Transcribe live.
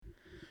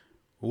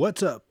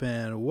What's up,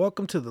 and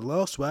welcome to the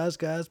Lost Wise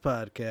Guys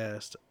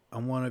podcast.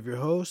 I'm one of your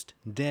hosts,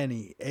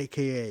 Danny,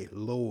 aka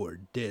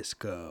Lord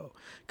Disco,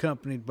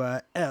 accompanied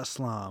by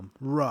Aslam,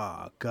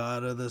 Ra,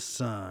 God of the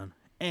Sun,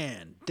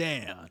 and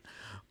Dan,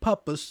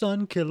 Papa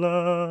Sun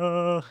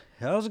Killer.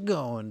 How's it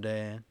going,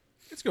 Dan?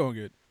 It's going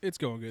good. It's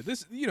going good.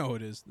 This, you know who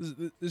it is.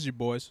 This is your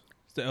boys.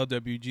 It's the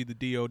LWG, the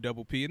DO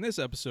double P. In this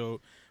episode,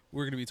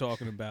 we're going to be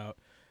talking about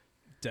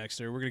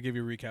Dexter. We're going to give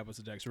you a recap of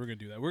the Dexter. We're going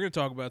to do that. We're going to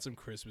talk about some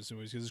Christmas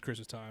movies because it's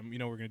Christmas time. You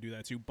know we're going to do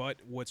that too. But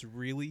what's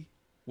really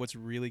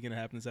going to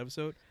happen in this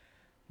episode?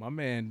 My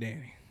man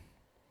Danny,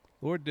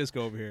 Lord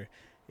Disco over here,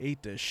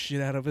 ate the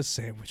shit out of a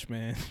sandwich,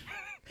 man.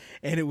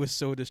 And it was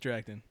so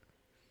distracting.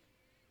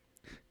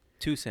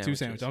 Two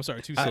sandwiches. I'm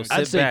sorry, two So sandwiches. I'd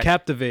sit say back.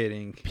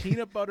 captivating.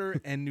 Peanut butter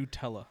and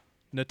Nutella.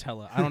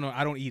 I don't know.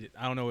 I don't eat it.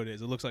 I don't know what it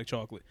is. It looks like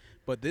chocolate.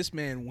 But this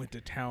man went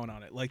to town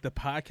on it. Like the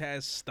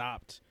podcast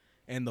stopped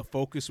and the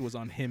focus was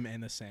on him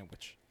and the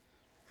sandwich.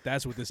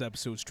 That's what this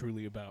episode's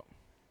truly about.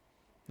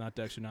 Not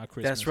Dexter, not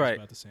Christmas. That's right. It's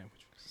about the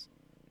sandwich.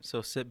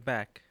 So sit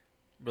back,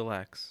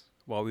 relax,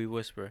 while we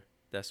whisper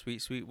that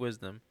sweet, sweet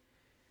wisdom.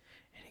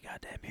 And you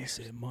got that He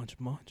music. said munch,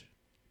 munch.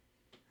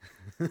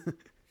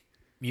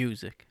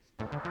 Music.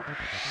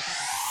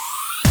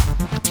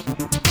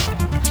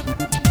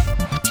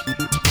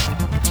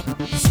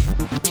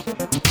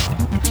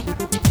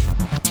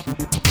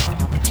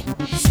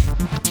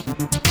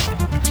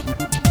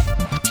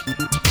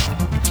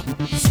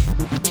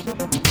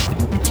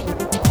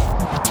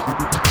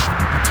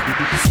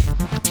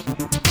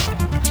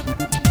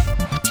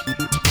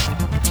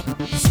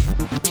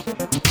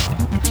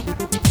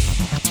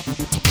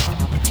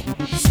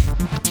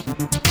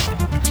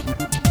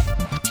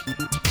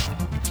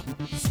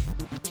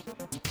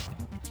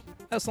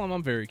 Aslam,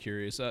 I'm very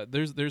curious.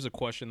 There's a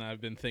question that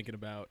I've been thinking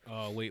about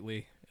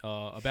lately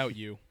about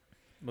you.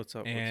 What's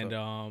up? And what's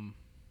up?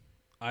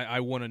 I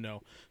want to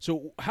know.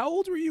 So how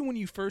old were you when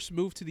you first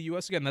moved to the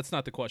U.S.? Again, that's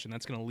not the question.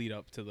 That's going to lead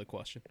up to the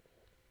question.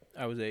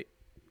 I was 8.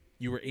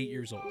 You were 8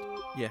 years old.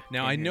 Yeah.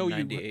 Now, came I here know in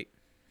you- 98.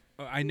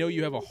 I know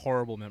you have a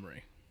horrible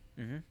memory.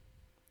 Mm-hmm.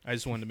 I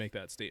just wanted to make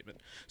that statement.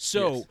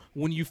 So Yes.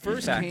 when you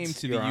first Facts, came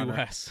to Your the Honor.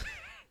 U.S.,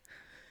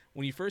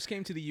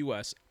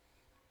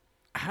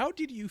 how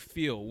did you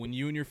feel when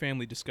you and your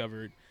family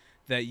discovered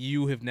that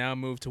you have now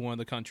moved to one of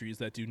the countries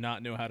that do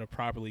not know how to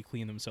properly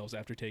clean themselves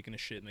after taking a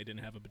shit and they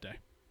didn't have a bidet?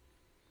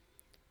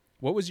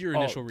 What was your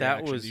initial that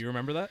reaction? was- Do you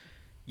remember that?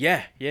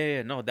 Yeah.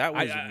 No, that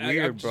was I'm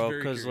weird, just bro.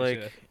 very Because,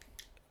 curious, like,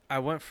 I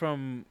went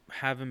from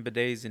having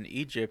bidets in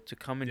Egypt to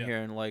coming Yeah. here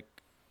and, like,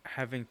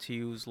 having to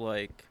use,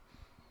 like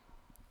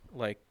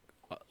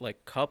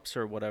cups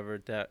or whatever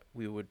that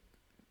we would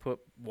put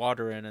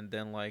water in and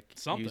then, like,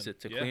 use Something, it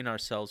to yeah. clean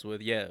ourselves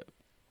with. Yeah.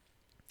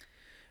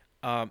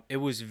 It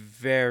was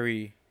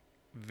very,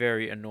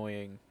 very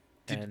annoying.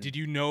 Did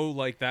you know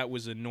like that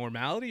was a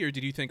normality, or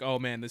did you think, oh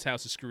man, this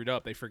house is screwed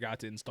up? They forgot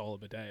to install a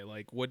bidet.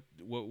 Like what?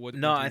 No, went I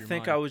through your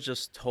think mind? I was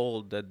just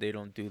told that they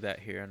don't do that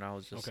here, and I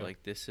was just Okay.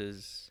 like, this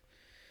is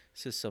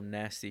some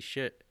nasty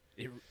shit.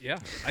 Yeah,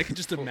 I could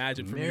just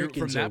imagine from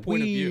Americans that are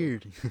point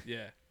weird. of view.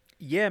 Yeah.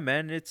 Yeah,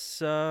 man,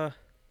 it's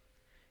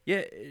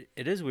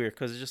it is weird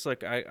because it's just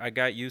like I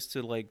got used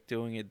to like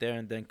doing it there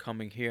and then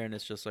coming here, and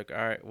it's just like, all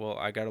right, well,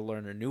 I got to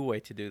learn a new way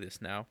to do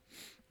this now.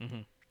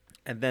 Mm-hmm.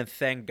 And then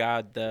thank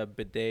God the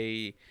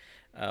bidet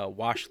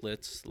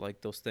washlets,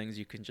 like those things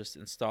you can just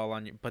install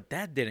on you, but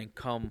that didn't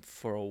come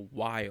for a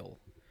while.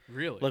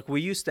 Really? Like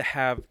we used to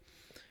have.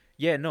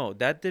 Yeah, no,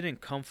 that didn't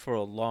come for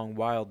a long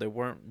while. They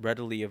weren't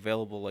readily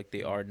available like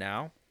they are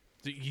now.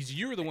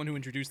 You were the one who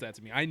introduced that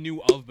to me. I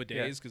knew of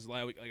bidets because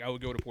I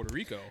would go to Puerto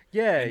Rico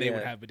Yeah, and they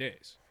would have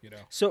bidets. You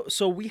know.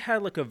 So we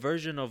had like a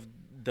version of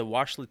the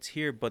washlets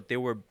here, but they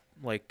were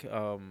like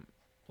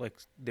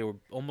they were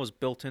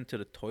almost built into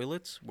the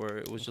toilets, where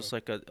it was just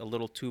like a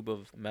little tube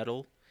of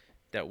metal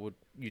that would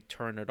you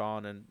turn it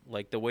on, and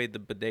like the way the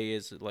bidet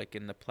is like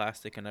in the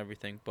plastic and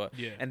everything. But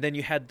Yeah. and then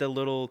you had the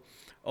little,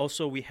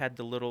 also we had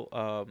the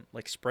little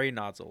like spray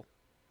nozzle.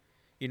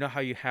 You know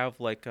how you have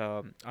like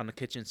on the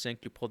kitchen sink,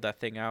 you pull that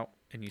thing out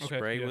and you Okay,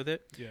 spray yeah. with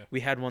it. Yeah. We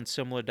had one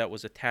similar that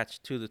was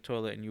attached to the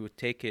toilet, and you would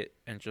take it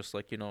and just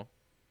like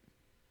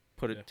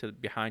put it Yeah. to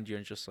behind you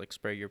and just like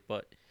spray your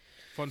butt.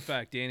 Fun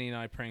fact: Danny and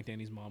I pranked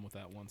Danny's mom with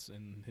that once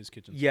in his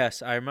kitchen.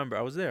 Yes, I remember.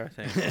 I was there.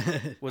 I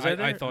think was I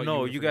there? I thought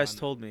no, you you would've guys forgotten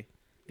told me.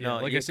 Yeah, No,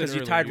 like I said because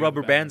you earlier, tied you have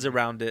rubber bad bands memory.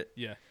 around it.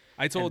 Yeah.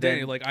 I told And Danny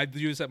then- like I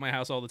do this at my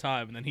house all the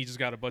time, and then he just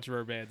got a bunch of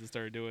rubber bands and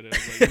started doing it.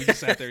 Like, we just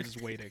sat there just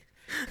waiting.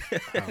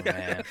 Oh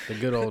man, the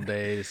good old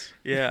days.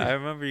 Yeah, I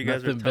remember you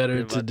guys Nothing were telling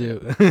me better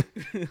to about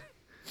that. do.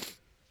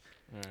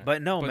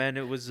 But no, But- man,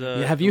 it was.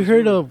 Yeah, have it you was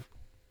heard really- of?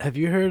 Have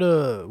you heard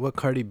of what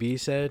Cardi B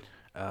said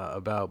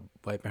about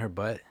wiping her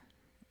butt?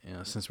 You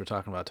know, since we're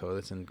talking about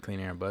toilets and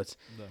cleaning our butts,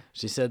 No.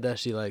 she said that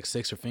she like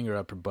sticks her finger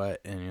up her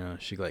butt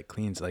and she like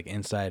cleans like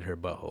inside her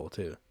butthole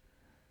too.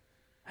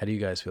 How do you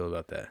guys feel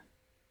about that?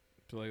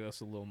 I feel like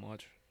that's a little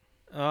much.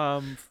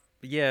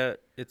 Yeah,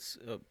 it's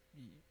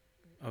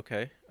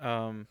okay.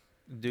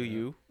 Do Yeah.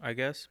 you? I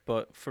guess.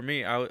 But for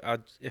me, I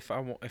if I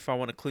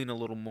want to clean a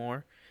little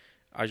more,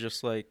 I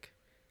just like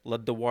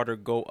let the water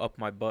go up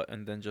my butt,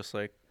 and then just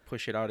like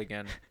push it out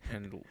again.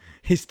 And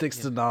He sticks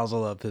Yeah. the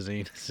nozzle up his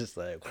anus. It's just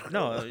like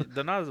no,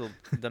 the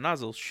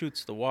nozzle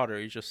shoots the water.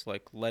 You just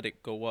like let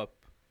it go up,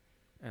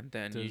 and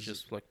then you Does-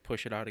 just like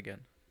push it out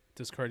again.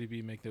 Does Cardi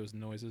B make those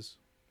noises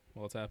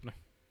while it's happening?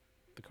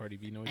 The Cardi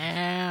B noises.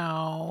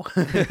 ow.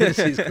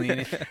 She's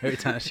cleaning every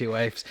time she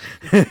wipes.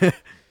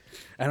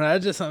 And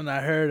that's just something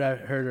I heard. I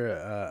heard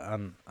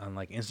her on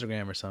like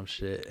Instagram or some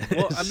shit.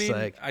 Well, It's I just mean,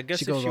 like, I guess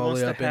she if goes she all the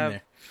wants way to up in have,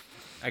 there.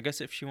 I guess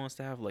if she wants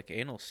to have like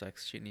anal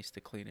sex, she needs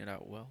to clean it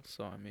out well.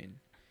 So I mean,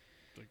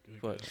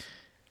 but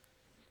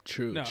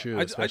True, No, true.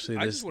 I especially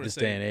just this wanna this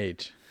say- day and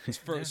age.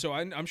 Yeah. So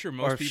I'm sure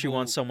most or if people. she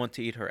wants someone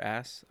to eat her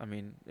ass, I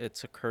mean,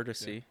 it's a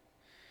courtesy.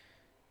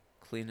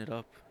 Clean it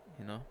up,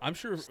 you know. I'm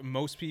sure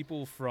most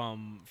people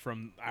from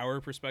our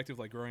perspective,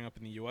 like growing up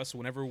in the U.S.,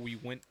 whenever we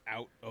went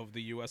out of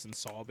the U.S. and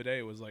saw a bidet,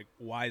 it was like,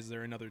 why is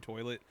there another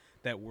toilet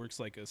that works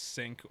like a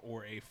sink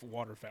or a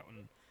water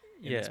fountain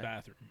in its Yeah.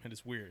 bathroom? And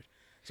it's weird.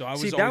 So I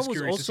was See, that always was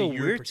curious to see also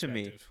your weird to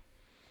me.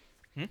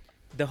 perspective.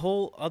 The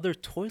whole other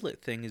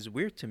toilet thing is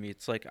weird to me.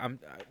 It's like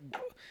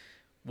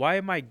why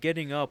am I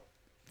getting up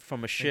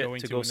from a shit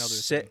going to to go another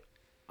sit thing.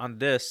 on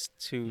this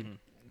to Mhm.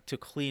 to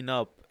clean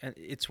up? And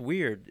it's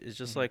weird. It's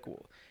just Mhm. like,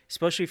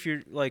 especially if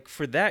you're like,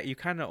 for that you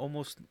kind of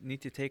almost need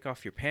to take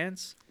off your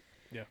pants.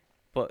 Yeah.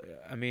 But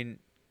I mean,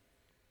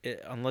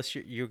 unless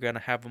you're gonna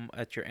have them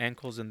at your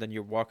ankles and then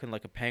you're walking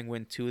like a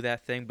penguin to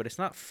that thing, but it's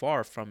not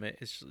far from it.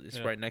 It's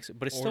Yeah. right next.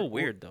 But it's Or- still or-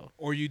 weird though.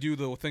 Or you do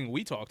the thing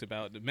we talked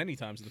about many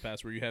times in the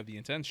past, where you have the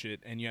intense shit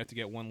and you have to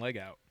get one leg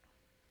out.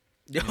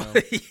 know?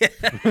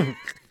 Yeah.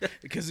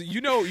 Because you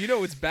know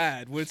it's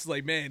bad when it's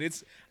like, man,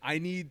 it's I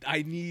need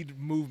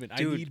movement.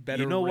 Dude, I need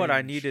better. you know what I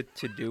range. needed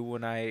to do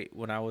when I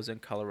was in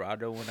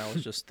Colorado, when I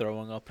was just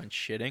throwing up and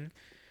shitting?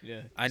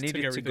 Yeah, I just took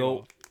needed to everything go.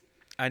 off.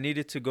 I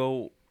needed to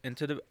go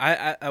into the.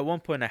 I at one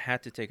point I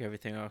had to take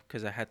everything off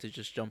because I had to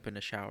just jump in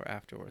the shower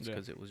afterwards Yeah.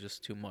 because it was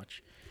just too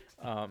much.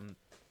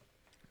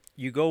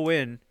 You go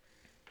in,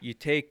 you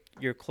take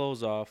your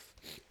clothes off,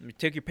 you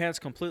take your pants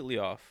completely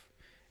off,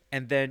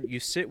 and then you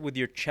sit with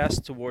your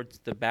chest towards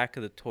the back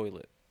of the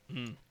toilet,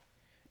 Mhm.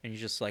 and you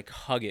just like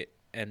hug it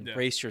and Yeah.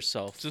 brace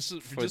yourself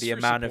Just for just the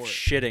amount of support.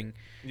 shitting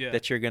Yeah,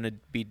 that you're gonna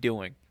be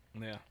doing.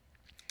 yeah,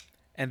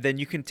 And then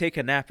you can take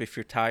a nap if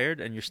you're tired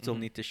and you still Mhm.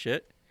 need to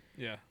shit.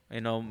 yeah, You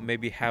know,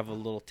 maybe have a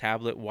little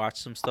tablet, watch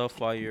some stuff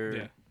while you're,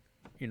 yeah.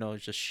 you know,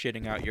 just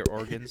shitting out your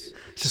organs.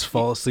 Just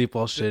fall asleep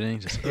while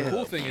shitting. Just The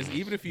cool thing is,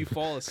 even if you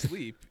fall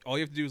asleep, all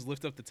you have to do is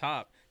lift up the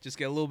top, just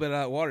get a little bit of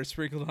that water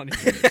sprinkled on your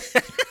face.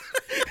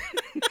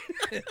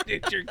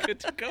 Dude, you're good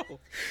to go.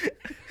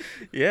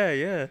 Yeah,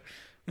 yeah.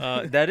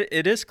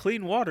 It is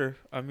clean water.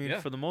 I mean,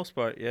 Yeah. for the most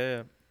part,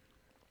 yeah.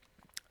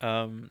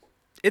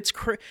 It's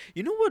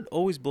You know what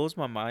always blows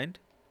my mind?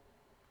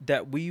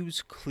 That we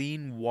use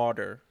clean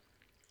water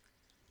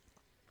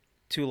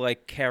to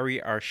like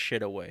carry our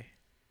shit away.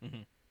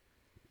 Mhm.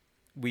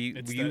 We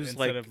It's we that- use instead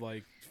like of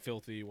like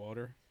filthy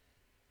water.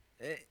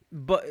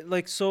 But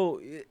like,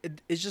 so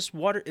it's just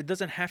water. It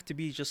doesn't have to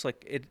be just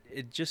like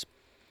it just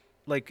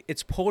like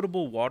it's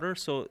potable water.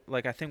 So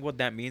like, I think what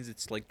that means,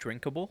 it's like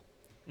drinkable.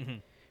 Mm-hmm.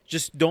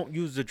 Just don't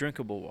use the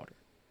drinkable water.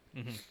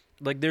 Mm-hmm.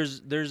 Like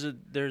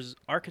there's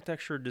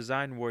architecture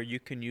design where you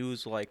can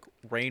use like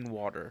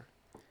rainwater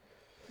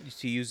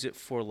to use it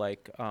for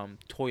like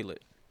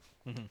toilet,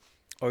 Mm-hmm.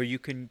 or you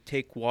can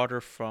take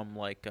water from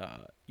like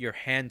your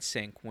hand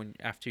sink when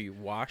after you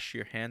wash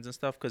your hands and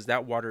stuff, because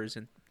that water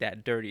isn't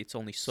that dirty. It's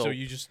only soap. So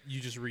you just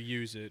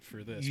reuse it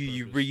for this.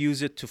 you purpose.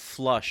 reuse it to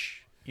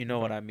flush. You know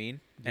what Okay. I mean?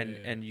 Yeah, And yeah,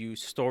 yeah. and you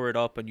store it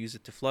up and use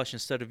it to flush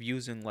instead of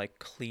using like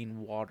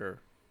clean water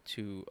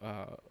to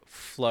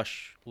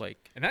flush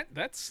like. And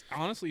that's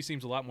honestly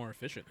seems a lot more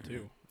efficient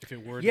too. If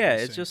it were to Yeah,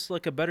 be it's sink just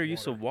like a better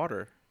use of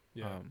water.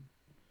 yeah.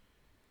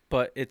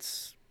 But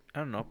it's, I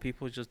don't know,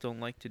 people just don't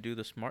like to do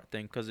the smart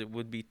thing because it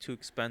would be too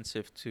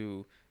expensive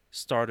to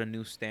start a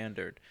new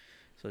standard.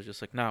 So it's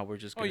just like, nah, we're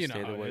just Oh, gonna you know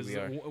stay how the it way is. we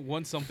are.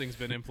 Once something's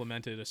been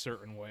implemented a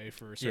certain way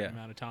for a certain Yeah.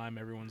 amount of time,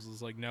 everyone's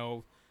just like,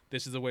 no,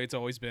 this is the way it's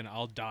always been.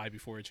 I'll die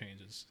before it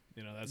changes.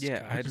 You know, that's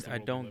Yeah, kinda just the I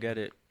world we don't live get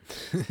in. it.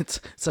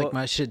 it's like But-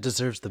 my shit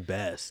deserves the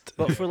best.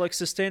 But for like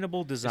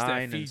sustainable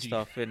design and Fiji.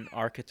 stuff in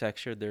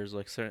architecture, there's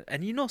like certain,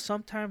 and you know,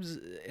 sometimes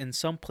in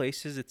some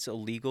places it's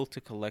illegal to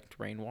collect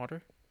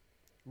rainwater.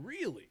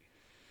 Really?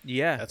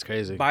 Yeah, That's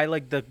crazy. by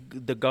like the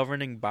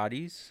governing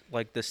bodies,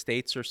 like the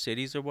states or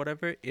cities or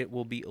whatever, it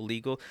will be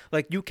illegal.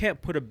 Like you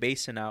can't put a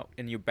basin out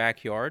in your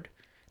backyard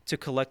to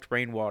collect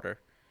rainwater.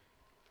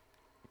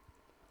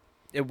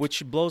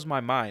 Which blows my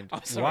mind.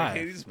 I'm sorry. Why?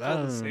 He just I pulled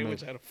don't a know.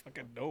 sandwich out of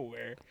fucking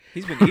nowhere.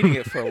 He's been eating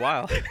it for a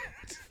while.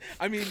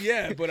 I mean,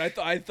 yeah, but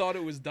I thought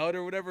it was done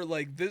or whatever.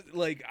 Like this,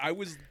 like I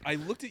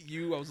looked at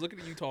you. I was looking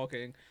at you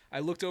talking. I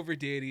looked over at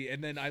Danny,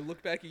 and then I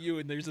looked back at you,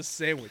 and there's a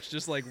sandwich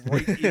just like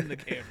right in the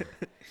camera.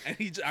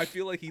 And I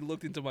feel like he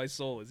looked into my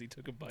soul as he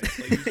took a bite.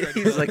 Like, he was trying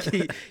to He's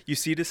like, you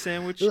see the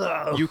sandwich?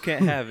 Ugh. You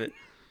can't have it.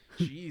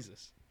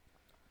 Jesus.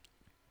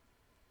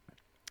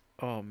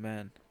 Oh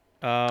man.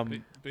 But yeah,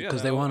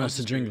 Because they want I us was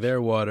to just drink curious.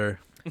 their water.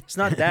 It's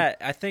not that.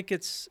 I think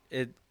it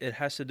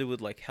has to do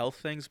with like health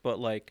things, but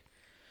like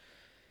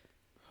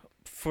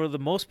for the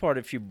most part,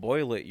 if you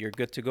boil it, you're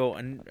good to go.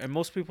 And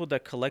most people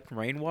that collect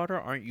rainwater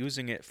aren't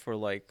using it for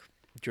like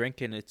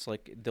drinking. It's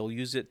like they'll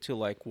use it to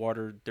like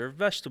water their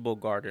vegetable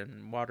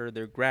garden, water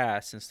their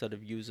grass, instead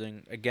of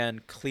using,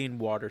 again, clean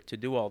water to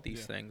do all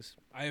these things.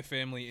 I have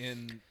family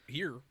in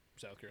here,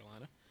 South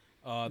Carolina,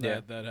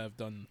 that have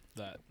done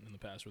that in the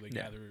past, where they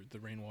gather the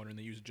rainwater and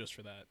they use it just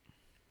for that.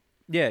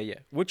 Yeah,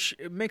 which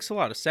it makes a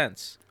lot of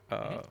sense.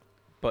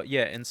 But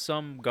yeah, in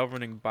some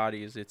governing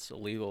bodies, it's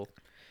illegal.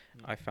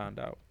 I found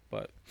out,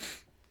 but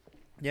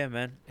yeah,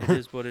 man, it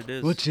is what it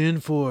is. What you in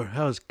for?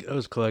 I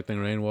was collecting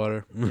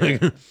rainwater.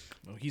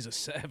 Oh, he's a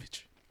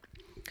savage.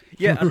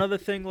 Yeah, another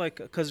thing, like,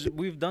 because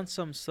we've done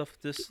some stuff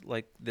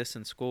this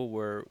in school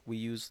where we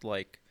used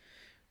like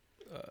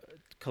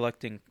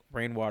collecting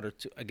rainwater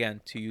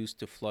to use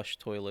to flush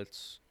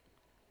toilets.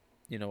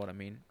 You know what I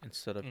mean?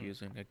 Instead of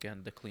using,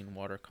 again, the clean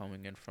water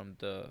coming in from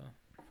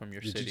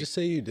your city. Did you just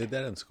say you did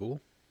that in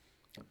school?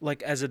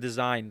 Like as a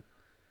design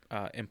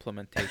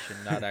implementation,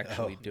 not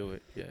actually do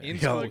it. Yeah. In Y'all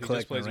school, are he just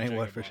collecting plays with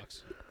rainwater Jenga for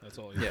blocks. That's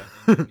all he Yeah.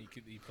 does. And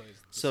he plays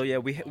the So yeah,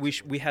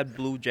 blocks. we had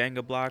blue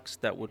Jenga blocks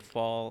that would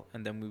fall,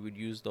 and then we would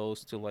use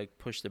those to like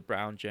push the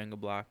brown Jenga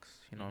blocks.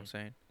 You know what I'm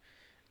saying?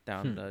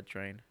 Down the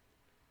drain.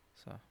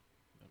 So,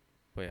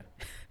 but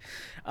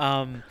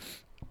yeah.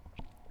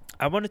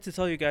 I wanted to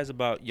tell you guys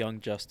about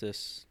Young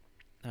Justice,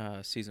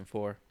 season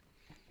 4.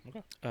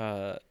 Okay.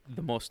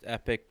 The most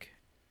epic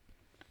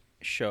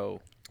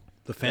show.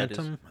 The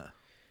Phantom?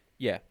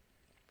 Yeah.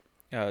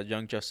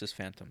 Young Justice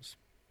Phantoms.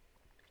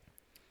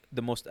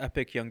 The most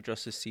epic Young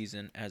Justice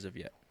season as of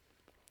yet.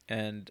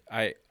 And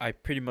I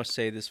pretty much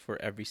say this for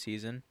every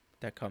season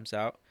that comes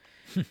out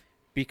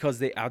because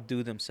they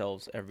outdo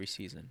themselves every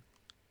season.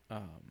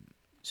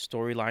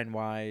 Storyline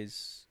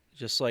wise,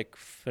 just like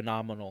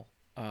phenomenal.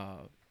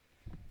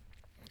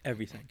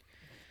 Everything.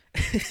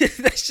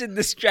 That shit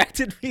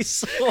distracted me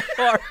so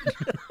hard.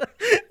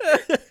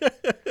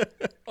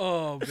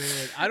 Oh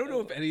man, I don't know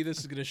if any of this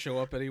is gonna show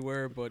up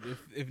anywhere, but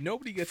if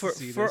nobody gets to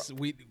see this,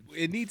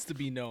 it needs to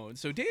be known.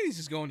 So Danny's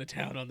just going to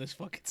town on this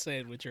fucking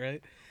sandwich,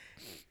 right?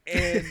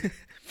 And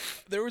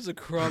there was a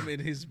crumb in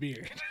his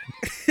beard.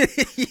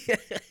 Yeah.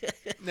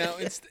 Now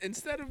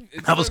instead of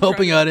I was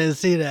hoping y'all didn't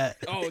see that.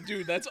 Oh,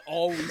 dude, that's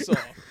all we saw.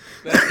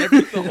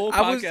 The whole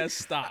podcast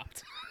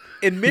stopped.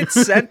 In mid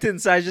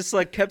sentence, I just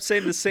like kept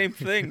saying the same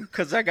thing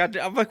because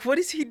I'm like, what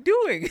is he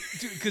doing?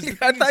 Dude, because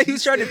I thought he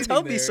was trying to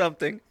tell me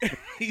something.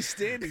 He's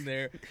standing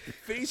there,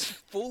 face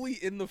fully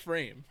in the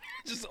frame,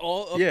 just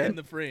all up Yeah. in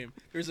the frame.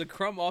 There's a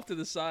crumb off to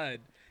the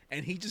side,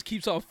 and he just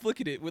keeps on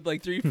flicking it with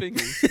like 3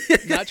 fingers,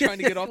 not trying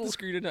to get off the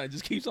screen or not.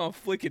 Just keeps on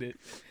flicking it,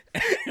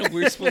 and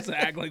we're supposed to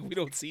act like we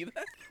don't see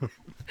that.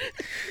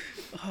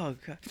 Oh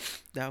god,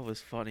 that was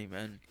funny,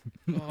 man.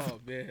 Oh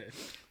man.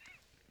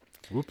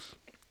 Whoops.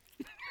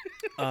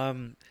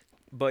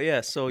 But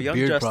yeah, so Young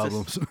Beard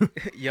Justice, problems.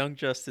 Young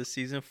Justice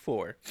season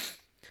 4.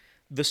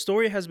 The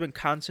story has been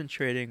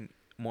concentrating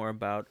more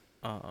about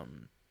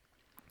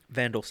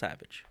Vandal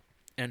Savage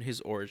and his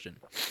origin,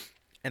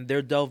 and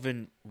they're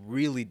delving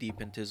really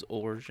deep into his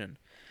origin.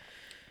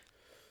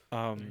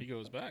 He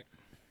goes back.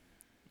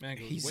 Man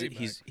goes way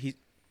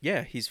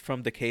back. He's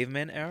from the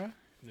caveman era.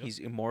 Yep. He's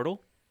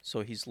immortal,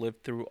 so he's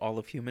lived through all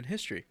of human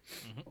history.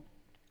 Mhm.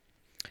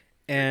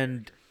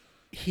 And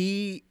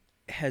he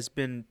has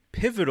been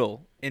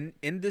pivotal in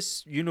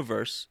this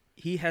universe.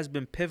 He has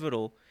been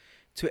pivotal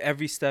to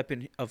every step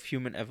of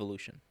human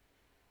evolution.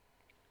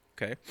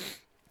 Okay?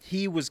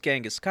 He was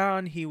Genghis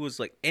Khan. He was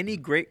like any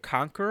great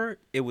conqueror.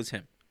 It was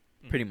him,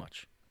 pretty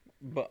much,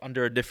 but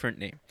under a different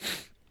name.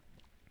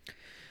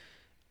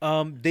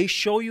 They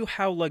show you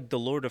how like the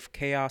Lord of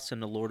Chaos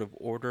and the Lord of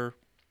Order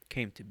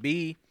came to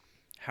be,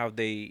 how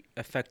they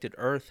affected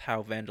Earth,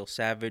 how Vandal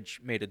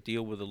Savage made a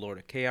deal with the Lord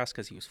of Chaos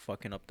because he was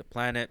fucking up the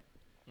planet.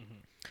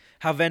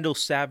 How Vandal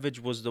Savage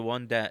was the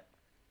one that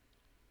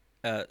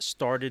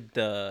started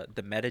the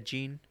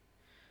metagene.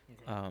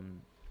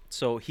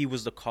 So he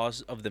was the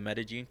cause of the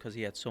metagene because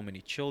he had so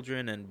many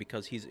children, and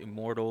because he's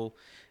immortal,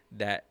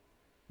 that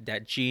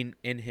gene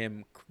in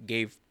him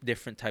gave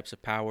different types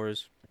of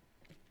powers.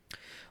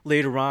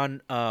 Later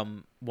on,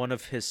 one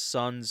of his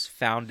sons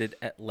founded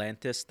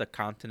Atlantis, the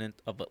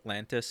continent of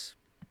Atlantis.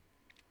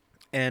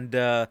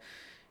 And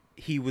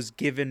he was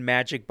given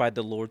magic by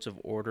the Lords of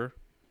Order.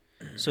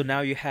 So now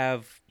you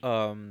have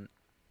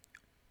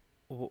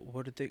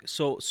what did they?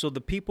 So the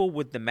people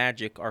with the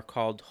magic are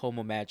called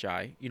Homo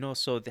Magi. You know,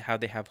 so how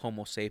they have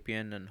Homo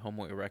sapien and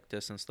Homo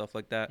erectus and stuff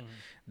like that,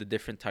 the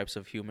different types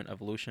of human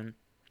evolution.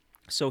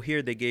 So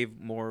here they gave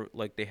more,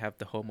 like they have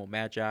the Homo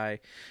Magi.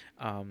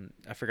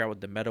 I forgot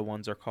what the meta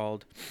ones are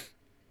called.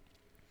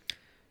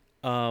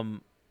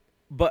 But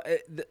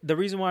the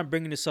reason why I'm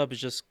bringing this up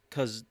is just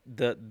because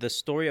the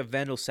story of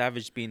Vandal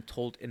Savage being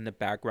told in the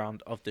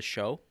background of the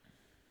show,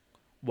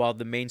 while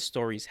the main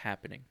story is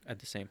happening at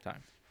the same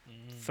time.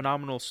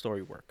 Phenomenal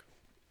story work.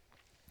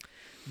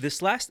 This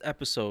last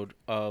episode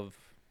of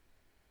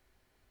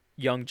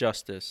Young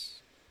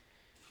Justice,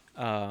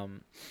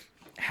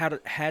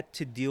 had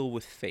to deal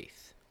with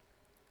faith,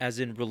 as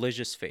in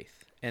religious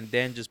faith, and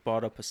then just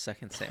brought up a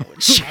second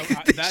sandwich.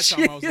 That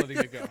time I was letting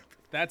it go.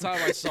 That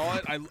time I saw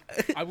it, I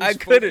was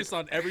couldn't. focused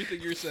on everything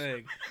you're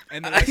saying,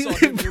 and then I saw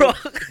him Bro.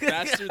 move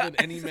faster than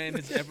any man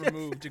has ever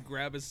moved to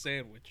grab his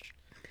sandwich.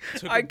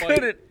 Took a I bite,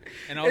 couldn't.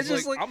 and I was It's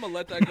just like, I'm gonna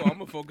let that go. I'm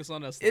gonna focus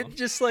on Islam. It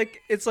just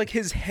like it's like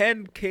his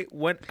hand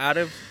went out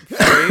of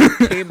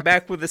frame, came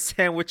back with a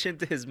sandwich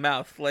into his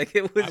mouth. Like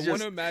it was I want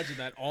just. to imagine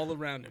that all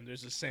around him,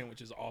 there's just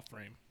sandwiches off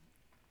frame.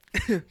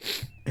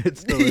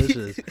 It's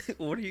delicious.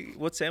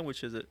 What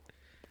sandwich is it?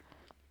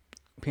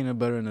 Peanut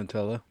butter and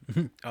Nutella.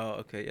 Oh,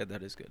 okay, yeah,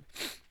 that is good.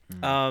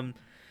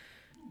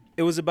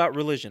 It was about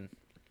religion,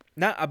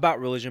 not about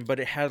religion, but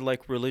it had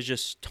like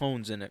religious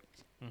tones in it.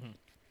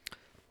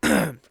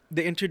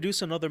 They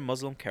introduced another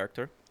Muslim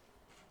character,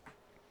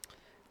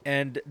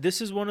 and this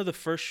is one of the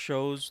first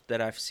shows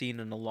that I've seen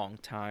in a long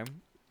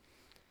time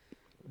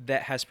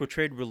that has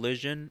portrayed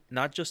religion,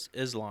 not just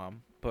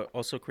Islam, but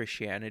also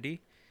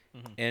Christianity,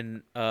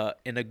 in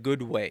a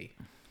good way,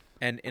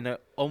 and in a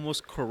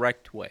almost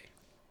correct way.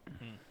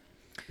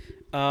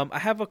 I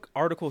have an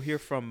article here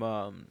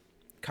from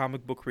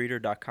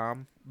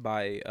comicbookreader.com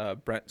by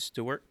Brent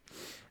Stewart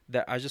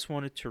that I just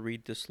wanted to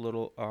read this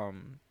little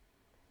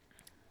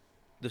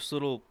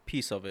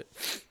piece of it.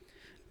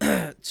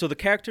 So the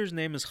character's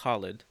name is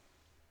Khalid.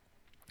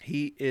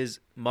 He is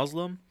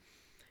Muslim,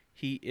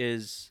 he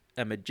is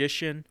a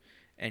magician,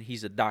 and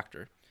he's a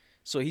doctor.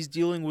 So he's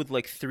dealing with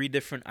like 3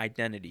 different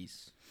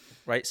identities,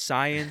 right?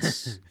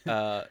 Science,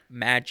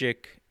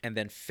 magic, and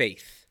then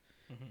faith,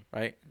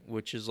 right?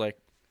 Which is like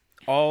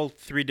all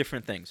 3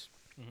 different things.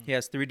 He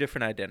has 3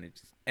 different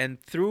identities.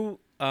 And through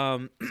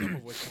Some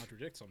of which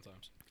contradict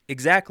sometimes.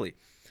 exactly.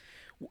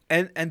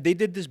 And they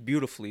did this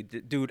beautifully.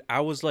 Dude,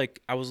 I was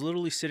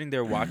literally sitting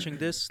there watching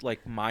this,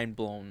 like mind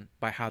blown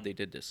by how they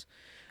did this.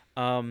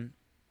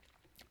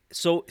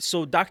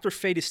 So Dr.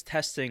 Fate is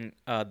testing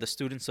the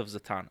students of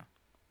Zatanna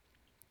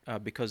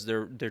because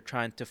they're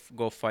trying to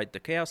go fight the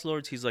Chaos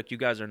Lords. He's like, you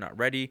guys are not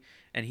ready,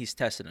 and he's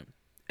testing them.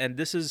 And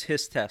this is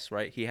his test,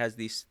 right? He has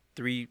these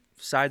 3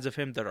 sides of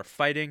him that are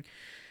fighting,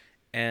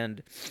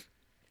 and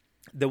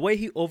the way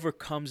he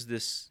overcomes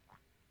these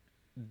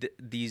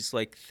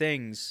like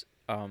things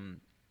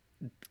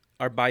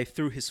are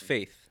through his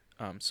faith.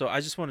 So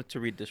I just wanted to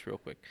read this real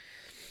quick.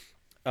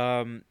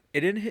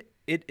 It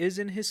is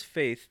in his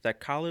faith that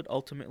Khalid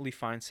ultimately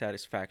finds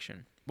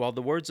satisfaction. While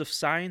the words of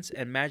science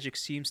and magic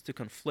seems to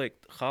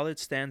conflict, Khalid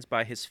stands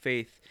by his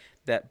faith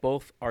that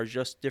both are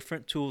just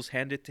different tools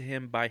handed to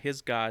him by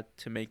his God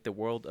to make the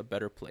world a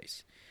better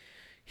place.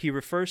 He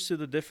refers to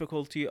the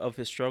difficulty of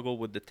his struggle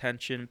with the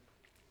tension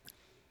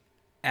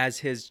as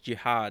his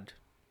jihad,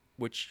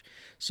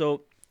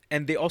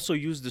 and they also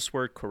use this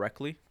word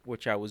correctly,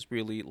 which I was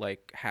really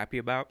like happy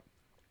about.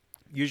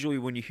 Usually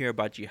when you hear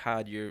about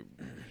jihad, you're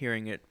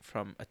hearing it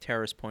from a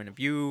terrorist point of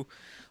view,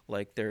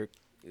 like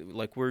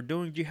we're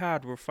doing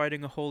jihad, we're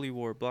fighting a holy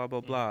war, blah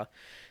blah blah.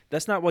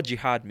 That's not what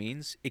jihad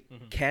means. It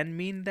can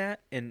mean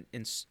that in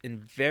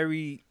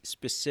very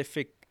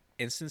specific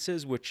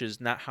instances, which is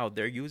not how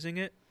they're using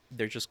it.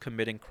 They're just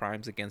committing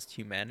crimes against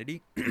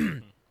humanity.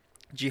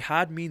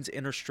 Jihad means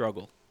inner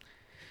struggle,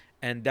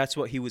 and that's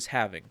what he was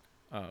having.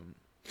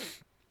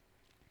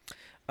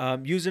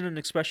 Using an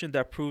expression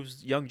that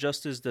proves Young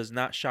Justice does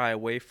not shy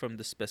away from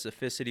the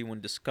specificity when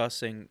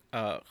discussing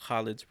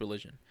Khalid's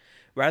religion.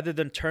 Rather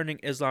than turning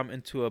Islam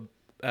into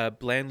a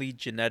blandly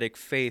genetic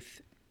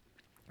faith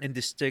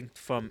indistinct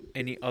from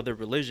any other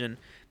religion,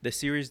 the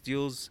series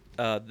deals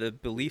the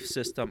belief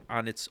system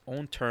on its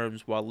own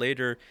terms, while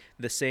later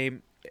the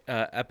same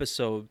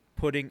episode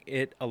putting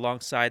it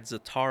alongside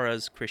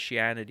Zatara's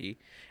Christianity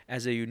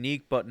as a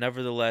unique but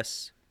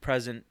nevertheless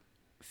present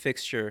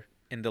fixture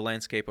in the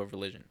landscape of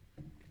religion.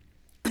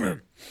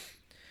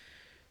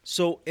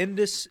 So in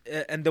this,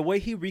 and the way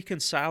he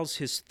reconciles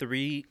his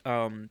 3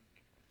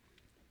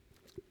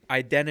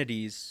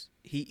 identities,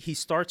 he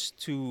starts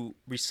to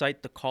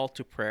recite the call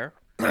to prayer.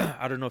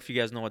 I don't know if you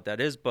guys know what that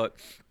is, but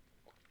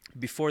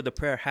before the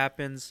prayer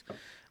happens,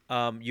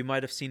 you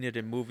might have seen it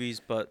in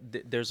movies, but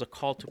there's a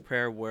call to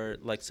prayer where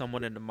like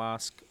someone in the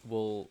mosque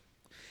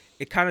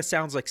it kind of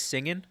sounds like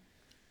singing.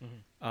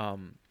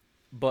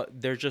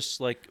 But they're just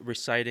like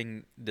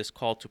reciting this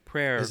call to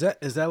prayer. Is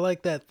that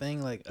like that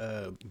thing like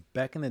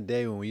back in the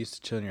day when we used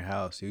to chill in your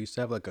house? You used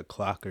to have like a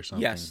clock or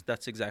something. Yes,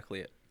 that's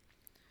exactly it.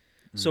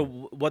 So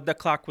what the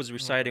clock was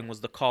reciting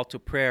was the call to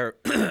prayer.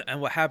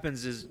 And what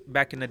happens is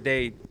back in the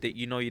day that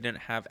you didn't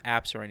have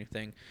apps or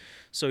anything.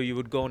 So you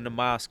would go in the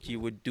mosque, you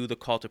would do the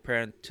call to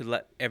prayer to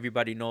let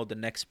everybody know the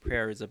next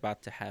prayer is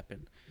about to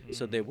happen.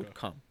 So they would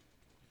come.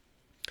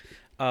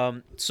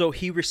 So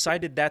he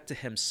recited that to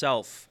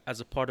himself as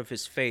a part of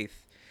his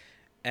faith,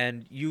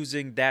 and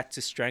using that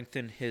to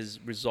strengthen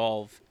his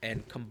resolve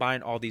and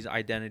combine all these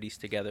identities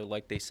together.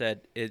 Like they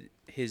said,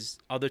 his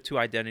other 2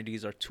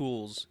 identities are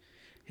tools.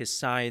 His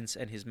science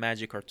and his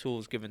magic are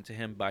tools given to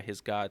him by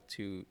his God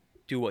to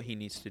do what he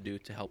needs to do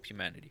to help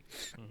humanity.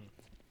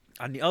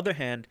 On the other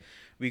hand,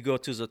 we go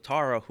to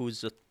Zatara,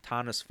 who's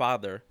Zatanna's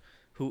father,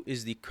 who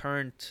is the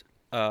current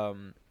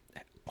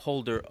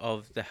holder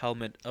of the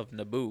helmet of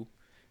Naboo,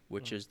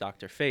 which is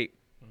Dr. Fate,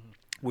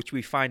 which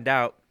we find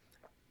out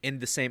in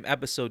the same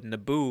episode.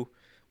 Naboo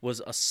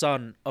was a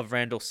son of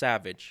Randall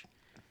Savage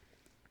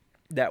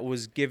that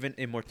was given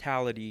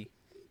immortality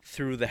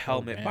through the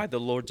helmet damn. by the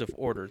Lords of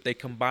Order. They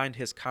combined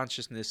his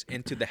consciousness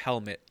into the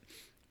helmet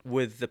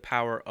with the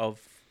power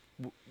of,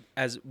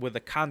 as with a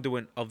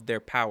conduit of their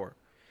power.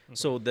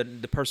 So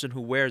the person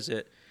who wears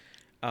it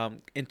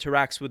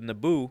interacts with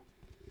Naboo,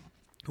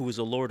 who is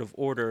a Lord of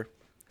Order,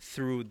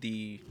 through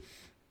the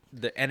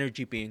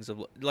energy beings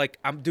of, like,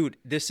 dude,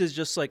 this is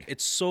just like,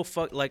 it's so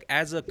like,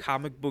 as a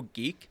comic book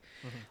geek,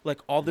 like,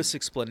 all this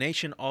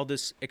explanation, all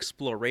this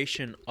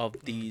exploration of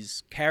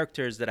these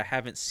characters that I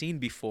haven't seen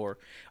before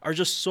are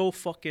just so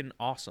fucking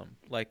awesome.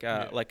 Like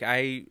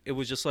it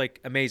was just like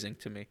amazing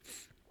to me.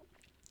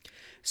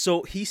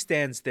 So he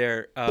stands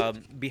there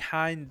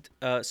behind.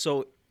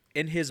 So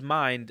in his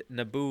mind,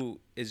 Naboo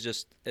is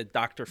just a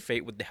Dr.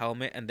 Fate with the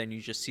helmet, and then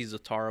you just see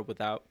Zatara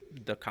without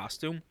the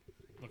costume.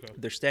 Okay.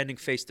 They're standing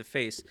face to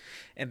face,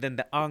 and then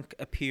the Ankh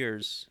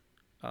appears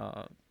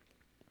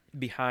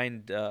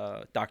behind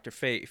Dr.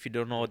 Fate. If you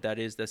don't know what that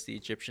is, that's the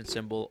Egyptian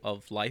symbol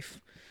of life,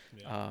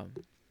 Yeah.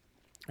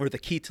 or the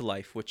key to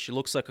life, which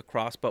looks like a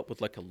cross but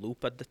with like a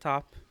loop at the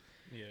top.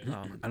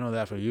 Yeah. I know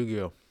that from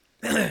Yu-Gi-Oh.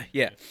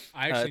 Yeah,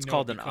 I actually it's know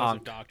called it an because of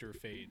Ankh. Dr.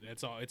 Fate.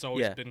 It's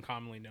always Yeah. been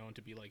commonly known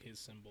to be like his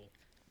symbol.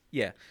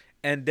 Yeah,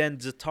 and then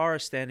Zatara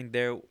is standing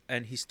there,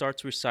 and he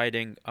starts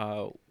reciting,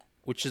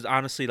 which is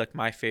honestly like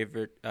my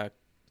favorite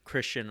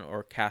Christian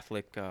or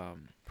Catholic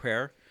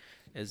prayer,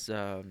 is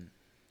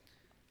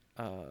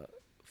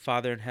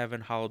Father in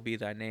heaven, hallowed be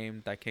thy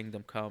name, thy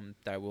kingdom come,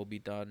 thy will be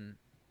done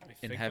I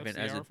in think heaven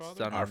that's as the it's Our Father?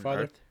 done Our on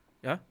Father? earth.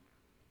 Yeah,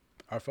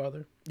 Our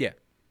Father? yeah,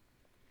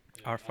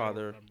 Yeah, Our I don't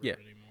Father, remember yeah. it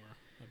anymore.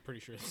 I'm pretty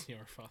sure it's the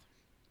Our Father.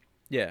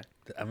 yeah.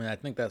 I mean, I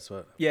think that's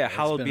what. Yeah, it's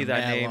hallowed been be a thy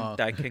mad name, long-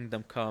 thy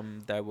kingdom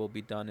come, thy will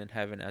be done in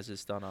heaven as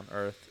it's done on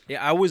earth.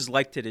 Yeah, I always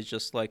liked it. It's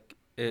just like,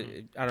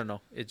 I don't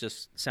know. It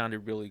just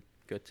sounded really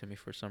good to me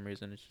for some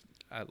reason.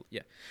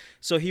 Yeah.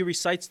 So he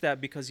recites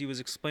that because he was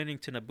explaining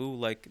to Naboo,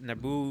 like,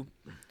 Naboo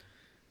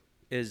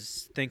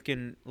is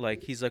thinking,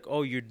 like, he's like,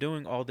 oh, you're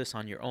doing all this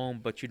on your own,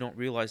 but you don't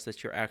realize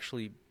that you're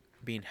actually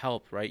being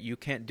helped, right? You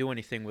can't do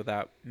anything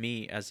without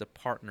me as a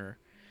partner.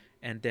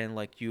 And then,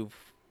 like, you've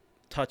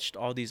touched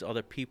all these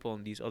other people,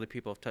 and these other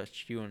people have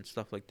touched you and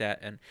stuff like that.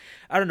 And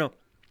I don't know,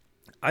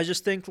 I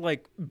just think,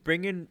 like,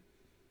 bringing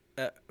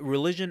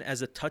religion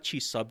as a touchy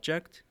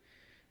subject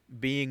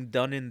being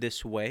done in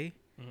this way,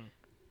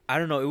 I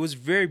don't know, it was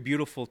very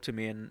beautiful to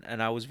me,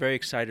 and I was very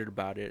excited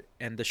about it.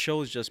 And the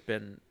show's just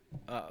been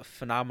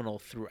phenomenal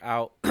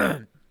throughout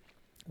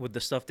with the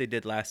stuff they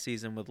did last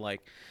season with,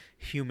 like,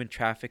 human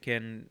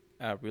trafficking,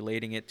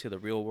 relating it to the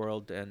real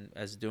world, and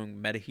as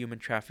doing meta-human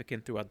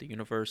trafficking throughout the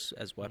universe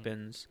as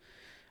weapons.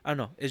 I don't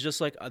know. It's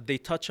just like they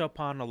touch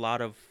upon a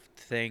lot of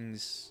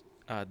things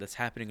that's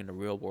happening in the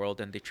real world,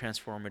 and they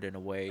transform it in a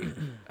way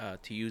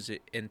to use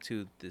it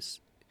into this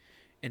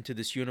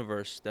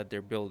universe that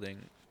they're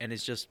building. And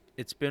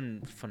it's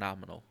been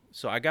phenomenal.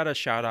 So I gotta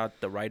shout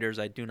out the writers.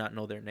 I do not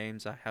know their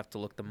names. I have to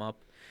look them up.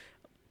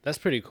 That's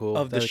pretty cool.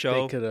 Of the that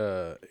show.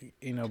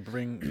 They could,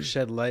 bring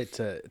shed light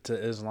to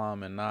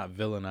Islam and not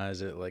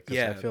villainize it. Like, 'cause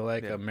I feel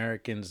like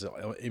Americans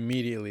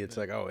immediately, it's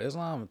like, oh,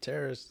 Islam,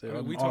 terrorists.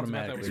 They're We talked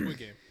about that with automatically. Squid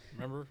Game.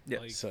 Remember? Yeah.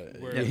 Like, So,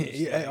 where yeah, it's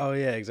just like, oh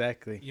yeah,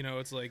 exactly.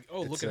 it's like,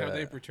 oh, look It's, at how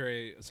they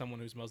portray someone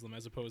who's Muslim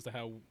as opposed to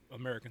how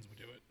Americans would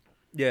do it.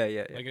 Yeah.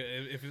 Like,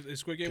 if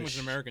Squid Game was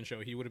an American show,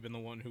 he would have been the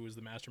one who was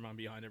the mastermind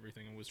behind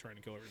everything and was trying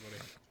to kill everybody.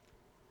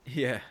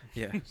 Yeah.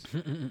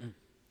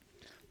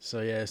 So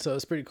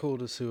it's pretty cool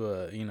to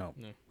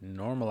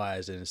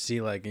normalize it and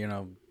see, like,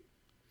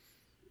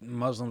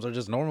 Muslims are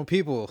just normal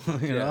people.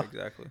 you know.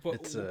 Exactly. But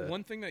It's,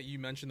 one thing that you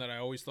mentioned that I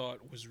always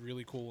thought was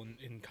really cool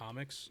in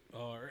comics,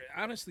 or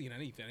honestly in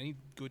anything, any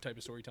good type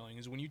of storytelling,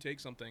 is when you take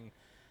something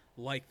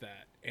like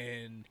that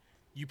and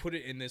you put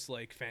it in this,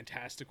 like,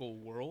 fantastical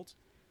world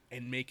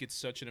and make it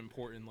such an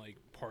important, like,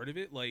 part of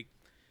it. Like,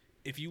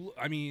 if you,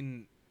 I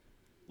mean,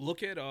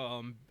 look at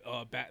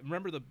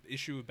remember the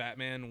issue of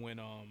Batman when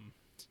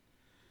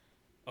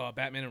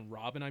Batman and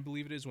Robin, I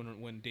believe it is,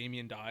 when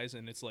Damian dies,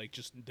 and it's like,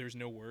 just there's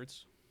no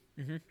words.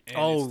 Mm-hmm. And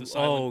it's the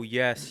silent-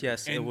 Yes.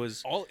 and It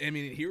was.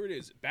 here it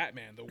is,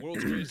 Batman, the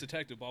world's greatest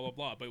detective, blah blah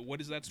blah. But what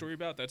is that story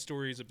about? That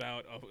story is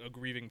about a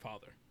grieving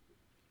father,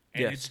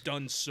 and Yes. it's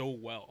done so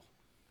well.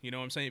 You know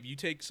what I'm saying? If you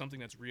take something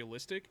that's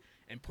realistic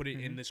and put it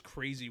in this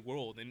crazy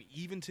world, and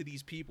even to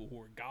these people who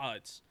are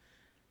gods,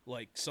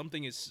 like,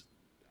 something is,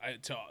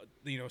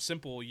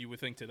 simple, you would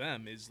think to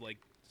them is like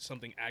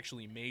something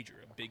actually major,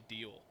 a big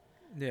deal.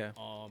 Yeah.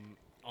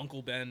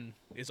 Uncle Ben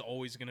is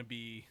always going to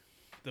be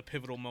the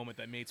pivotal moment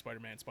that made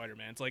Spider-Man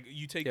Spider-Man. It's like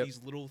you take Yep.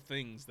 these little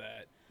things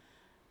that,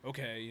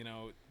 okay,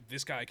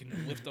 this guy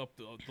can lift up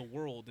the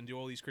world and do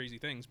all these crazy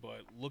things,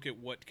 but look at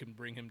what can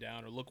bring him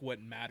down, or look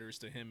what matters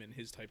to him in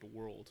his type of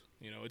world.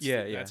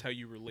 That's how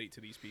you relate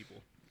to these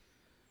people.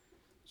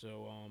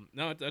 So,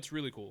 no, that's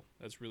really cool.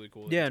 That's really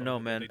cool. that Yeah, they no,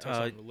 talk- man, They touch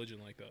on religion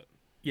like that.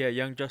 Yeah,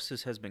 Young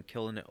Justice has been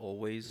killing it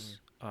always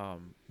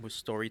with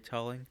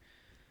storytelling.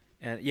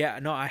 And yeah,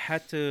 no, I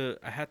had to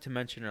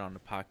mention it on the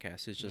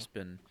podcast. It's just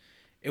been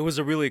it was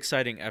a really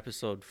exciting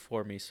episode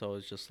for me, so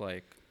it's just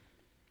like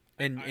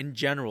in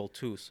general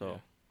too, so Yeah.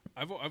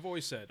 I've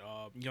always said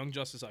Young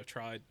Justice. I've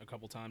tried a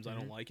couple times. I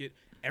don't like it.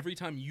 Every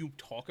time you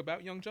talk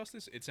about Young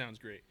Justice, it sounds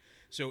great.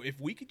 So if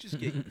we could just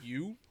get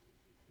you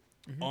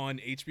on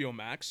HBO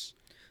Max,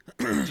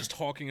 just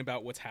talking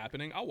about what's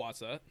happening, I'll watch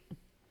that.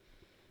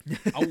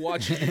 I'll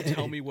watch you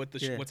tell me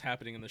what's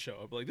happening in the show.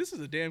 I'll be like, this is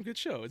a damn good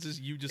show. It's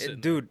just you just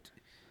sitting dude,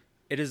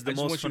 it is the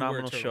there. I just most want you to wear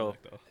a phenomenal show.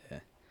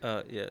 turtleneck,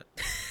 though. Yeah.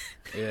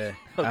 Yeah,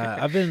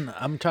 Okay.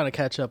 I'm trying to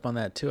catch up on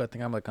that too. I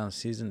think I'm like on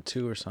season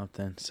 2 or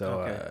something.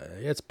 So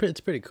Okay. yeah, it's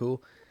pretty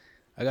cool.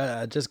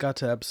 I just got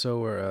to episode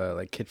where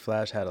like Kid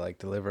Flash had to like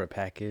deliver a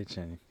package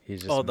and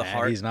he's just The mad.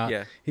 heart. He's not.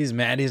 Yeah. He's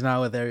mad. He's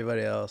not with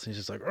everybody else. He's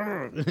just like.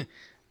 "Ugh."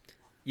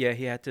 Yeah,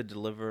 he had to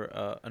deliver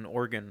an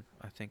organ.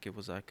 I think it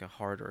was like a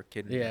heart or a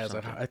kidney. Yeah, or it was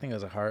something. I think it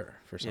was a heart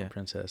for some Yeah.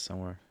 princess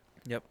somewhere.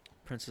 Yep,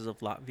 Princess of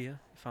Latvia,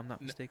 if I'm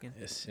not mistaken.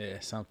 Yeah,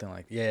 something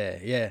like yeah.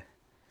 Yeah.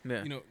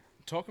 You know,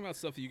 talking about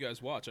stuff that you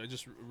guys watch, I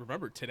just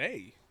remembered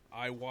today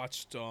I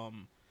watched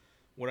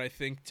what I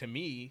think to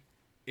me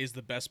is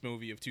the best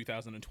movie of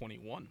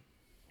 2021,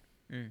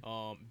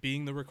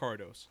 being The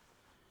Ricardos.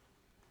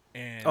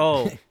 And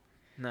Oh,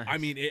 nice. I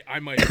mean, I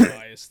might be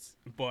biased,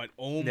 but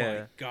oh my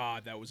Yeah.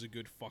 god, that was a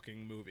good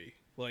fucking movie.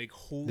 Like,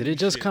 holy Did it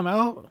just shit. come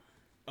out?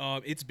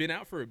 It's been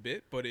out for a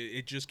bit, but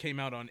it just came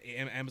out on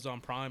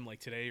Amazon Prime like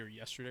today or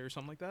yesterday or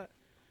something like that.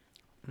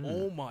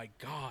 Oh my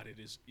god, it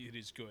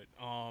is good.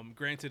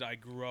 Granted, I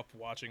grew up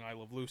watching I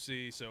Love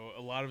Lucy, so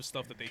a lot of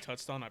stuff that they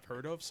touched on I've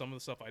heard of. Some of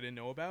the stuff I didn't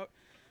know about,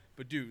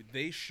 but dude,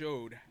 they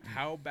showed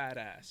how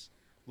badass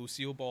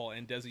Lucille Ball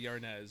and Desi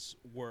Arnaz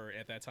were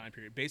at that time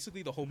period.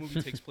 Basically, the whole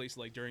movie takes place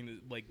like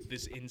during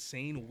this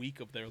insane week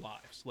of their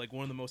lives, like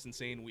one of the most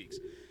insane weeks.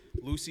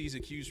 Lucy's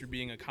accused for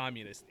being a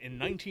communist in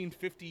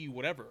 1950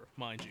 whatever,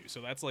 mind you.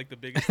 So that's like the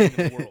biggest thing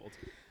in the world.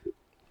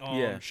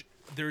 Yeah.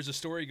 There's a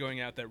story going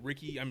out that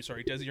Desi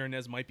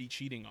Arnaz might be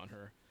cheating on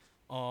her.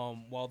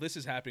 While this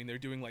is happening, they're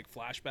doing like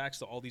flashbacks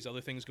to all these other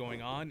things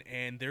going on,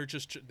 and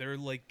they're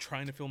like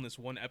trying to film this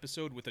one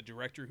episode with a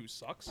director who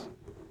sucks.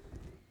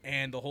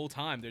 And the whole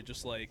time they're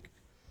just like,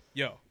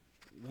 yo,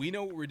 we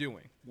know what we're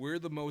doing. We're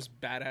the most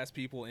badass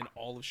people in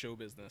all of show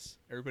business.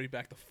 Everybody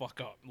back the fuck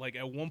up. Like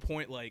at one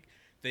point, like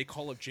they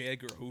call up J.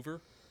 Edgar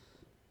Hoover.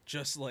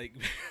 Just like,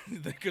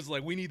 because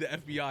like we need the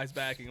FBI's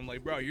backing. I'm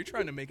like, bro, you're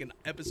trying to make an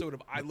episode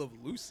of I Love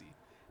Lucy.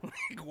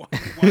 Like, why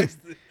is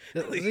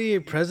the, Was he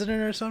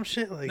president or some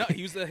shit? Like, no,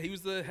 he was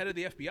the head of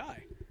the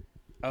FBI.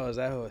 oh, is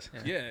that who it was?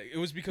 Yeah, it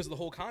was because of the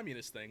whole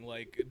communist thing.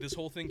 Like this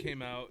whole thing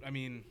came out. I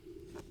mean,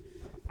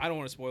 I don't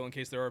want to spoil in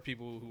case there are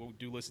people who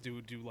do listen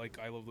to do like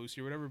I Love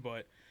Lucy or whatever,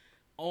 but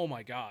oh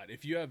my god,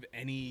 if you have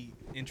any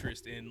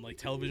interest in like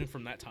television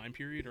from that time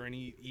period or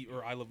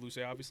I Love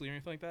Lucy obviously or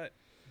anything like that,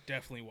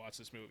 definitely watch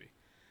this movie.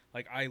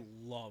 Like I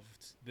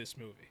loved this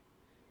movie.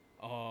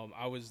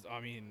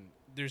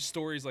 There's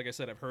stories like I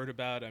said I've heard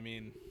about. I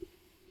mean,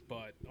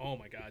 but oh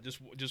my god,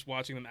 just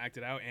watching them act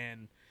it out,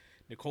 and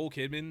Nicole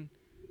Kidman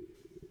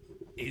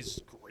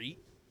is great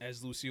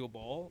as Lucille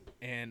Ball,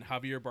 and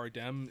Javier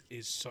Bardem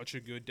is such a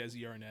good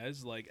Desi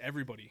Arnaz. Like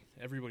everybody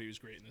was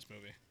great in this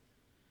movie.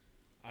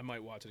 I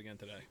might watch it again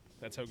today.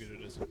 That's how good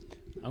it is.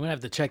 I'm gonna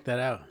have to check that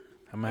out.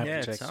 I'm gonna have to Yeah,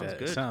 it check sounds that.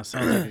 good. It sounds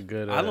like a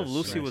good. I Love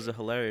Lucy nice. was a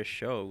hilarious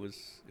show.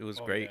 It was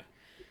Oh, great. yeah.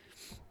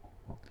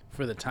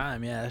 For the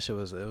time, yeah, that shit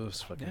was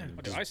fucking Yeah.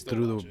 just I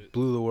still watch it.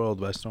 blew the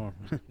world by storm.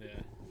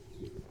 Yeah.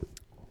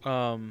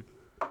 All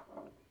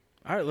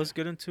right, let's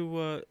get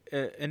into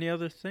any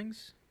other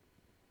things.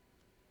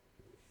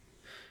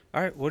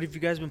 All right, what have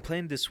you guys been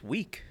playing this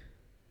week?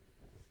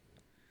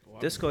 Wow.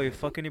 Disco, you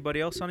fuck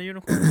anybody else on a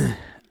unicorn?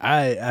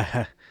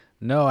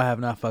 No, I have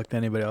not fucked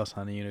anybody else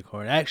on a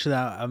unicorn. Actually,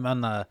 I'm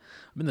in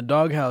the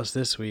doghouse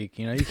this week.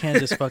 You know, you can't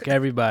just fuck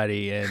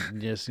everybody and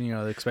just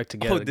expect to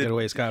get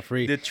away scot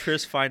free. Did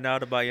Triss find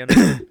out about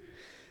Yennefer?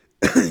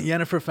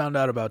 Yennefer found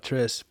out about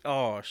Triss.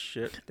 Oh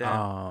shit!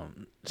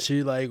 Damn.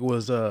 She like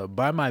was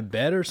by my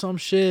bed or some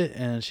shit,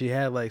 and she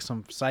had like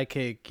some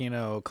psychic,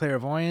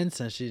 clairvoyance,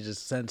 and she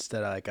just sensed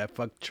that like I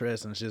fucked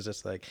Triss, and she was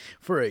just like,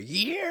 for a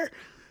year.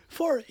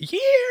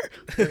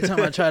 Every time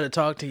I try to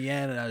talk to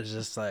Yen, and I was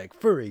just like,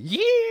 for a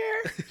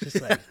year.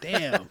 Just like,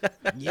 damn.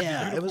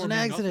 Yeah, it was an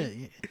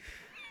accident.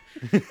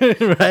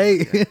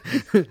 Right?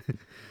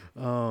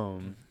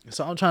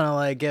 So I'm trying to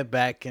like get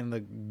back in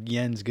the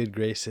Yen's good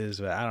graces,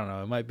 but I don't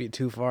know. It might be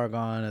too far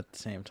gone at the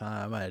same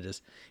time. I might have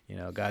just,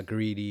 got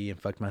greedy and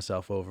fucked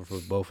myself over for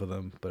both of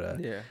them. But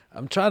Yeah.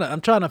 I'm trying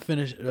to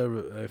finish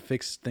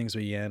fix things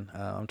with Yen.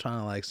 I'm trying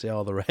to like say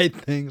all the right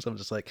things. I'm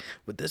just like,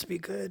 would this be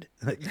good?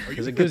 Like,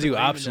 because it gives you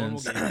playing the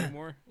options. normal game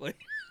anymore? Like,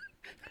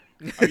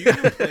 are you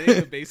even playing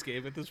the base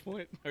game at this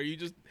point? Are you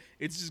just?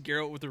 It's just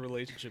Geralt with a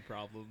relationship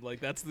problem. Like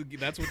that's what the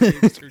game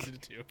has turned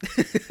into.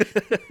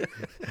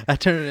 I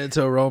turned it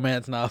into a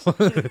romance novel.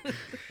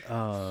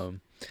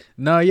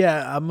 No,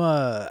 yeah,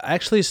 I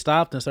actually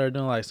stopped and started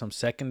doing like some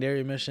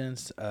secondary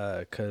missions.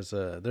 Cause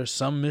there's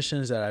some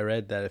missions that I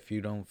read that if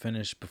you don't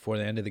finish before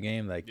the end of the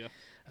game,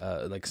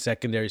 like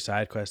secondary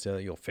side quests,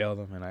 you'll fail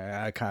them, and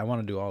I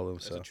want to do all of them.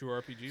 That's So a true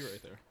RPG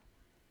right there.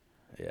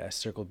 yeah, I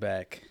circled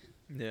back.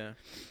 Yeah.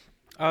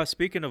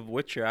 Speaking of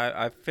Witcher,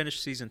 I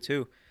finished season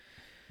 2.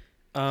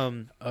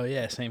 Oh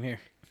yeah, same here.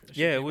 That shit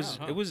Yeah, came out,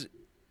 huh?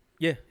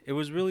 it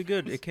was really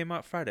good. It came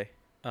out Friday.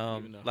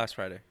 Even though. Last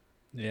Friday.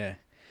 Yeah,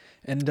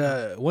 and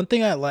one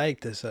thing I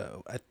liked is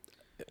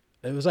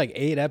it was like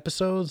 8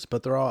 episodes,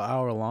 but they're all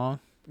hour long.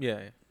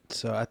 Yeah.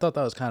 So I thought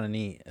that was kind of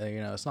neat.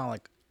 It's not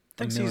like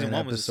I think a season million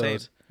 1 was the same.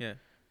 episodes. Yeah.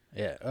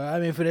 Yeah, I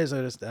mean, if it is,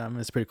 it's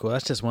pretty cool.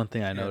 That's just one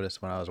thing I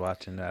noticed when I was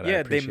watching that. I Yeah, they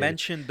appreciated.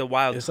 mentioned the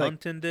wild It's like-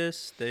 hunt in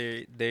this.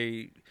 They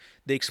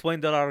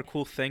explained a lot of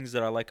cool things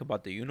that I like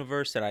about the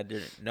universe that I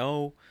didn't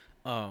know.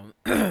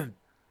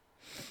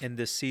 In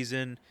this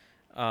season,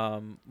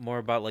 more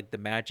about like the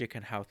magic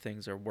and how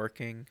things are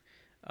working.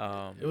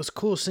 It was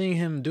cool seeing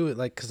him do it,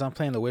 like, because I'm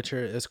playing The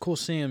Witcher. It's cool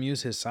seeing him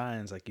use his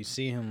signs. Like, you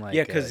see him, like,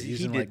 yeah, because he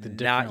using, did like, the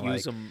not different,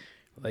 use like, them.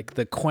 like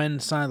the Quen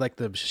sign, like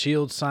the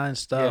shield sign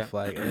stuff. Yeah.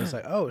 Like, and it's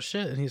like, oh,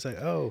 shit. And he's like,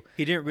 oh.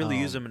 He didn't really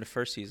use Um, them in the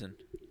first season.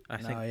 I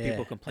think no, people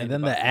yeah. complained And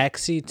then about the that.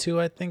 Axii, too,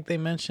 I think they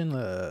mentioned,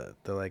 the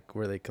like,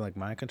 where they can, like,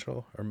 mind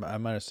control. Or I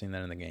might have seen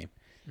that in the game.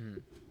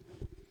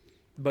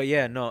 But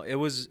yeah, no, it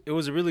was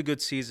a really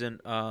good season.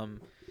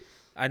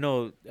 I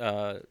know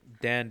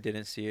Dan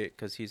didn't see it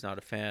because he's not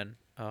a fan.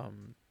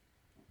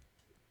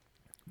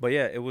 But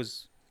yeah, it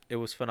was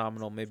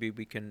phenomenal. Maybe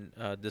we can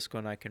Disco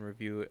and I can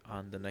review it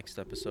on the next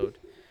episode.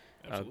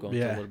 Go Absolutely. into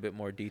Yeah. a little bit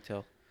more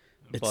detail.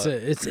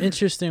 It's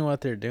interesting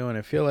what they're doing.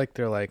 I feel like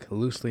they're, like,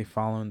 loosely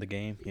following the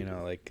game.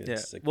 Like, Yeah.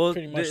 it's like, Well,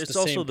 pretty much it's the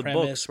also same the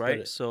premise, books, but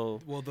right? So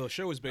Well, the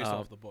show is based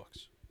off the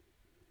books,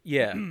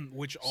 yeah,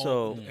 which all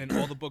So- and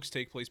all the books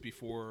take place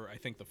before I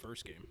think the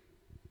first game.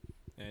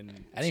 And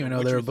I didn't even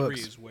know there Witcher were 3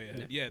 books. is way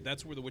ahead. Yeah,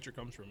 that's where The Witcher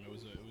comes from. It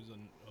was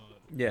an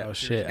yeah. Oh,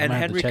 shit. I And might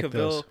have to Henry check Cavill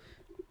those.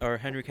 or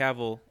Henry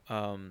Cavill,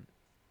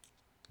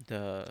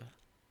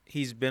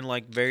 he's been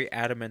like very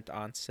adamant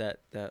on set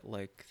that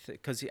like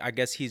because I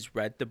guess he's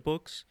read the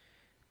books.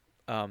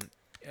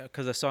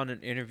 Because I saw in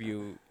an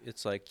interview,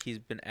 it's like he's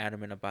been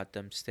adamant about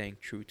them staying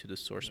true to the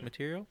source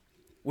material,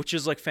 which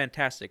is like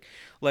fantastic.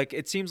 Like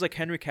it seems like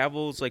Henry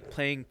Cavill's like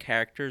playing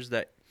characters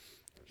that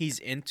he's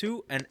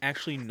into and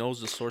actually knows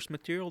the source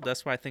material.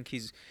 That's why I think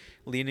he's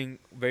leaning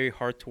very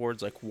hard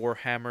towards like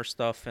Warhammer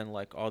stuff and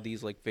like all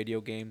these like video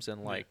games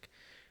and like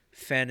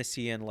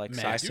fantasy and like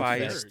Man, sci-fi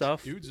dude's a nerd.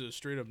 stuff. Dude's a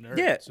straight up nerd.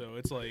 Yeah. So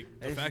it's like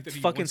the And fact that he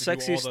fucking wants to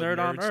do all sexiest the nerd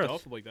on earth.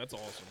 stuff, like that's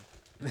awesome.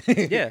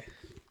 Yeah,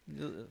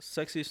 the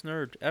sexiest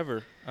nerd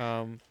ever.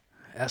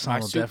 That's my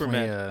will definitely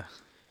Superman.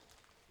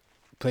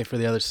 play for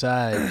the other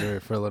side or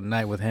for a little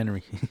night with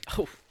Henry.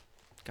 Oh,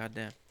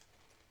 goddamn.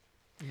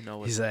 You know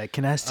what? He's like,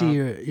 "Can I see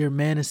your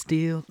Man of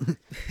Steel?"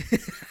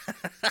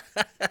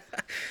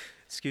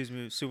 Excuse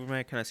me,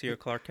 Superman. Can I see your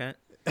Clark Kent?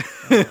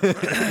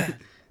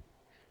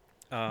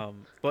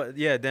 But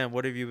yeah, Dan,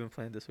 what have you been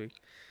playing this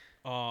week?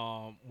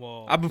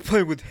 Well, I've been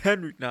playing with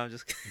Henry. No, I'm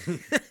just kidding.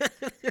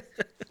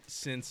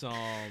 since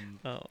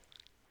Oh.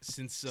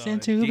 Since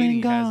you've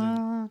been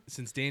gone.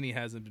 since Danny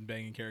hasn't been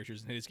banging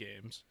characters in his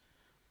games,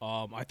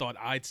 I thought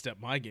I'd step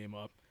my game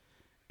up,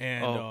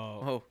 and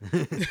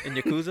In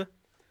Yakuza?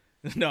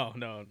 no,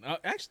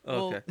 actually,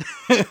 Oh, okay.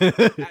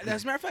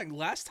 as a matter of fact,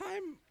 last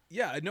time,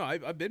 yeah, no,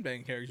 I've been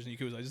banging characters in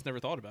Yakuza. I just never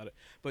thought about it,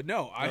 but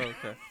no,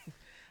 Okay.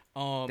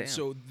 Damn.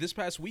 so this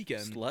past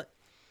weekend, Slut.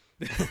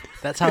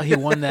 That's how he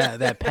won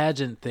that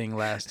pageant thing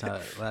last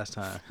time. nah,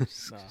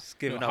 Just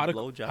giving no, out Haruka,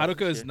 blowjobs.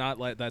 Haruka and is shit. not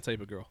like that type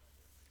of girl.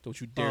 Don't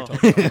you dare Oh.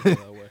 talk about Haruka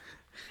that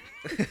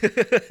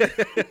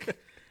way.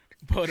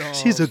 But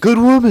She's a good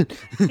woman.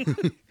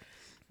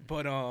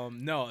 But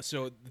no,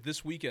 so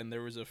this weekend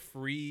there was a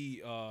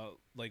free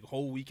like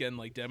whole weekend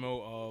like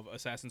demo of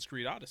Assassin's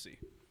Creed Odyssey.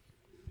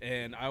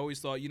 And I always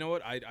thought, you know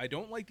what, I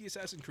don't like the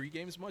Assassin's Creed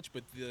games much,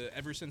 but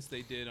ever since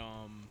they did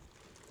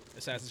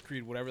Assassin's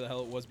Creed whatever the hell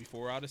it was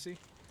before Odyssey,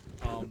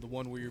 the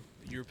one where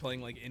you're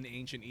playing like in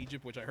ancient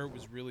Egypt, which I heard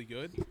was really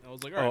good. I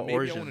was like, all right, maybe I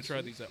want to Origins.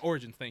 try these.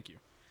 Origins, thank you.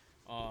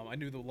 I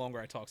knew the longer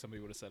I talked, somebody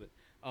would have said it.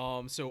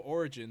 So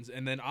Origins,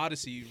 and then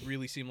Odyssey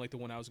really seemed like the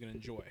one I was going to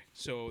enjoy.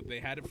 So they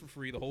had it for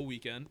free the whole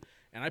weekend,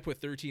 and I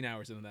put 13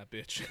 hours into that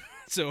bitch.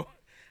 So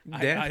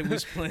Damn. I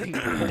was playing a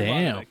lot of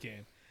Damn. that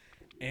game.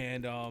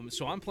 And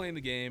so I'm playing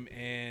the game,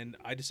 and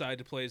I decided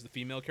to play as the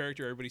female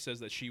character. Everybody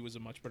says that she was a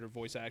much better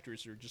voice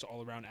actress or just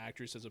all-around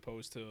actress as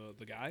opposed to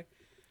the guy.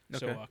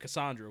 So Okay.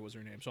 Cassandra was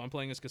her name. So I'm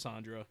playing as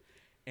Cassandra,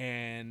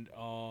 and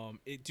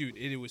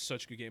it was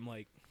such a good game.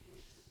 Like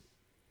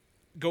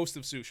Ghost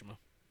of Tsushima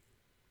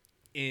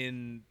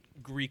in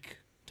Greek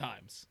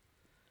times.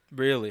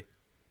 Really?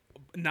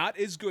 Not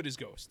as good as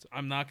Ghost.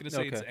 I'm not going to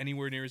say it's Okay.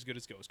 anywhere near as good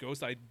as Ghost.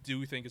 Ghost, I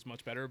do think is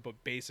much better,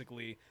 but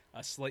basically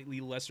a slightly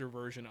lesser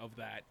version of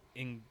that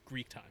in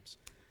Greek times.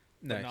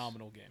 Nice.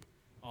 Phenomenal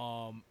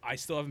game. I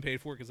still haven't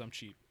paid for it because I'm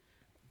cheap,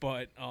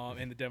 but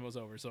and the demo's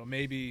over, so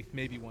maybe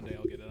one day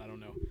I'll get it. I don't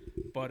know.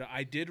 But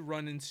I did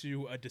run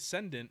into a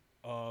Descendant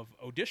of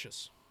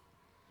Odysseus,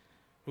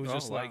 who's Oh,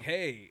 just wow. like,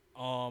 hey,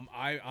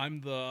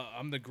 I'm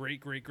the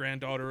great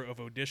granddaughter of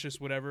Odysseus,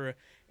 whatever,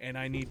 and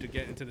I need to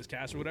get into this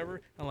castle,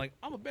 whatever. I'm like,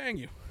 I'm gonna bang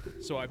you,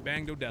 so I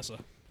banged Odessa,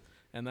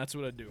 and that's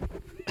what I do.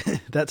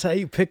 That's how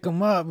you pick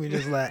them up. You're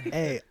just like,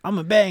 hey, I'm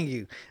going to bang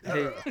you.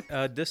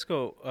 Hey,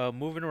 Disco,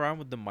 moving around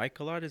with the mic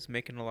a lot is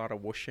making a lot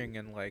of whooshing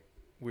and like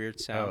weird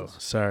Oh,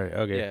 sounds. sorry.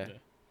 Okay. Yeah.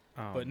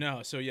 But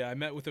no, so yeah, I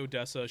met with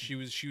Odessa. She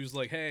was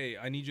like, hey,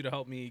 I need you to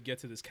help me get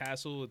to this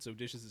castle. It's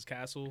Odysseus'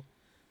 castle.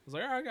 I was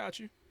like, all right, I got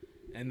you.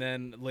 And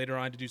then later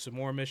on to do some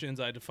more missions,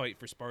 I had to fight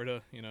for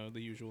Sparta, the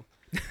usual.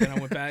 Then I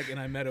went back and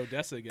I met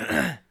Odessa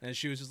again, and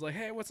she was just like,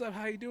 hey, what's up?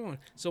 How you doing?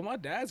 So my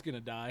dad's gonna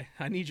die.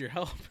 I need your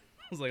help.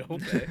 I was like,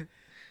 okay.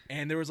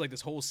 And there was like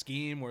this whole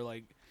scheme where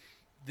like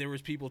there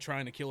was people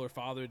trying to kill her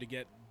father to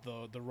get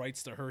the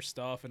rights to her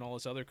stuff and all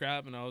this other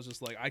crap, and I was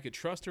just like, I could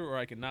trust her or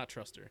I could not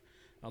trust her.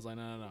 I was like,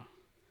 no.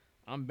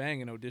 I'm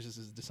banging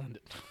Odysseus'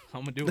 descendant.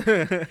 I'm gonna do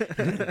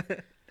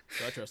it.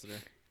 So I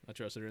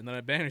trusted her. And then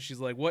I banged her. She's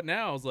like, what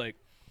now? I was like,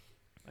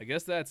 I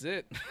guess that's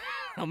it.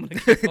 I'm gonna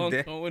keep on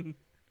going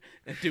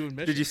and doing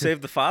missions. Did you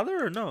save the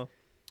father or no?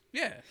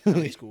 Yeah. No,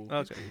 he's cool.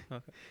 Okay.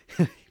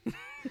 I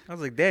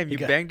was like, damn, you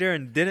got- banged her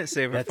and didn't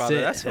save her That's father.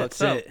 it. That's That's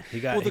fucked up. it. He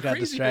got, Well, he the got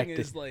crazy thing distracted.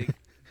 is, like,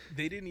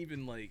 they didn't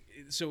even, like,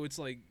 so it's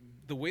like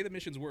the way the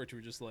missions worked,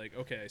 we're just like,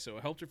 okay, so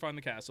I helped her find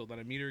the castle. Then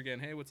I meet her again.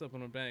 Hey, what's up on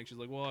my bank? She's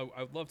like, well,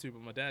 I'd love to,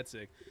 but my dad's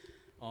sick.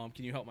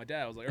 Can you help my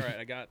dad? I was like, all right,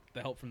 I got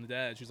the help from the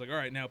dad. She's like, all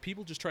right, now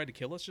people just tried to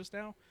kill us just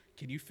now.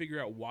 Can you figure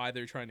out why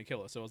they're trying to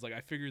kill us? So I was like,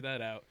 I figured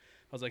that out.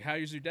 I was like,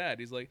 how's your dad?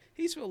 He's like,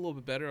 he's feeling a little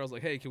bit better. I was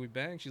like, hey, can we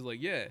bang? She's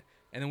like, yeah.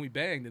 And then we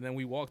banged, and then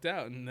we walked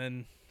out, and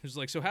then she's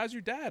like, so how's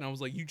your dad? And I was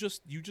like, you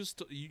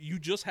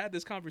just had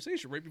this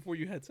conversation right before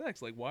you had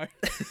sex. Like, why?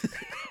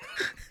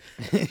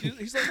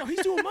 He's like, no,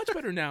 he's doing much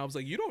better now. I was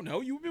like, you don't know.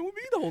 You've been with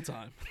me the whole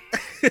time.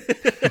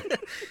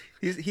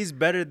 He's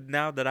better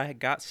now that I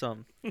got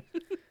some.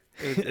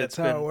 That's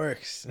how it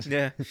works.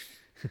 Yeah.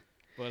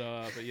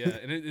 But yeah,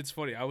 and it's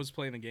funny. I was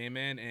playing the game,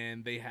 man,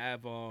 and they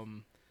have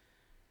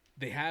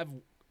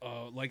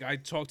like I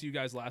talked to you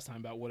guys last time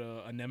about what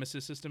a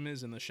nemesis system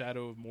is in the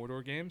Shadow of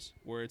Mordor games,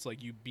 where it's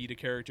like you beat a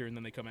character and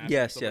then they come after you.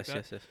 and Yes. stuff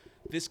like that. Yes.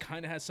 This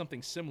kind of has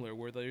something similar,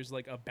 where there's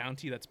like a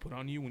bounty that's put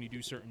on you when you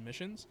do certain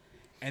missions,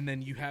 and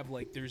then you have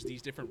like there's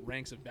these different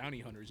ranks of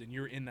bounty hunters, and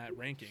you're in that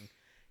ranking.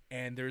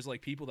 And there's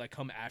like people that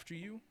come after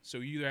you, so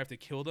you either have to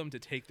kill them to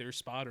take their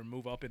spot or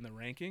move up in the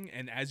ranking.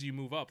 And as you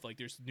move up, like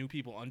there's new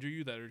people under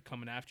you that are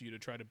coming after you to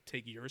try to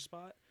take your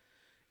spot,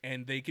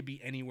 and they could be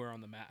anywhere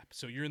on the map.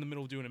 So you're in the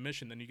middle of doing a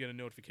mission, then you get a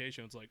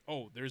notification. It's like,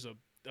 oh, there's a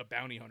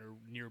bounty hunter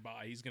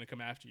nearby. He's gonna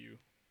come after you,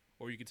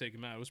 or you could take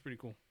him out. It was pretty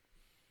cool.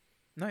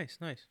 Nice.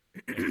 Yeah,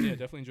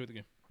 definitely enjoyed the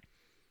game.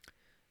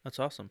 That's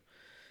awesome.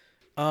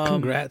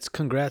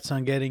 Congrats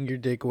on getting your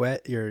dick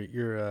wet. Your Well,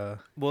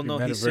 your no,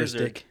 he metaverse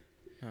scissored. dick.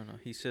 No,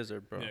 he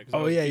scissored, bro. Yeah, 'cause I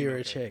Oh was yeah, female you're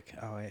a character.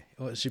 chick. Oh wait.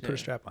 Well, she put a Yeah.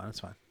 strap on.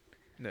 It's fine.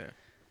 Yeah.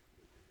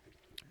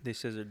 They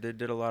scissored. They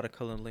did a lot of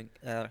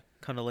cunnilingus.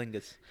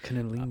 Cunnilingus.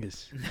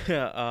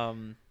 Yeah.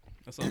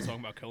 That's not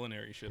talking about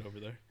culinary shit over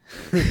there.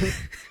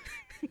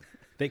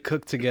 They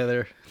cooked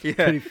together. Yeah.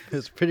 It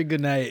was a pretty good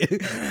night.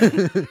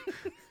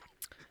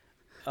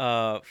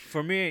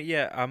 For me,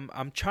 yeah,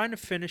 I'm trying to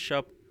finish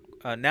up.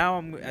 Now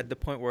I'm at the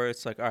point where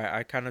it's like, all right,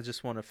 I kind of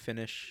just want to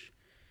finish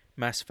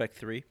Mass Effect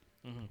 3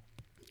 Mm-hmm.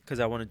 because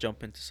I want to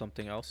jump into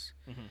something else.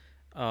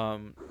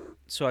 Mm-hmm.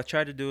 So I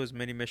tried to do as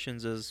many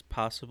missions as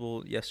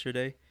possible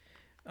yesterday.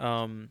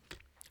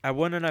 I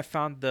went and I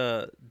found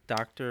the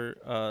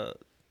doctor,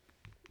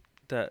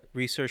 the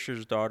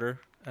researcher's daughter,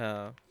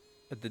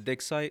 at the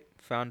dig site.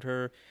 Found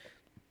her.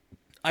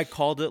 I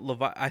called it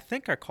I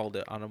think I called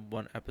it on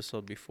one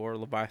episode before.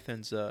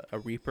 Leviathan's a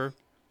reaper.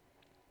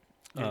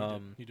 Yeah,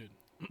 you did.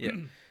 Yeah.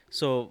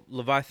 So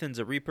Leviathan's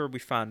a reaper. We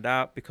found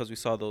out because we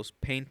saw those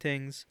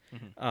paintings.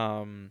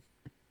 Mm-hmm.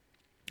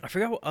 I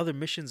forgot what other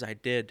missions I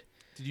did.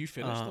 Did you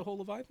finish the whole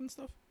Leviathan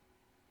stuff?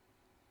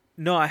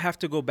 No, I have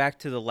to go back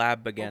to the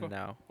lab again Okay.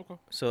 now. Okay.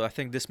 So I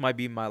think this might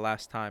be my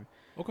last time.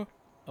 Okay.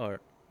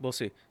 Or we'll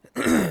see.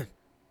 You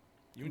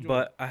enjoy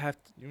But I have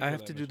You I enjoy have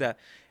that to do mission. that.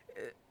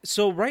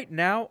 So right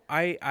now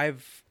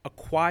I've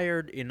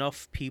acquired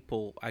enough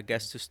people, I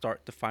guess, to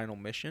start the final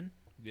mission.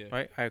 Yeah.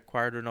 Right? I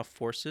acquired enough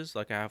forces.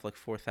 Like I have like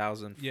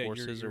 4,000 Yeah,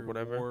 forces your or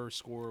whatever. war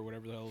score or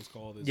whatever the hell it's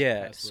called. Is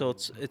Yeah. past So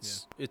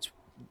the- it's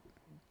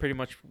pretty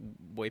much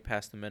way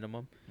past the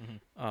minimum.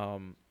 yeah.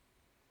 Mhm.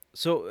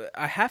 So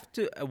I have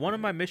to. One of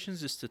my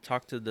missions is to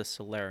talk to the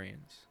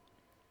Solarians.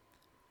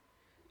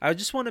 I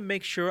just want to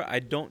make sure I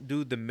don't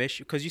do the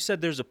mission because you said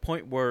there's a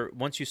point where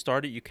once you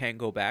start it, you can't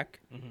go back.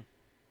 Mhm.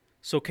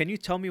 So can you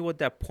tell me what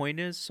that point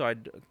is? So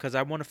because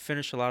I want to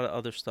finish a lot of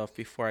other stuff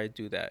before I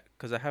do that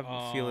because I have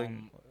a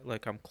feeling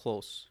like I'm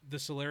close. The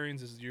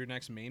Solarians is your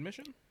next main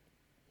mission.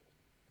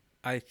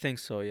 I think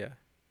so. Yeah.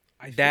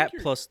 I think That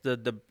you're- plus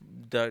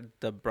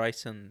the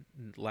Bryson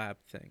lab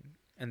thing,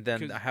 and then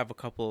 'Cause- I have a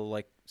couple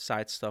like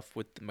side stuff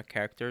with my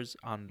characters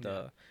on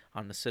the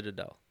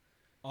Citadel.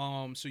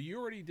 So you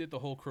already did the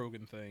whole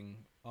Krogan thing.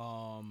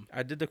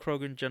 I did the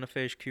Krogan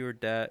Genophage,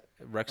 cured that.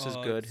 Rex is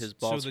good. His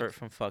balls hurt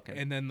from fucking.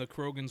 And then the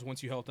Krogans,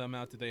 once you helped them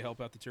out, did they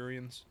help out the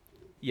Turians?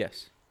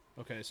 Yes.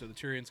 Okay, so the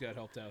Turians got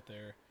helped out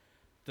there.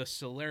 The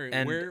Solarian.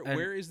 And-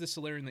 where is the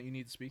Solarian that you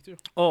need to speak to?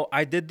 Oh,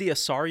 I did the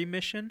Asari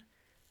mission,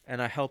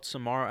 and I helped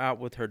Samara out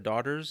with her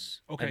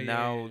daughters. Okay, And yeah,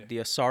 now yeah, yeah. the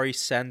Asari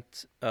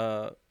sent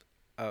a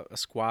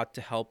squad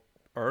to help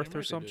Earth Damn or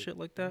right they some did. shit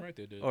like Damn that. right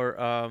they did.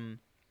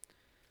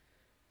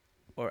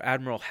 Or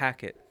Admiral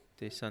Hackett.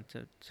 They sent to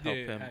help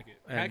yeah, him. Hackett.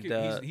 And,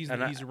 Hackett, he's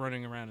and I- he's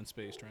running around in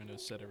space trying to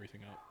set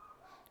everything up.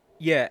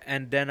 Yeah,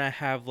 and then I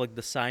have like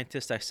the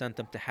scientist. I sent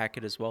them to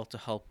Hackett as well to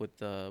help with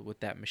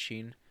that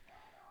machine.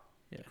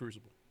 Yeah. The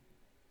Crucible.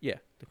 Yeah,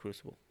 the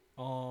Crucible.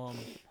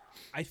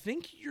 I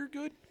think you're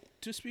good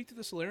to speak to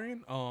the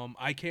Solarian.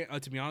 I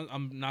can't. To be honest,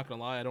 I'm not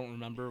gonna lie. I don't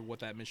remember what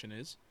that mission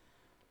is.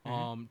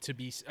 I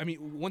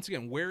mean, once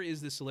again, where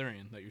is this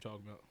Solarian that you're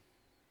talking about?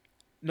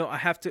 No, I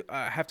have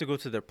to go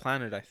to their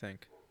planet. I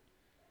think.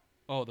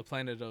 Oh, the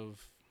planet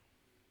of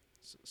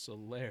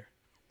Solaire.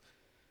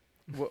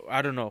 Well,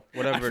 I don't know.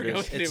 Whatever it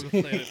I forgot is. what the name It's, of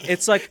the planet is.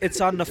 it's like it's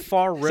on the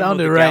far rim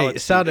Sounded of the right. galaxy.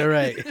 Sounded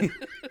right.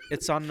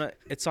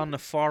 It's on the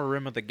far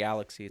rim of the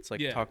galaxy. It's like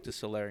Yeah. talk to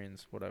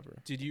Solarians, whatever.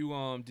 Did you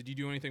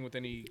do anything with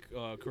any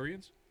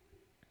Koreans?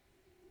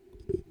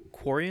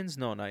 Quarians?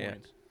 No, not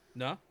yet.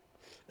 No.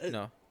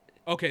 No.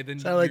 Okay, then.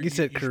 Sounded like you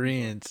said should be fine.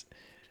 Koreans.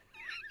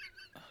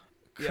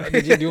 Yeah,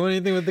 did you do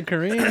anything with the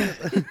Koreans?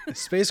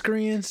 Space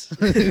Koreans?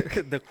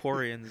 The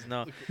Quarians?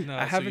 No. No,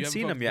 I so haven't you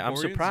seen fucked them with yet. the I'm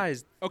Koreans?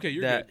 surprised. Okay,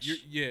 you're that good.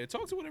 Yeah,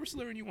 talk to whatever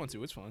Solarian you want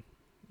to. It's fine.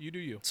 You do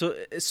you. So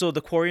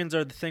the Quarians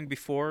are the thing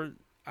before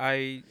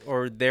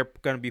they're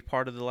gonna be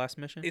part of the last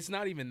mission. It's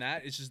not even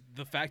that. It's just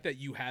the fact that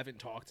you haven't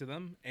talked to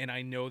them, and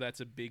I know that's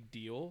a big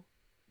deal.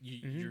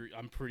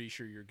 I'm pretty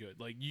sure you're good.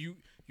 Like you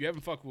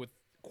haven't fucked with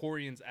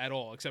Quarians at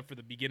all, except for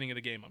the beginning of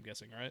the game. I'm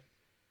guessing, right?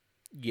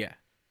 Yeah.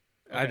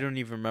 I Okay. don't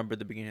even remember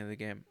the beginning of the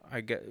game.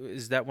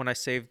 Is that when I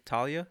saved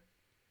Talia,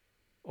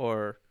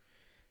 or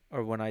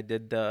when I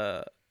did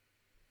the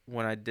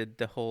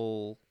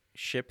whole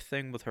ship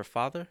thing with her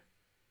father?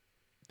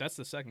 That's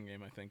the second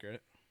game, I think, right?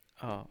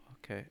 Oh,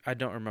 okay. I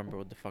don't remember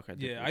what the fuck I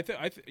did. Yeah,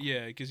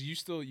 yeah, because you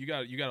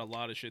got a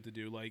lot of shit to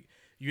do. Like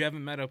you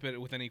haven't met up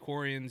with any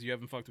Quarians, you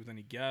haven't fucked with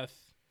any Geth.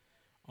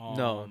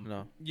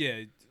 No.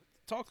 Yeah,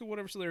 talk to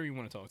whatever Solaire you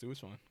want to talk to.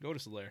 It's fine. Go to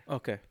Solaire.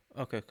 Okay.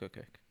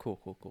 Cool.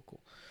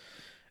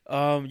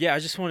 Yeah, I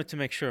just wanted to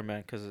make sure,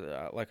 man, because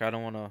like I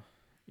don't want to,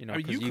 I mean,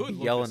 because you you could be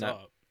look yelling this at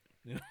up.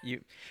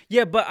 you.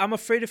 Yeah, but I'm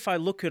afraid if I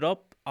look it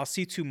up, I'll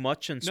see too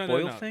much and No,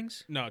 spoil no.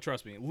 things. No,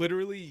 trust me.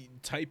 Literally,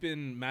 type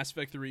in Mass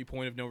Effect 3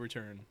 Point of No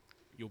Return.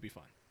 You'll be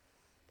fine.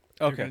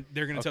 Okay.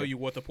 They're gonna tell Okay. you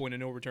what the point of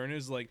no return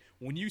is. Like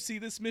when you see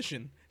this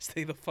mission,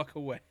 stay the fuck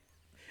away.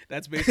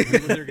 That's basically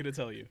what they're gonna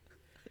tell you.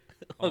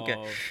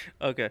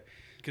 Okay.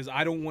 Because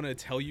I don't want to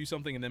tell you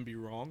something and then be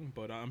wrong,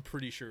 but I'm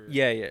pretty sure.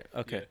 Yeah.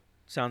 Okay. Yeah.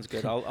 Sounds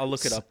good. I'll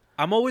look it up.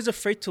 I'm always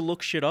afraid to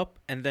look shit up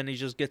and then it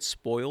just gets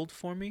spoiled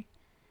for me.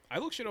 I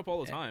look shit up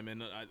all the time,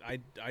 and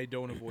I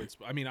don't avoid.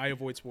 I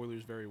avoid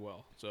spoilers very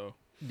well. So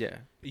Yeah.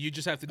 you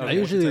just have to. Do I what you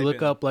usually type look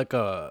in. up like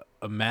a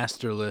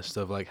master list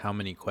of like how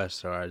many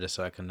quests there are, just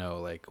so I can know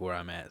like where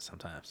I'm at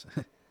sometimes.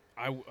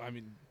 I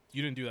mean,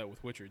 you didn't do that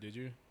with Witcher, did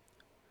you?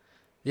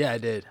 Yeah, I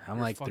did. I'm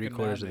You're like fucking 3/4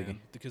 of the madman,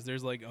 game. because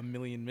there's like a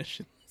million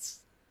missions.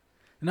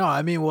 No,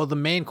 I mean, well, the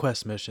main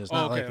quest missions,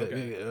 not okay, like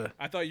the.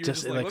 I thought you were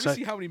Just, just like, like, let so- me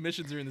see how many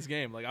missions are in this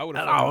game. Like I would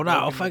have.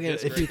 No, fucking.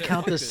 If you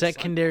count the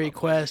secondary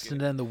quests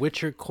and then the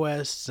Witcher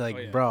quests, like,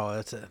 yeah. bro,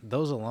 that's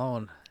those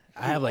alone.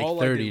 I Dude, have like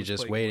all I did 30 was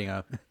just play waiting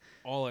Gwent. up.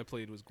 all I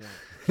played was Gwent.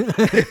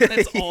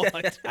 That's all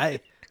I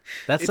did.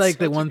 That's It's like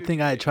the such a one good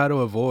thing I game. try to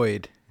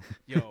avoid.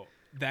 Yo,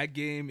 that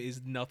game is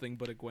nothing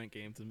but a Gwent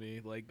game to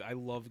me. Like I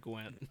love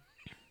Gwent.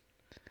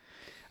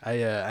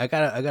 I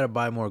gotta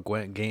buy more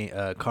Gwent game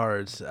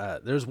cards.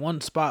 There's one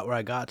spot where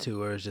I got to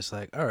where it's just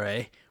like, all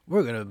right,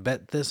 we're gonna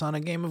bet this on a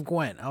game of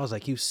Gwent. I was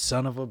like, you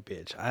son of a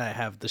bitch! I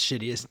have the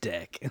shittiest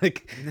deck.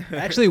 Like, I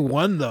actually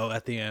won though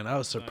at the end. I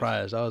was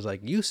surprised. I was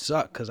like, you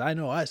suck, cause I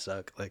know I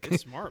suck. Like,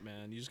 It's smart,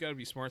 man. You just gotta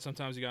be smart.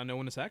 Sometimes you gotta know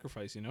when to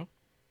sacrifice. You know.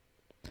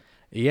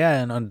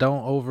 yeah, and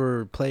don't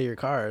overplay your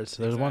cards.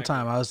 There's one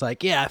Exactly. time I was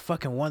like, yeah, I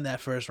fucking won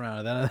that first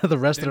round. And then the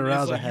rest of the Then it's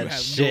rounds like I you had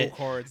have shit. No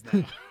cards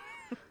now.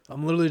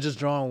 I'm literally just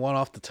drawing one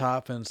off the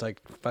top, and it's like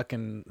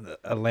fucking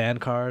a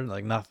land card,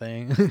 like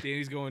nothing.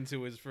 Danny's going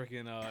to his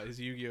freaking his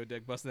Yu-Gi-Oh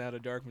deck, busting out a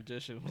Dark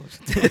Magician.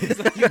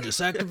 You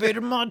just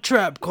activated my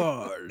trap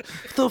card.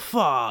 The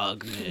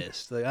fog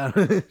mist. Like, I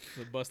don't,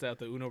 Bust out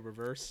the Uno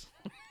reverse.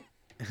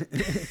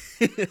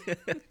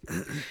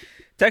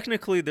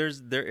 Technically, there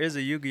is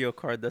a Yu-Gi-Oh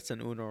card that's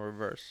an Uno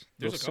reverse.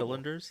 There's Those a couple.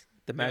 cylinders,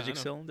 the Yeah, I magic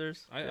know.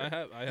 cylinders. I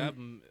have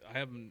them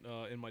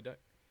in my deck.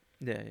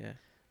 Yeah.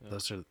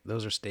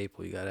 those are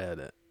staple. You gotta add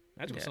that.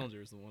 Magical Yeah.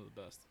 Cylinder is one of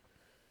the best.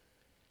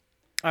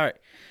 All right,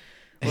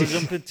 we'll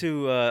jump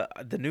into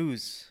the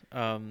news.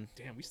 Damn,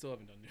 we still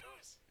haven't done news.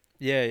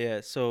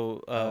 Yeah.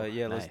 So Oh,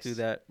 let's do nice.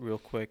 that real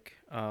quick.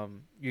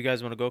 You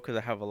guys want to go? Because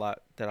I have a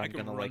lot that I I'm can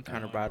gonna run like through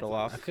kind of mine real rattle quick.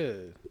 I off.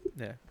 could.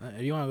 Yeah.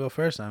 You want to go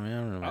first? I mean,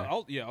 I don't know. Man.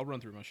 I'll run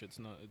through my shit. It's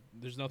not.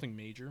 There's nothing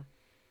major.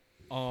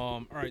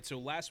 All right. So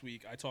last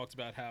week I talked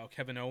about how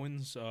Kevin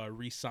Owens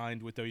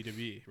re-signed with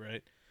WWE,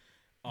 right?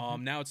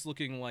 Now it's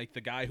looking like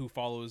the guy who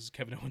follows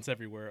Kevin Owens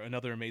everywhere,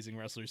 another amazing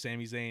wrestler,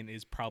 Sami Zayn,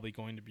 is probably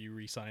going to be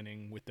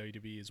re-signing with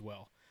WWE as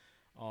well.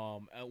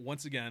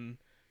 Once again,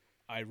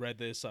 I read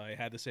this. I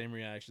had the same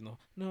reaction.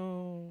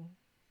 No,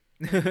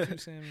 not me too,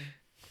 Sammy.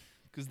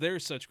 Because they're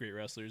such great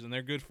wrestlers, and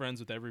they're good friends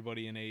with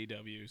everybody in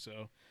AEW.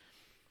 So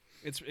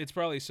it's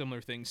probably a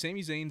similar thing.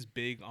 Sami Zayn's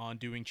big on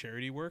doing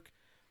charity work.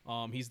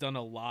 He's done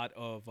a lot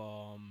of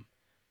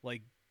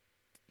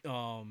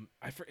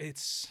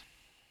it's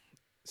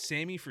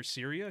Sammy for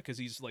Syria because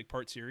he's like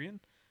part Syrian,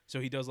 so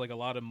he does like a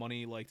lot of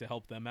money like to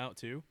help them out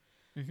too.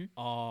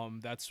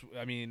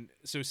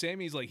 So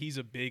Sammy's like he's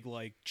a big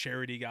like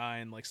charity guy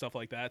and like stuff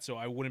like that. So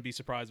I wouldn't be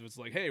surprised if it's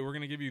like, hey, we're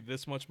gonna give you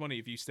this much money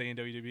if you stay in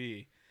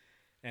WWE,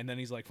 and then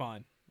he's like,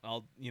 fine,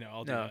 I'll do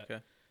that.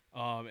 Okay.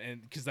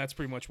 And because that's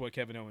pretty much what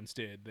Kevin Owens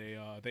did.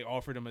 They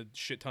offered him a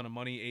shit ton of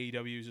money.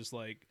 AEW is just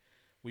like,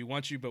 we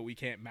want you, but we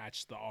can't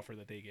match the offer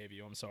that they gave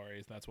you. I'm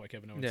sorry. That's why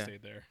Kevin Owens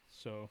stayed there.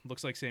 So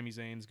looks like Sami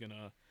Zayn's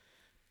gonna,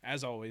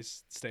 as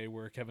always, stay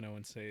where Kevin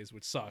Owens stays,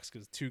 which sucks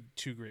because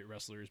two great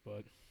wrestlers.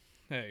 But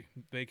hey,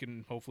 they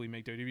can hopefully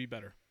make WWE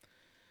better.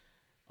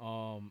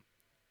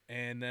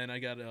 And then I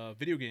got a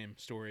video game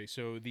story.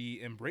 So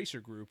the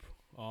Embracer Group,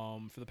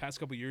 for the past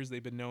couple years,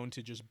 they've been known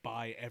to just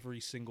buy every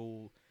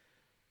single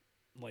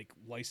like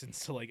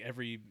license to like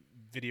every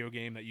video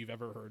game that you've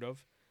ever heard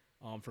of,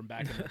 from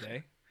back in the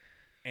day.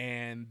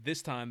 And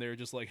this time they were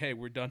just like, hey,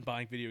 we're done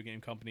buying video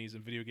game companies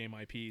and video game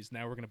IPs.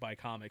 Now we're going to buy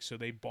comics. So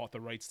they bought the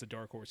rights to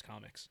Dark Horse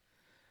Comics.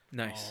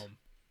 Nice.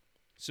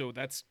 So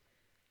that's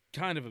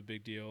kind of a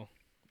big deal.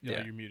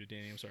 Yeah. You're muted,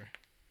 Danny. I'm sorry.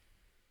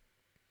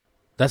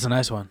 That's a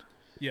nice one.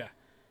 Yeah.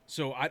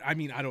 So I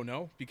mean, I don't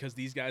know, because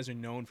these guys are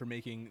known for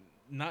making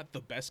not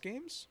the best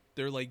games.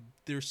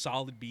 They're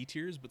solid B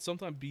tiers, but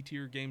sometimes B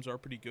tier games are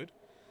pretty good.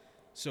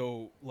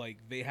 So like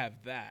they have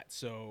that.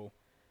 So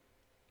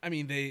I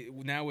mean, they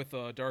now with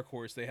Dark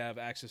Horse, they have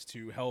access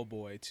to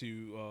Hellboy,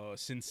 to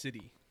Sin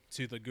City,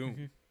 to the Goon.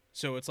 Mm-hmm.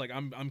 So it's like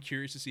I'm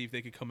curious to see if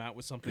they could come out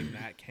with something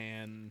that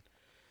can,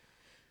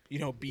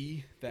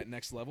 be that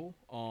next level.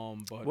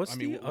 But What's I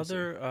mean, the we'll see.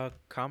 other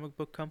comic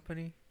book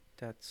company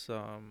that's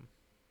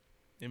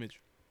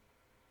Image?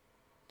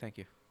 Thank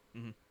you.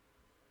 Mhm.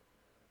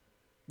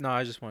 No,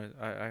 I just wanted.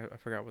 I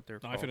forgot what they're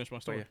No, called. I finished my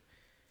but story.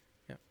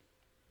 Yeah.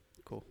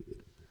 Cool.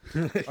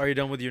 Are you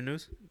done with your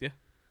news? Yeah.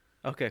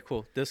 Okay.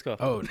 Cool. Disco.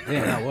 Oh,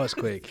 damn, that was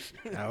quick.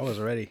 I was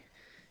ready.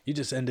 You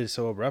just ended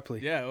so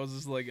abruptly. Yeah, it was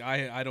just like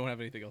I don't have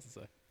anything else to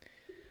say.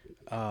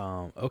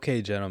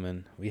 Okay,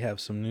 gentlemen, we have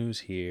some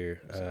news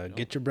here. What's up,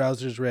 Get your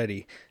browsers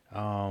ready.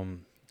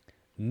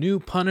 New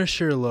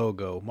Punisher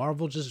logo.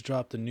 Marvel just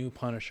dropped a new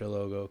Punisher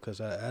logo because,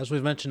 as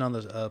we've mentioned on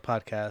the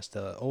podcast,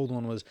 the old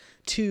one was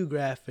too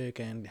graphic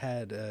and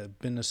had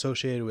been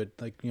associated with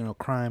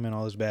crime and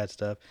all this bad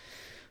stuff.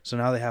 So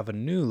now they have a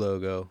new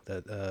logo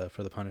that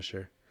for the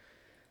Punisher.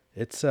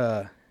 It's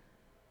something.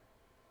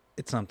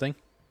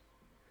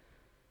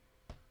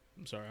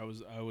 I'm sorry, I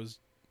was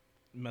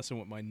messing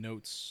with my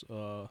notes.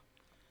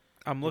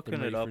 I'm looking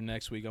ready it up. for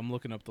next week. I'm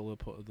looking up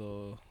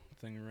the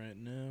thing right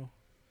now.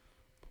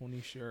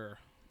 Punisher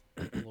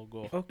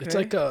logo. Okay. It's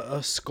like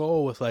a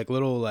skull with like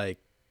little like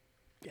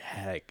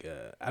heck.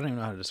 I don't even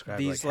know how to describe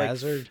These, it. like,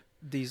 Hazard.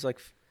 These like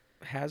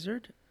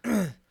hazard.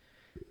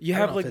 You I don't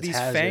have know like if it's these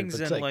hazard, fangs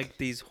but and it's like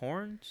these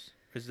horns.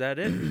 Is that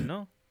it?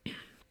 No.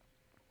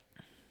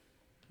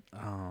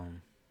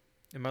 Am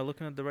I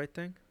looking at the right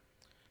thing?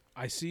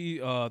 I see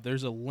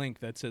there's a link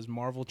that says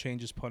Marvel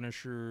changes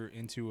Punisher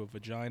into a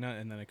vagina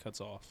and then it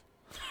cuts off.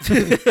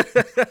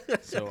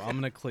 So I'm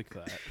going to click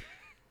that.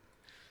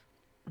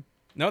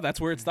 No,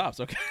 that's where it stops.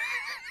 Okay.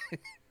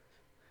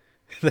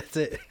 That's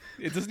it.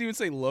 It doesn't even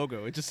say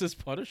logo. It just says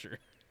Punisher.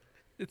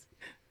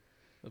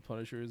 The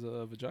Punisher is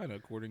a vagina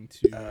according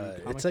to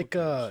comic It's like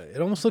book news.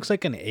 it almost looks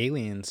like an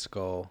alien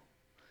skull.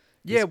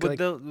 Yeah, It's with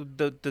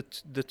like-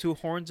 the two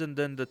horns and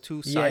then the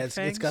two Yeah, side it's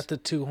fangs. got the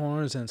two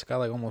horns and it's got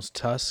like almost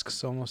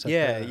tusks, almost. Like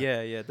Yeah.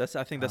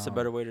 I think that's a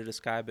better Um, way to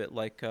describe it.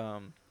 Like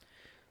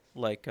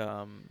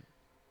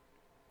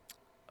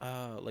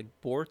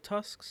boar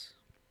tusks.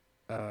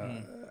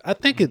 I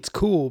think it's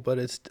cool, but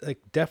it's like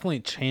definitely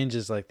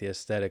changes like the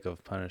aesthetic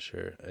of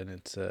Punisher, and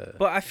it's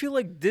But I feel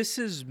like this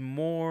is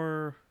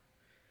more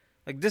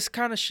like this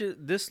kind of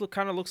shit. This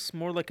kind of looks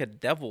more like a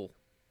devil.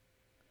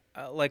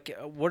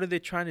 What are they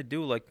trying to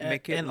do? Like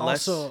make it and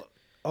less.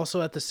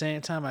 also at the same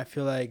time, I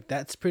feel like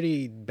that's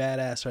pretty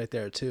badass right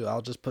there too.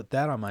 I'll just put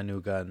that on my new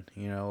gun,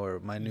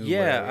 or my new.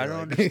 Yeah, whatever, I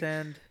don't like,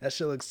 understand. That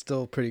shit looks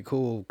still pretty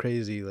cool,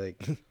 crazy,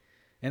 like,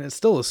 and it's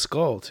still a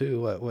skull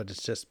too. What?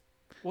 It's just.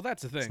 Well,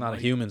 that's the thing. It's not a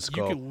like, human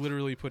skull. You could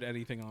literally put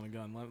anything on a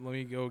gun. Let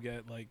me go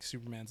get like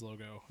Superman's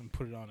logo and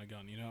put it on a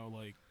gun.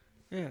 Like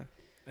Yeah.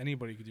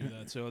 anybody could do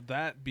that. So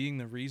that being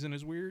the reason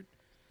is weird.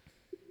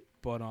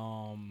 But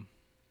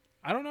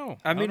I don't know.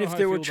 I don't mean, know if how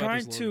they I were feel about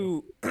trying this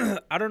logo. to,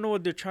 I don't know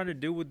what they're trying to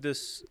do with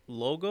this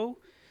logo,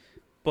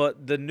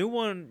 but the new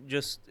one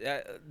just,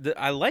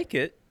 I like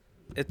it.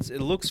 It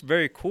looks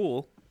very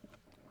cool,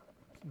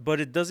 but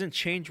it doesn't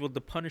change what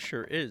the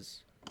Punisher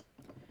is.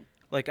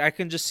 Like I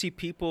can just see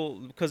people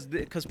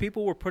because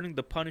people were putting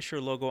the Punisher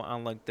logo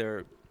on like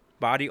their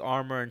body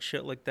armor and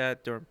shit like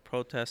that during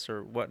protests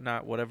or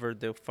whatnot, whatever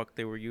the fuck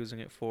they were using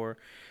it for.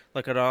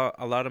 Like a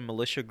lot of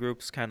militia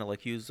groups kind of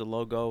like use the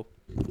logo,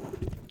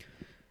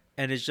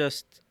 and it's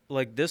just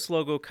like this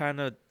logo kind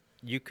of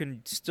you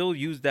can still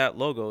use that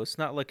logo. It's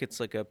not like it's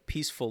like a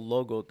peaceful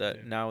logo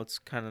that now it's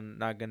kind of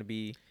not going to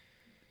be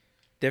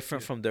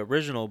different from the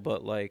original,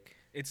 but like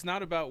It's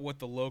not about what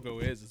the logo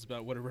is. It's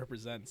about what it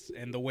represents.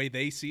 And the way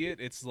they see it,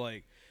 it's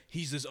like,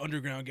 he's this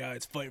underground guy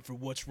that's fighting for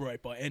what's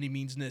right by any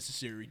means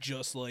necessary,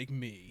 just like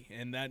me.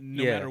 And that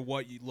no matter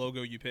what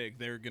logo you pick,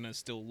 they're going to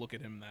still look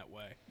at him that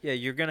way. yeah,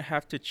 you're going to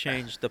have to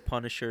change the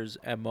Punisher's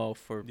MO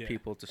for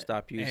people to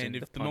stop using and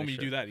if the Punisher. moment you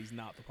do that, he's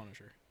not the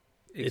Punisher.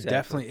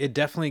 Exactly. It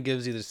definitely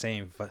gives you the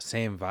same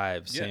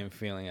vibe, same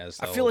feeling as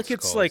the I feel old like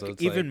it's Skull, like so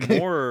it's even like-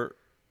 more.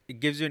 It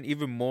gives you an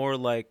even more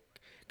like,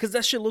 because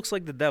that shit looks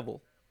like the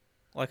devil.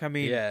 Like I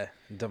mean, yeah,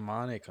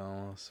 demonic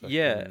almost.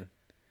 Yeah. fucking-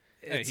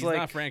 Hey, it's he's like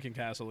not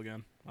Frankencastle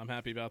again. I'm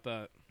happy about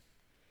that.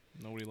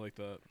 Nobody liked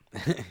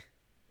that.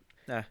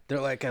 They're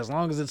like, as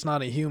long as it's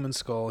not a human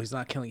skull, he's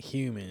not killing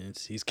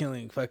humans. He's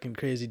killing fucking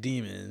crazy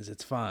demons.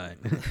 It's fine.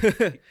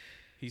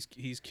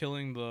 He's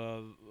killing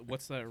the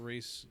what's that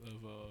race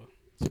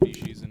of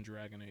species in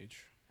Dragon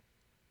Age?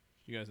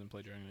 You guys didn't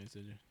play Dragon Age,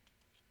 did you?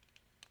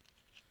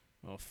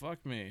 Oh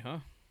fuck me, huh?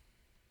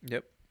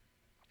 Yep.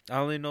 I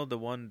only know the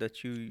one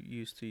that you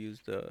used to use,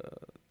 the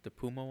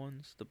Puma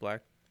ones, the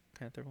Black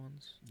Panther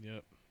ones.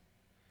 Yep.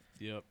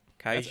 Kaiju?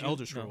 That's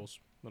Elder No. Scrolls,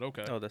 but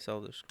okay. Oh, that's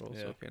Elder Scrolls.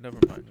 Yeah. Okay, never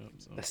mind. Yep,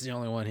 so That's the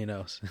only one he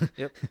knows.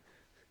 they're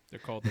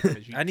called the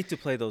Khajiit. I need to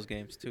play those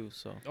games too.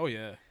 So Oh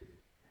yeah.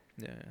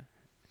 yeah.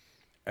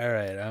 All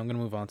right, I'm gonna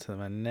move on to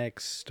my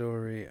next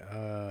story.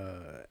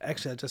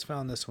 Actually, I just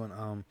found this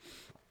one.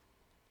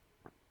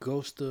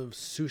 Ghost of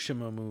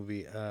Tsushima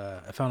movie.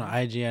 I found an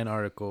IGN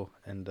article,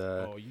 and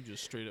Oh, you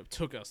just straight up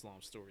took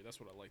Islam's story. That's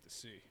what I like to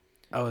see.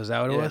 oh, is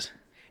that what it Yeah. was?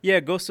 Yeah,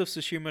 Ghost of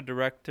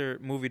Tsushima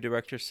movie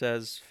director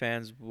says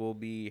fans will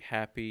be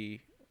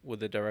happy with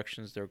the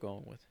directions they're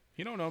going with.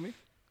 You don't know me.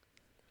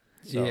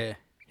 So, Yeah,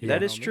 that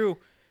know is me. true.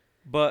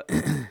 But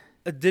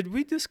did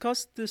we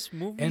discuss this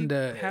movie? and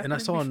I happening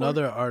saw before?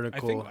 another I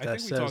article think that we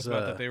says talked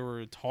about that they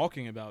were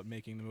talking about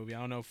making the movie. I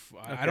don't know if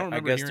I Okay, don't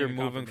remember. I guess they're hearing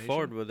a moving confirmation.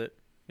 forward with it.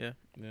 Yeah.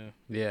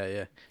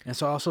 yeah. And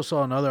so I also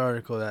saw another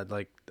article that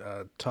like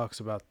talks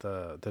about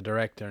the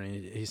director, and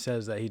he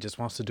says that he just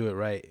wants to do it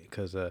right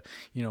because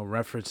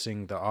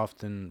referencing the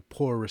often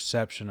poor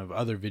reception of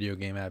other video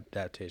game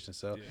adaptations.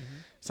 So Yeah.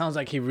 sounds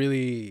like he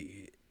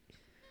really,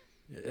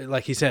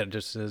 like he said,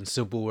 just in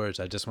simple words,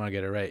 I just want to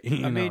get it right.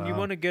 I mean, you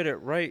want to get it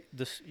right.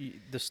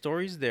 The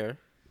story's there.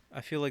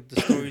 I feel like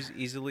the story's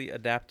easily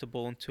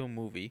adaptable into a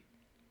movie.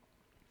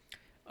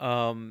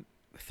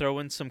 Throw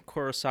in some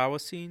Kurosawa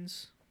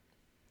scenes.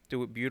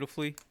 Do it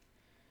beautifully.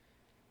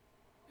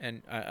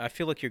 And I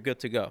feel like you're good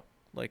to go.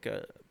 Like,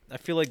 I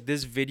feel like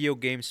this video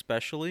game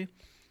especially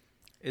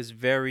is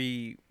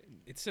very...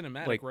 It's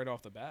cinematic Like- right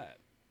off the bat.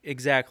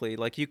 Exactly.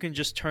 Like, you can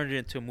just turn it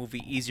into a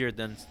movie easier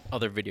than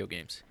other video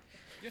games.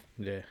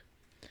 Yeah.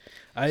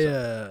 I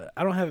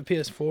don't have a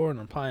PS4 and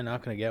I'm probably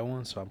not gonna get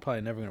one, so I'm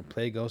probably never gonna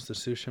play Ghost of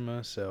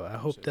Tsushima. So I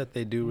hope that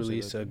they do Don't say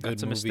release that. a good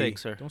That's a movie mistake,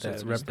 sir. Don't say that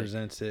that's a mistake.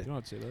 represents You it. don't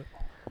have to say that.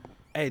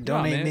 Hey, Nah,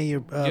 donate man. me your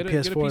Get a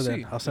PS4 PC.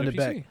 then. I'll send Get it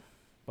a back. PC.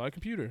 Buy a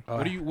computer. Oh,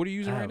 What are you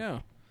using I right have-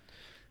 now?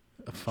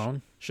 A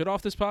phone? Shut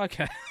off this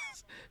podcast.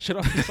 Shut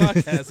off this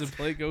podcast and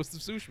play Ghost of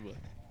Tsushima.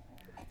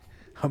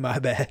 Oh my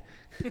bad.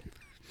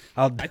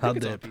 I'll I I'll think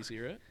it's on dip.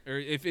 PC, right? Or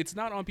if it's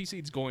not on PC,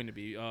 it's going to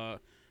be.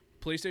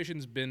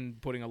 PlayStation's been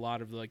putting a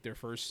lot of like their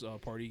first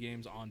party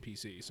games on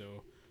PC,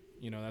 so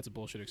that's a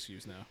bullshit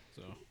excuse now.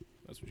 So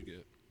that's what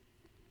you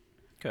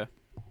get.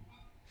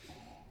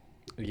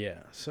 Yeah.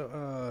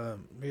 So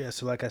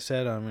so like I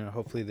said,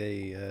 hopefully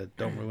they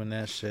don't ruin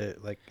that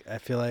shit. Like I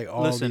feel like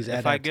all Listen, these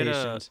if I get a-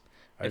 adaptations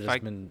are if just I-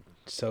 been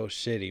so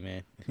shitty,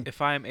 man.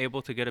 If I am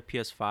able to get a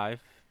PS5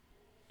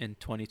 in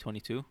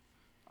 2022,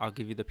 I'll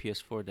give you the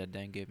PS4 that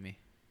Dan gave me.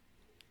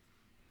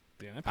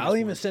 Damn, that I'll PS4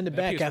 even send it that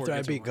back PS4 after I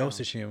gets beat Ghost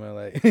of around. Tsushima.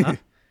 Like Huh?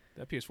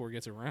 That PS4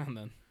 gets around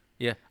then.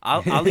 Yeah,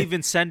 I'll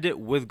even send it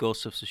with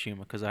Ghost of Tsushima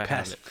because I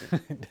have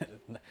it.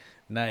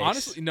 Nice.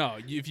 Honestly, no.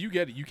 If you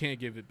get it, you can't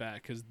give it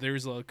back because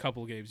there's a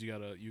couple games you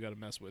gotta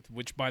mess with.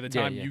 Which by the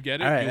Yeah, time yeah. you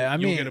get it, All right,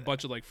 you'll I get a mean-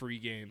 bunch of like free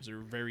games or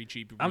very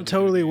cheap. I'm really good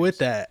totally with games.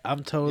 that.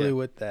 I'm totally Yeah.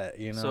 with that.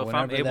 So if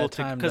I'm whenever able that to,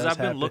 time because does I've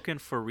been happen- looking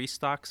for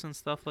restocks and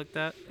stuff like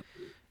that,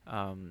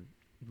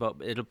 but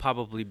it'll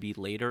probably be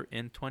later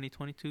in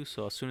 2022.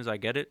 So as soon as I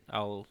get it,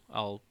 I'll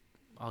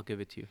give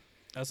it to you.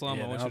 That's all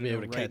Yeah, I want I'll you be to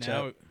know able to right catch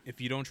now. up.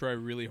 If you don't try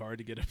really hard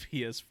to get a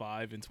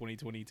PS5 in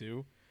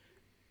 2022,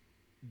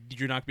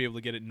 you're not gonna be able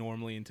to get it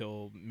normally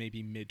until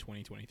maybe mid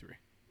 2023.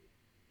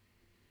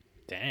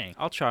 Dang.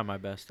 I'll try my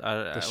best.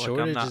 I'm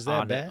shortage not is that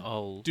on bad? It.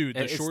 Oh, Dude,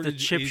 the it's shortage the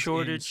chip is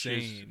shortage.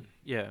 insane.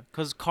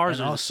 Because cars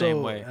are the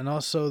same way. And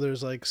also,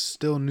 there's like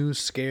still new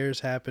scares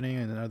happening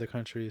in other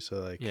countries. So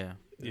like, Yeah.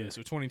 Yeah,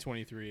 so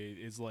 2023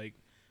 is like,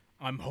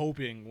 I'm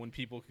hoping when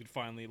people could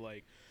finally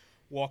like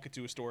walk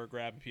into a store,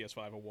 grab a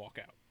PS5, and walk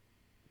out.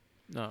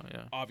 No,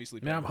 yeah. Obviously,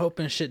 man, I'm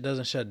hoping shit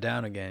doesn't shut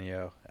down again,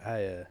 yo.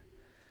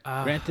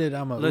 Granted,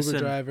 I'm a listen,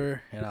 Uber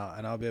driver and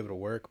I'll be able to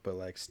work, but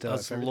like still,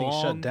 as if everything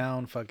shut long-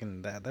 down,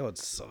 fucking that would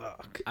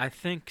suck. I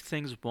think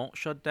things won't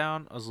shut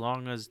down as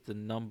long as the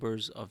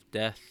numbers of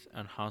death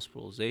and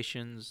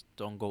hospitalizations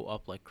don't go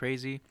up like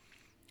crazy.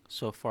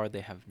 So far,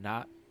 they have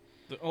not.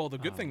 The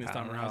good thing this I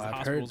time don't around is know, the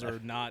I've heard- hospitals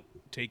are not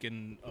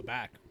taken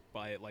aback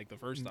by it like the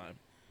first time.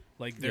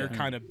 Like they're Yeah.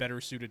 kind of better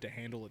suited to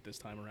handle it this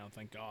time around.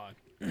 Thank God.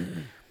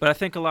 But I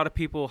think a lot of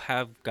people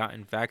have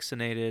gotten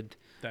vaccinated.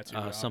 That's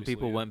Some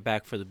people went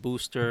back for the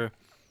booster.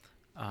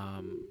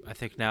 I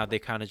think now they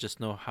kind of just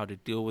know how to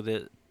deal with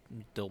it.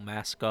 They'll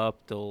mask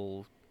up.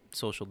 They'll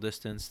social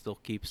distance. They'll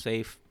keep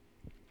safe.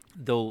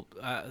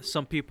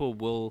 Some people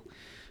will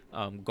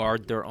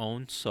guard their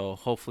own. So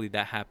hopefully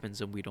that happens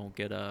and we don't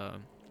get a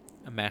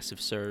massive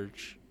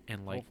surge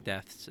in like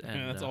deaths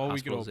and that's all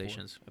we can hope for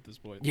hospitalizations. at this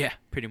point. Yeah,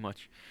 pretty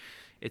much.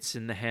 It's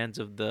in the hands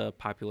of the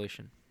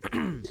population. I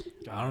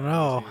don't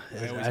know.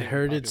 I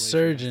heard it's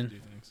surging.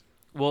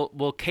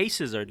 Well,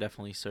 cases are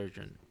definitely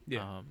surging.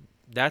 Yeah.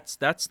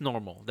 That's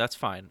normal. That's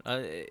fine.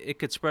 It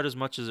could spread as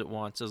much as it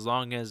wants, as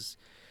long as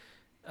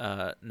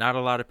not a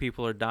lot of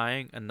people are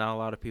dying and not a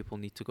lot of people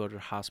need to go to the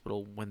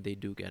hospital when they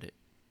do get it.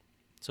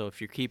 So if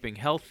you're keeping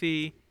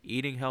healthy,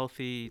 eating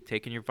healthy,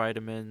 taking your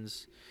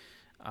vitamins,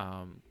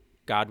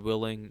 God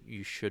willing,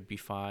 you should be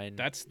fine.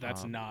 That's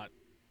not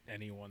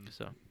anyone.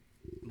 So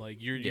Like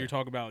you're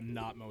talking about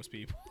not most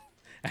people.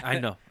 I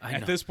know.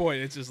 At this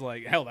point, it's just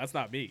like hell. That's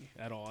not me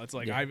at all. It's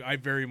like Yeah. I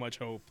very much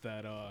hope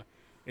that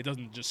it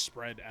doesn't just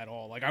spread at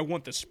all. Like I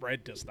want the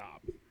spread to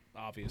stop.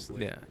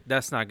 Obviously. Yeah,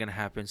 that's not gonna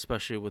happen,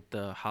 especially with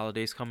the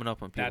holidays coming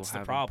up when people That's the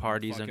having problem.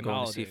 parties and Fucking going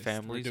holidays. to see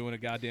families. We're doing a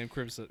goddamn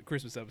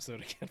Christmas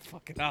episode again.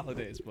 Fucking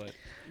holidays, but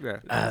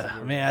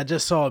Yeah. Man, I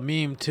just saw a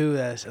meme too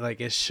that's like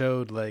it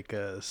showed like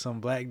some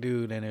black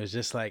dude and it was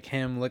just like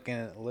him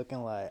looking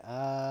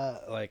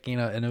like you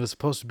know, and it was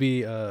supposed to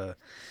be the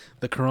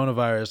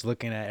coronavirus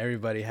looking at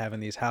everybody having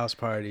these house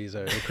parties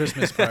or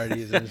Christmas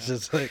parties, and it's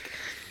just like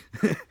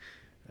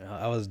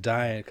I was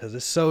dying because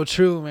it's so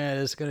true, man.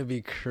 It's gonna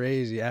be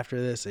crazy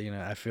after this. You know,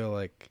 I feel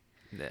like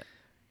Yeah.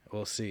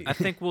 we'll see. I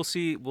think we'll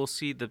see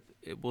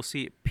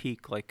it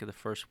peak like the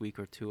first week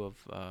or two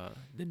of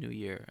the new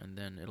year, and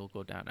then it'll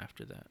go down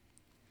after that.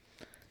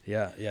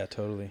 Yeah,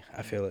 totally.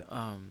 I feel it.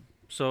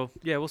 So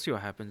yeah, we'll see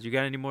what happens. You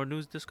got any more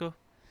news, Disco?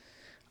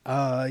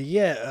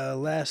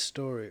 Last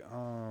story.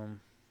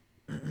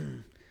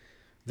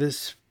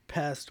 This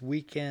past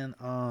weekend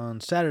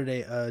on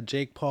Saturday,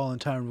 Jake Paul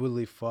and Tyron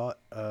Woodley fought.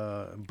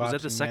 Was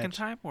that the second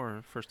time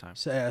or first time?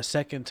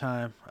 Second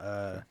time.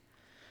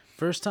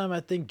 First time I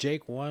think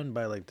Jake won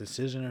by like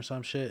decision or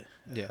some shit.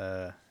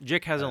 Yeah.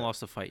 Jake hasn't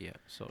lost a fight yet,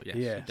 so yes,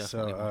 he Yeah.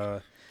 definitely won.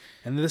 So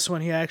and this one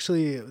he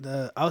actually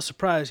I was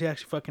surprised he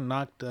actually fucking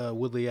knocked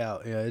Woodley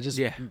out.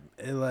 Yeah.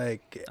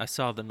 Like I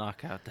saw the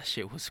knockout. That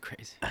shit was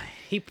crazy.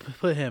 he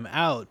put him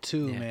out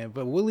too, Yeah. man.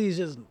 But Woodley's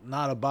just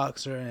not a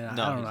boxer, and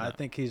No, I don't he's know. I not.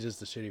 think he's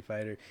just a shitty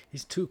fighter.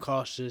 He's too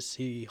cautious.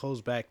 He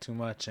holds back too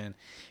much, and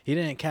he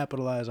didn't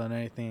capitalize on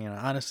anything. And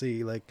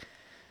honestly, like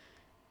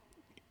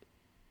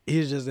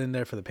he's just in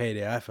there for the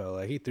payday. I felt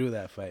like he threw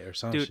that fight or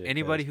some Dude, shit.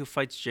 anybody who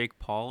fights Jake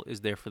Paul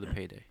is there for the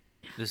payday.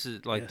 This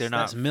is like they're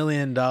That's not.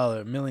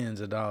 millions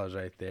of dollars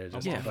right there.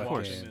 Just Yeah, to of fucking-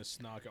 course. This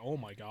knockout. Oh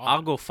my god.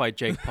 I'll go fight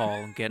Jake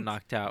Paul and get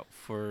knocked out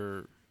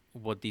for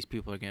what these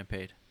people are getting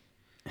paid.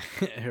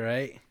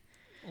 right?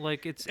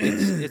 Like it's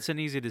an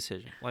easy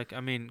decision. Like I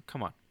mean,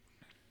 come on.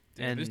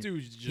 Dude, And this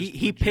dude just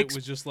he legit picks-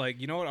 was just like,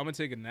 you know what? I'm gonna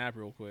take a nap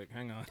real quick.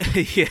 Hang on.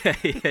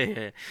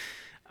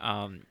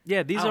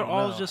 Yeah. These I are don't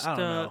all know. just. I don't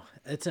know.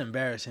 It's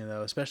embarrassing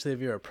though, especially if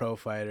you're a pro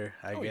fighter.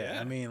 I Oh, guess.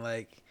 yeah. I mean,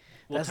 like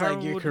Well, that's like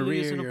Tyron your Woodley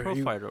career. isn't a pro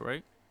fighter,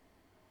 right?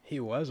 He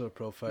was a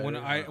pro fighter. When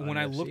I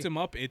on looked UFC. him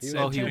up, it He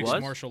said was. he mixed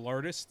was? martial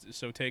artist.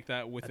 So take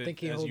that with I it think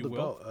he as held you the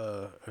will.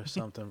 belt or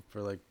something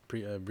for like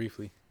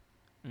briefly.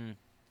 Mm.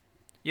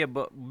 Yeah,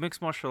 but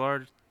mixed martial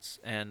arts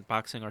and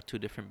boxing are two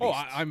different Oh,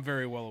 beasts. I'm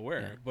very well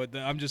aware, Yeah. but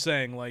I'm just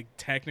saying, like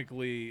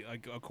technically,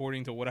 like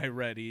according to what I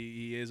read,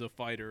 he is a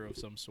fighter of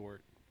some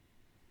sort.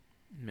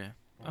 Yeah.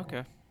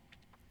 Okay.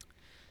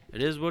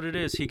 It is what it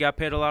is. He got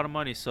paid a lot of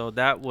money, so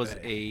that was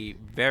a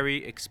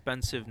very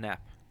expensive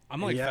nap.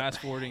 I'm like Yep. fast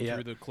forwarding Yep.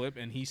 through the clip,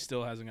 and he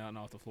still hasn't gotten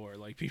off the floor.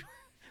 Like people,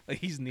 like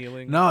he's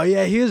kneeling. No,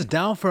 yeah, he was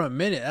down for a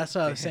minute. That's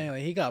what I was saying.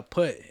 Like he got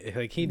put.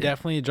 Like he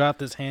definitely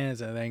dropped his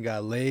hands and then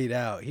got laid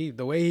out.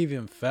 The way he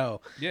even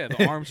fell. Yeah,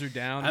 the arms are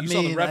down. I You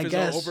saw the mean, ref I is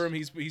guess- over him.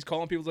 He's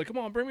calling people. He's like, come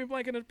on, bring me a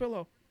blanket and a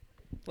pillow.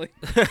 Like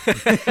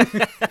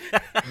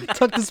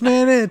Tuck this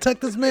man in. Tuck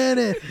this man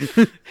in.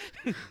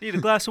 Need a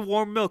glass of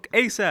warm milk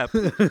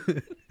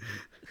ASAP.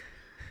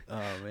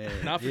 Oh man.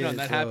 not for Yeah, nothing.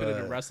 That so, happened in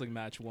a wrestling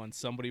match once.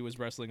 Somebody was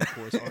wrestling, of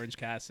course, Orange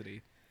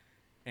Cassidy,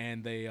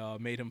 and they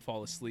made him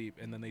fall asleep,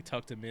 and then they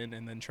tucked him in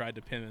and then tried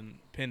to pin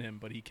him,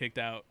 but he kicked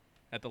out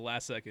at the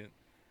last second.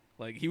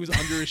 Like, he was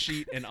under a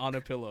sheet and on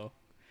a pillow.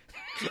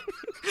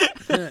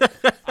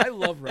 I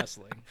love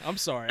wrestling. I'm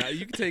sorry.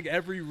 You can take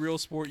every real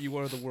sport you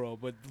want in the world,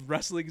 but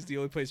wrestling is the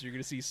only place you're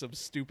going to see some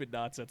stupid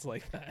nonsense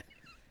like that.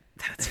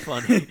 That's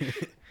funny.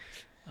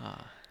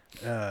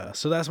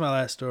 So that's my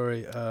last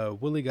story.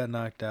 Willie got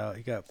knocked out.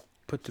 He got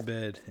put to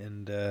bed,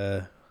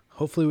 and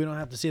hopefully we don't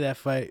have to see that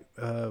fight,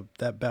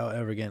 that bout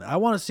ever again. I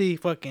want to see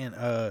fucking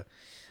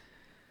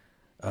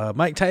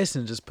Mike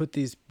Tyson just put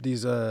these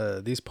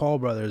Paul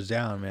brothers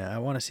down, man. I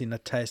want to see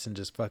Tyson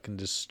just fucking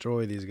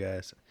destroy these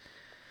guys.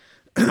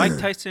 Mike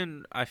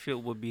Tyson, I feel,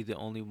 would be the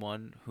only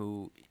one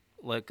who,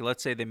 like,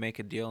 let's say they make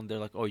a deal and they're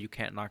like, oh, you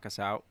can't knock us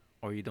out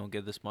or you don't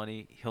give this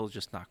money. He'll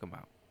just knock him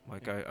out.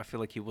 Like, I feel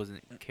like he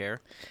wouldn't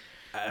care.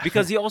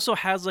 Because he also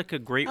has, like, a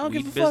great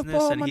weed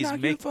business, and he's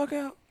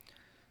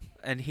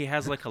and he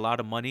has, like, a lot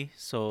of money.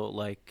 So,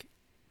 like,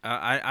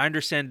 I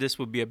understand this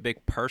would be a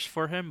big purse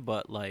for him,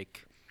 but,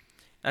 like,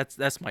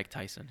 that's Mike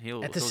Tyson.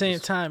 At the same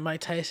time,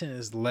 Mike Tyson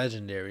is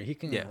legendary. He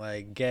can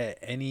like get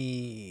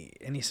any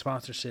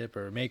sponsorship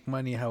or make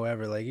money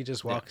however. Like, he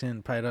just walks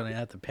in, probably don't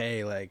have to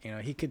pay. Like, you know,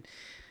 he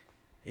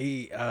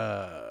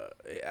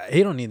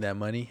don't need that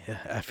money.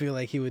 I feel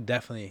like he would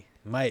definitely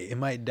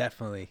might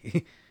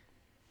definitely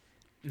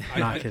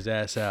knock his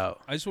ass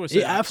out. I just want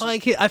to say, I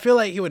feel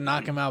like he would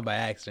knock him out by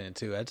accident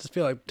too. I just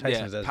feel like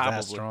Tyson's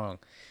that strong.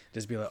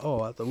 Just be like,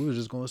 oh, I thought we were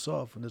just going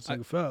soft and this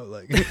nigga fell.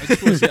 Like, I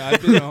just want to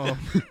say,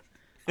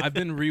 I've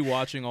been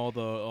rewatching all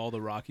the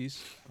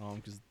Rockies,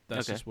 because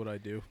that's just what I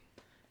do,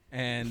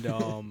 and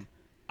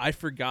I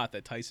forgot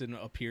that Tyson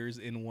appears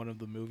in one of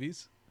the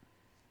movies,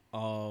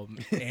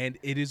 and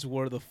it is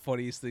one of the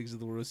funniest things in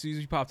the world. As soon as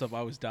he popped up,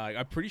 I was dying.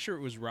 I'm pretty sure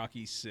it was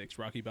Rocky 6,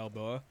 Rocky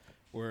Balboa,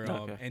 where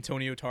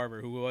Antonio Tarver,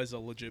 who was a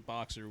legit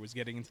boxer, was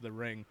getting into the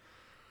ring.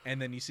 And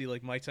then you see,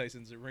 like, Mike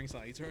Tyson's at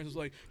ringside. He turns and is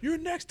like, "You're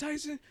next,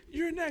 Tyson.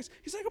 You're next."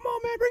 He's like, "Come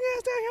on, man. Bring your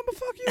ass down here. I'm going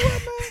to fuck you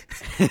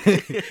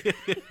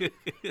up,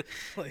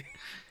 man." Like,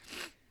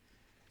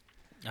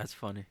 that's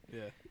funny.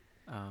 Yeah.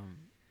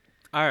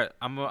 All right.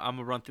 I'm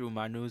gonna run through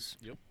my news.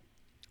 Yep.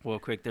 Real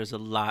quick. There's a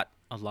lot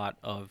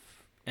of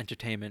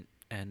entertainment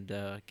and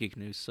geek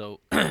news.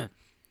 So,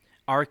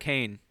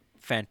 Arcane,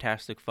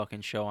 fantastic fucking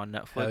show on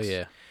Netflix.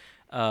 Hell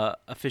yeah.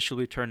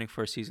 Officially returning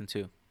for season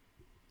 2.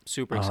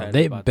 Super excited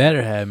they about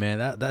better that. have,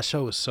 man. That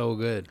show was so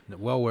good.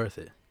 Well worth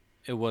it.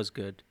 It was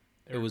good.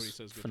 everybody It was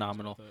says good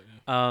phenomenal. things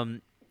about that, yeah.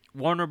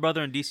 Warner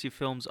Brother and DC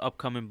Films'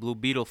 upcoming Blue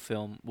Beetle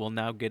film will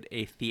now get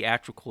a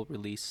theatrical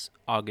release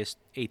August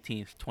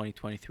 18th,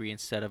 2023,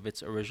 instead of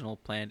its original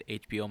planned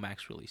HBO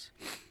Max release.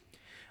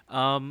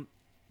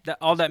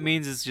 That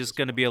means is just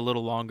going to be a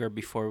little longer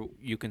before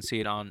you can see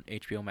it on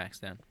HBO Max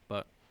then.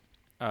 But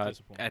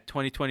at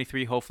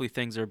 2023, hopefully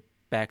things are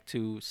back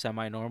to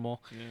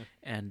semi-normal,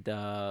 and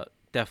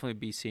definitely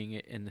be seeing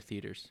it in the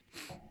theaters.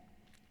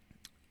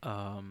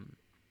 All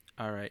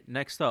right,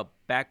 next up,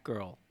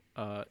 Batgirl.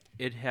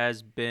 It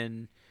has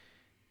been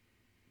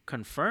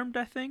confirmed,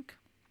 I think,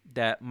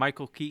 that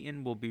Michael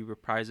Keaton will be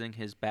reprising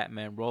his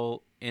Batman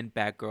role in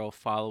Batgirl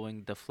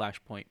following the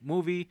Flashpoint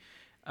movie,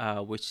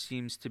 which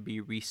seems to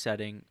be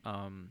resetting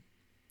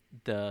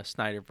the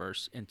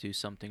Snyderverse into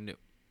something new.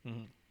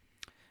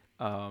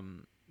 Mm-hmm.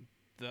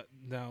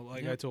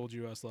 I told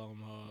you, Aslam,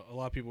 a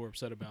lot of people were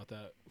upset about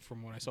that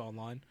from what I saw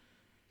online,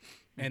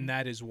 and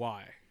that is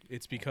why.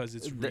 It's because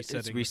it's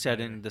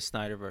resetting the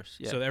Snyderverse.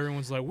 Yeah. So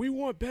everyone's like, "We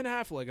want Ben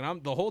Affleck,"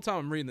 and the whole time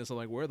I'm reading this, I'm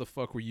like, "Where the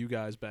fuck were you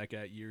guys back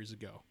at years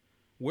ago?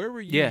 Where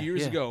were you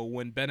years ago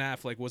when Ben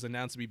Affleck was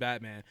announced to be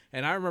Batman?"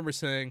 And I remember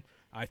saying,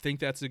 "I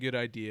think that's a good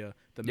idea.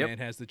 The man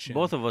has the chin."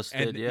 Both of us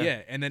did, yeah.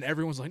 Yeah, and then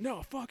everyone's like,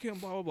 "No, fuck him."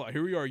 Blah blah blah.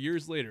 Here we are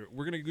years later.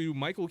 We're gonna do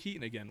Michael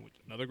Keaton again, which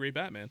another great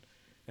Batman.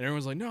 And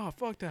everyone's like, "No,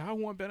 fuck that. I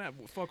want Ben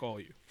Affleck." Fuck all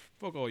you.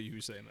 Fuck all you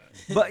who's saying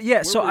that. But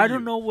yeah, so I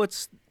don't know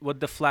what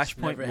the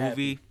Flashpoint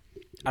movie.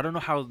 I don't know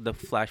how the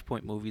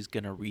Flashpoint movie is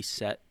gonna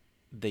reset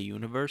the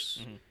universe.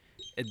 Mm-hmm.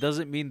 It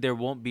doesn't mean there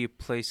won't be a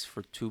place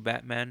for two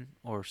Batman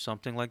or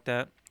something like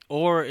that,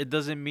 or it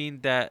doesn't mean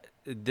that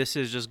this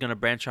is just gonna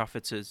branch off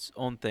its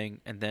own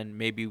thing, and then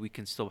maybe we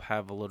can still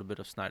have a little bit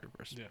of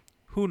Snyderverse. Yeah.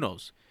 Who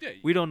knows? Yeah,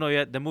 we don't know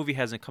yet. The movie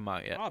hasn't come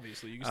out yet.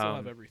 Obviously, you can still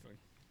have everything.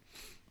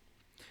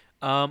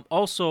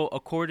 Also,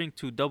 according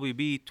to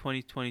WB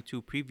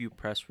 2022 preview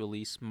press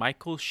release,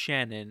 Michael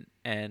Shannon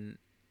and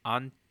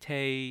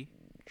Ante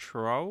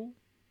Tro?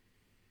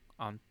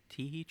 I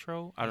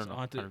don't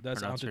know.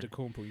 That's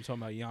Antetokounmpo. You're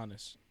talking about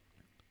Giannis.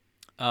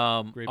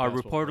 Are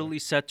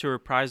reportedly set to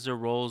reprise their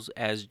roles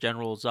as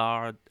General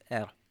Zod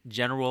and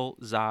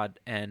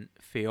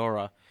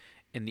Fiora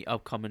in the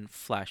upcoming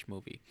Flash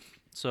movie.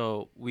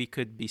 So we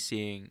could be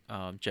seeing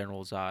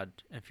General Zod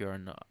and Fiora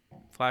in the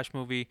Flash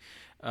movie.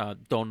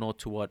 Don't know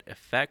to what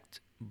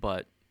effect,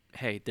 but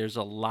hey, there's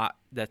a lot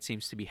that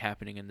seems to be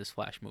happening in this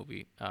Flash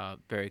movie.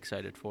 Very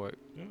excited for it.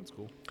 Yeah, that's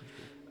cool.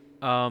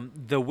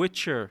 The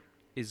Witcher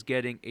is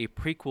getting a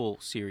prequel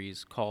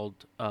series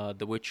called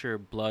The Witcher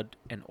Blood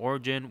and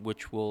Origin,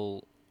 which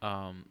will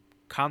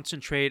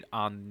concentrate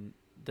on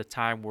the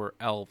time where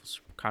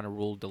elves kind of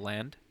ruled the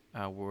land,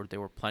 where they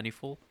were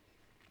plentiful.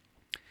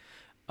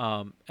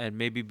 And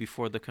maybe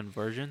before the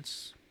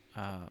convergence.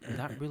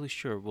 Not really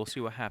sure. We'll see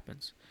what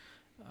happens.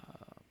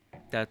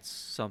 That's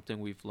something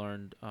we've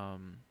learned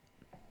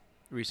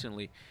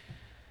recently.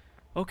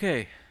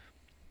 Okay.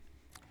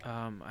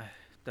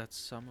 That's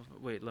some of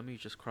it. Wait, let me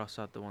just cross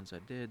out the ones I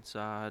did.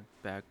 Zod,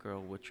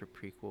 Batgirl, Witcher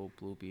prequel,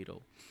 Blue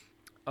Beetle.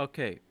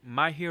 Okay,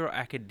 My Hero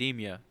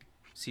Academia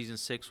season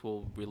 6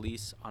 will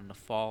release on the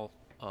fall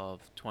of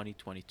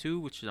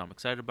 2022, which I'm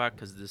excited about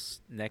because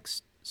this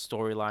next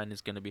storyline is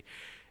going to be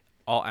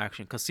all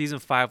action. Because season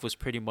 5 was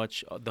pretty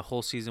much the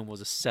whole season was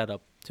a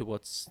setup to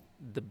what's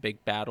the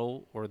big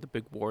battle or the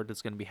big war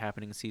that's going to be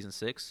happening in season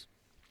 6.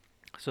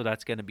 So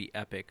that's going to be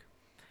epic.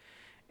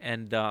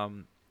 And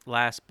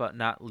last but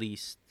not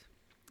least,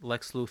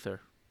 Lex Luthor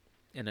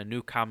in a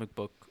new comic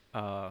book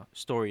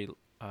story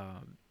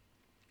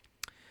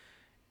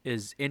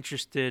is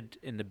interested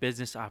in the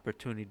business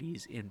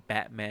opportunities in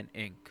Batman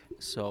Inc.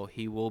 So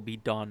he will be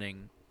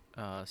donning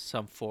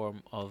some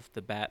form of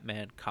the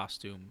Batman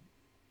costume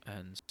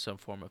and some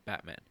form of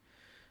Batman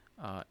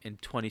in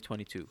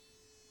 2022,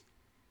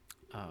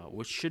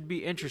 which should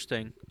be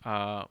interesting.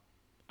 I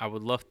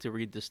would love to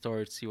read the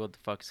story to see what the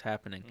fuck is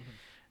happening.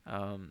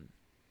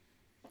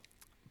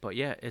 But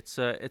yeah, it's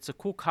a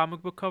cool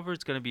comic book cover.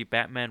 It's gonna be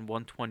Batman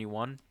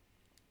 121,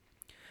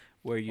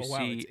 where you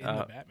see it's in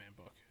the Batman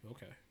book.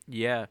 Okay.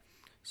 Yeah.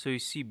 So you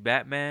see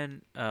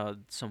Batman,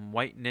 some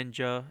white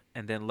ninja,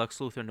 and then Lex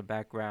Luthor in the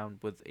background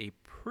with a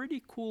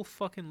pretty cool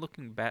fucking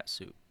looking bat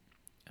suit.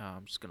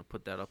 I'm just going to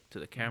put that up to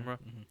the camera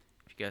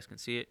if you guys can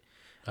see it.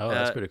 Oh,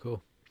 that's pretty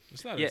cool.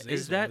 It's not Yeah, Azazel,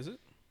 is that- is it?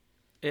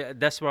 Yeah,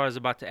 that's what I was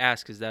about to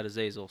ask. Is that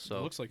Azazel? It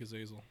So looks like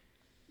Azazel.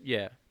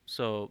 yeah.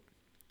 So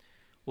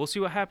we'll see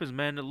what happens,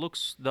 man. The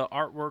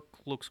artwork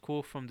looks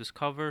cool from this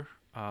cover.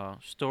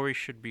 Story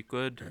should be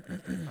good.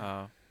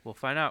 We'll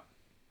find out.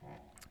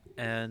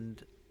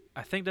 And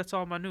I think that's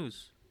all my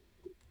news.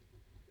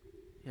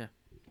 Yeah,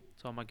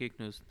 it's all my geek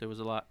news. There was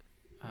a lot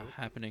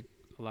happening.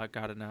 A lot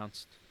got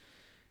announced.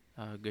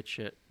 Good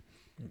shit.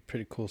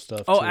 Pretty cool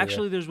stuff. Oh, too, yeah.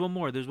 actually, there's one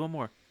more.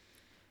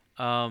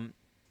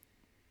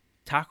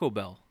 Taco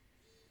Bell.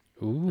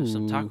 Ooh. There's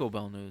some Taco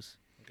Bell news.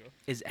 Okay.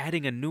 Is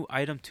adding a new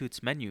item to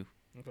its menu.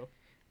 Okay.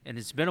 And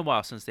it's been a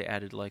while since they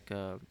added like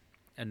a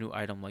new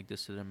item like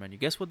this to their menu.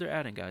 Guess what they're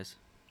adding, guys?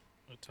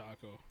 A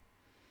taco.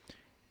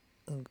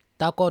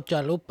 Taco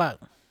chalupa.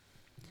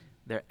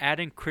 They're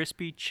adding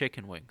crispy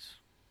chicken wings.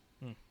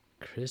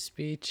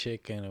 Crispy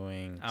chicken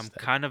wings. I'm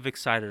kind of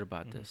excited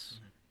about this.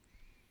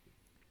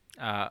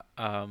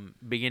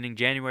 Beginning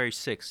January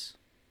 6th,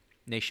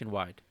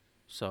 nationwide.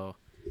 So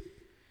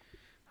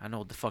I know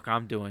what the fuck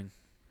I'm doing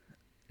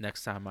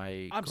next time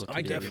I I'm go to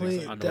I the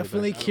definitely- on the way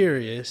definitely back.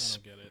 curious. I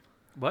don't get it.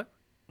 What?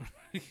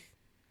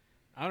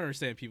 I don't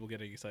understand people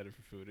getting excited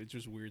for food. It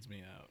just weirds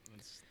me out.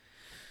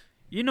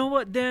 You know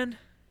what, Dan?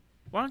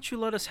 Why don't you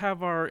let us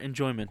have our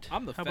enjoyment?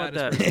 I'm the How about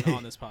fattest that? person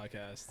on this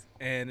podcast,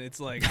 and it's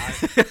like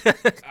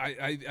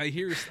I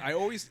hear I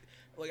always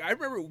like I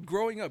remember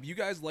growing up. You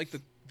guys like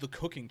the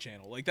cooking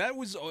channel, like that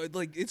was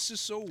like it's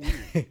just so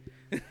weird.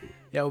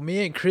 Yo,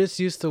 me and Chris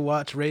used to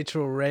watch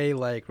Rachel Ray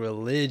like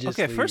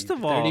religiously. Okay, first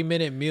of all,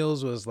 30-minute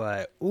meals was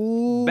like,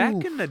 ooh.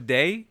 Back in the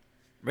day,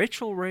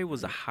 Rachel Ray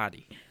was a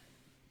hottie.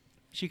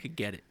 She could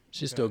get it.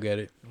 She still get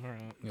it. All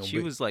right. You know, She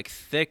but- was like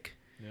thick.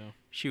 Yeah.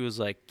 She was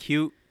like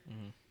cute.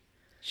 Mhm.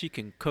 She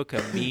can cook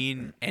a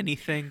mean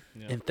anything.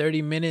 Yeah. in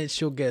 30 minutes,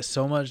 she'll get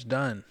so much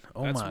done.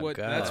 Oh that's my what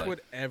God. that's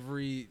what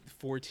every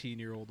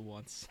 14-year-old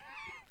wants.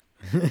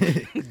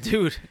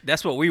 Dude,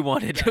 that's what we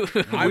wanted.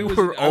 I we was-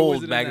 were I old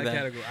wasn't in back that then.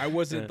 category. I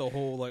wasn't Yeah. the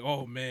whole like,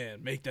 oh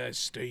man, make that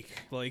steak.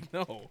 Like,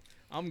 no,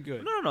 I'm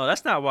good. No,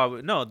 that's not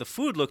why. No, the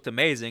food looked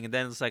amazing, and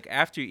then it's like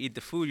after you eat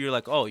the food, you're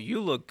like, oh, you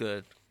look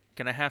good.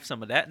 Can I have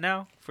some of that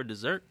now for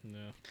dessert? No,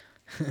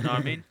 You know what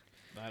I mean?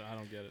 I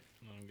don't get it.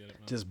 I don't get it.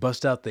 Man. Just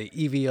bust out the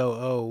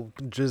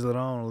EVOO, drizzle it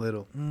on a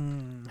little.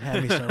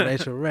 Have me some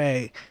Rachel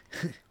Ray.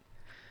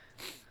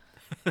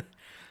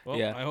 Well,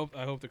 Yeah.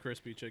 I hope the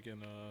crispy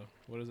chicken.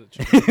 What is it?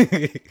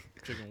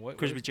 Chicken what?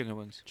 Crispy chicken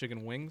wings.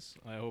 Chicken wings.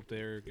 I hope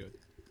they're good.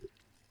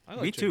 I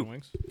like Me chicken too.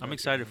 wings. I I'm like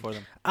excited chicken for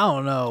wings. them. I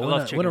don't know. I When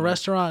love a, chicken when a wings.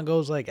 restaurant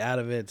goes like out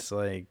of its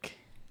like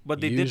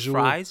But they usual- did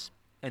fries,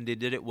 and they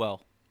did it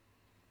well.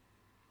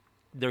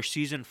 Their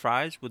seasoned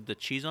fries with the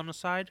cheese on the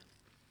side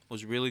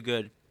was really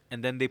good.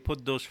 And then they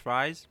put those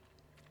fries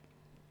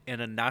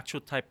in a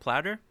nacho type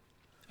platter.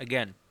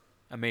 Again,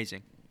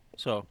 amazing.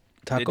 So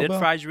Taco they did Bell?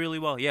 fries really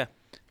well. Yeah,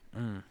 I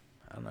don't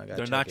know. I they're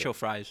gotta check nacho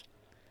fries,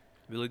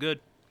 really good.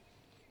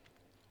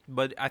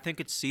 But I think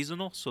it's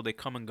seasonal, so they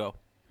come and go.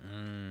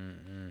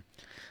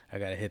 I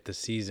gotta hit the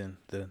season,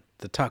 the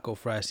taco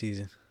fry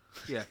season.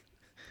 Yeah,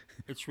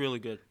 it's really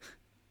good.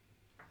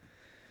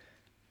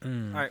 All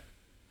right,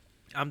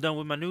 I'm done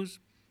with my news.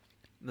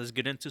 Let's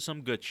get into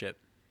some good shit.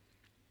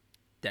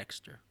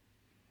 Dexter,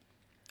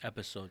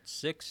 episode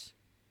 6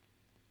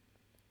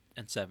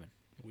 and 7.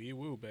 Wee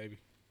woo, baby.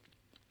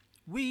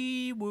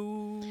 Wee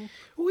woo.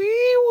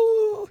 Wee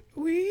woo,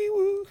 wee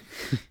woo.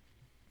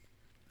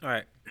 All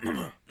right.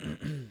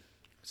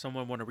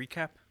 Someone want to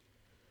recap?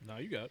 No,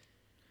 you got it.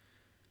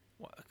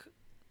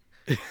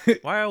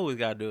 Why I always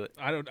gotta do it?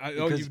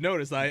 Because you've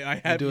noticed.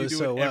 I have do you it do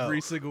so it well.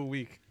 every single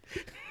week.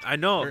 I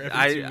know. Or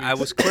every 2 I weeks.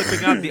 was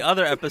clipping out the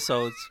other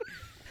episodes,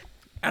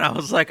 and I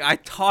was like, I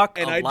talk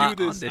And a I lot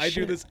do this. on this I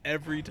shit. do this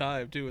every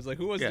time too. It's like,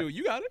 who wants Yeah. to do it?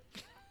 You got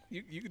it.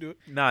 You can do it.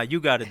 Nah, you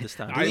got it this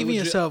time. I Believe in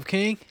legit- yourself,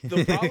 King.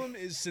 The problem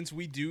is, since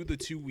we do the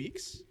 2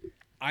 weeks,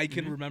 I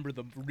can Mm-hmm. remember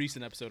the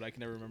recent episode. I can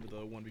never remember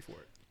the one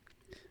before it.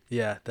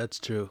 Yeah, that's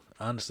true.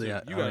 Honestly, Dude, I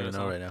you don't got even it, know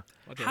son. right now.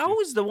 I'll trust How you.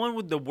 is the one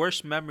with the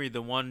worst memory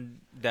the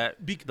one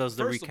that does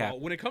the First recap? of all,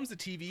 when it comes to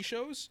TV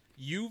shows,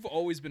 you've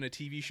always been a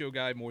TV show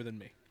guy more than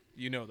me.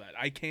 You know that.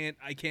 I can't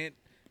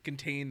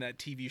contain that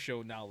TV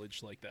show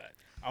knowledge like that.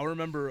 I'll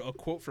remember a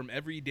quote from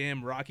every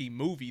damn Rocky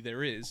movie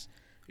there is.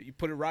 You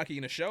put a Rocky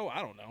in a show,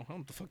 I don't know. I don't know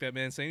what the fuck that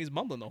man's saying. He's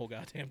mumbling the whole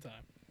goddamn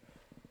time.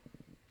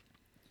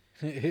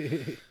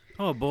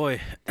 Oh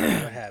boy! What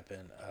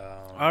happened?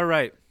 All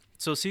right,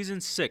 so season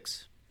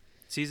 6,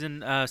 season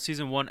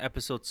 1,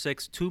 episode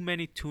 6. Too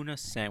many tuna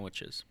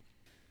sandwiches.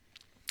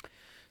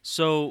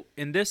 So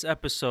in this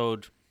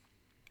episode,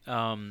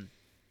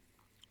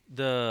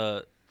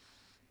 the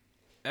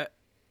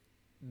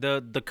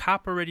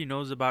cop already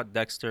knows about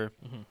Dexter,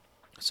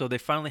 so they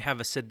finally have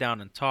a sit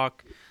down and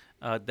talk.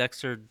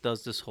 Dexter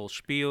does this whole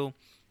spiel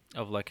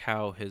of like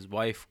how his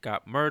wife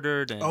got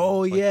murdered and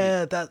Oh like,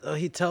 yeah, that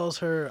he tells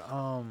her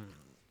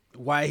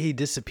why he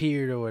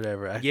disappeared or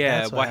whatever.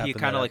 That's what why he happened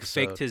kind that of like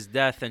episode. faked his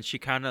death, and she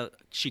kind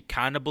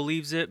of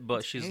believes it, but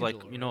It's she's Angela,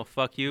 like, you know, right?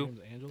 fuck Her you. name's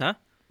Angela? Huh?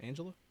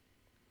 Angela?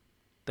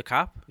 The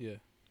cop? Yeah.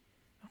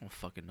 I don't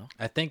fucking know.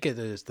 I think it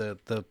is the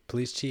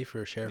police chief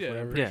or sheriff, Yeah, I'm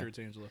whatever. pretty Yeah. sure it's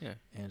Angela. Yeah,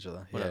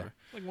 Angela, whatever.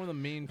 Like one of the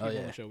main Oh, people on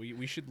yeah. the show.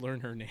 We should learn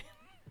her name.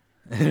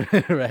 Yeah.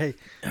 Right.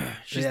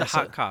 She's Yeah, the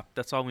hot so- cop.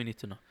 That's all we need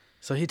to know.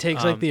 So he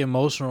takes like Um, the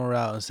emotional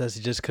route and says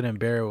he just couldn't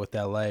bear it with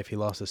that life. He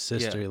lost his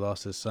sister, Yeah. he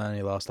lost his son,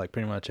 he lost like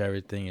pretty much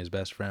everything, his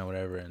best friend,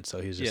 whatever. And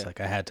so he's just Yeah.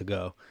 like, I had to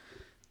go.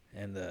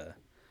 And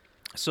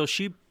So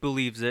she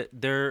believes it.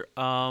 They're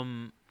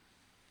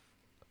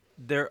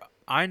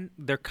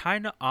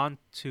kind of on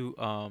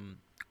to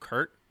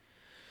Kurt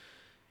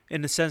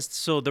in the sense.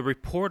 So the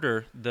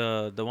reporter,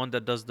 the one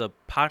that does the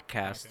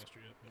podcast,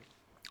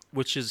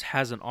 which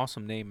has an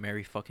awesome name,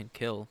 Mary fucking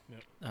Kill.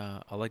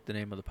 Yep. I like the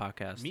name of the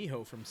podcast.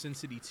 Miho from Sin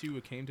City 2,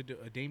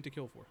 a Dame to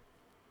Kill For.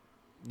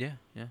 Yeah.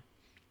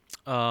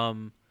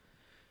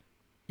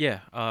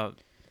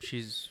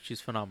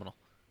 She's phenomenal.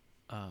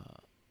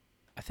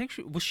 I think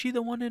she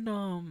the one in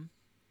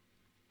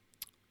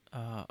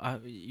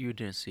you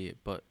didn't see it,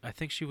 but I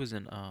think she was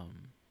in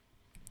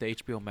the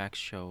HBO Max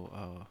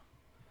show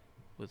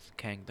with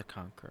Kang the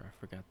Conqueror. I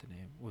forgot the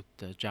name,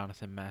 with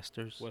Jonathan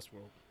Masters.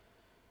 Westworld.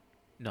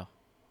 No.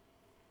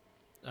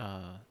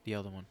 The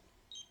other one.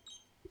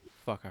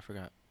 Fuck, I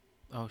forgot.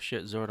 Oh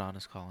shit, Zordon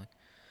is calling.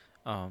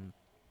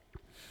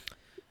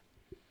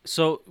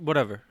 So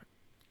whatever.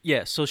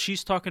 Yeah, so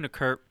she's talking to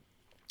Kurt.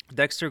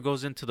 Dexter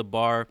goes into the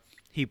bar.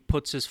 He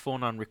puts his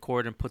phone on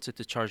record and puts it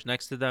to charge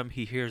next to them.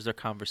 He hears their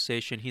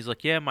conversation. He's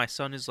like, yeah, my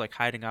son is like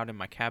hiding out in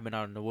my cabin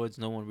out in the woods.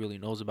 No one really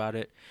knows about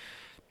it.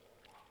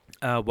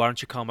 Why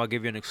don't you come? I'll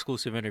give you an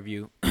exclusive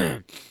interview.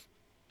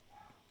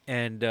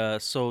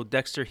 And so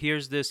Dexter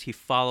hears this. He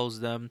follows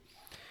them.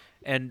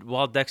 And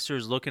while Dexter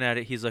is looking at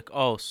it, he's like,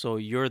 oh, so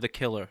you're the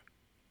killer.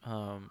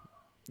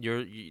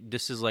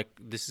 This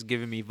is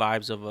giving me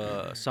vibes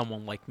of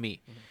someone like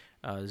me.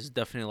 This is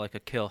definitely like a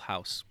kill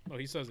house. Oh,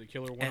 he says it.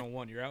 Killer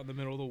 101. You're out in the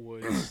middle of the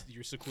woods.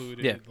 You're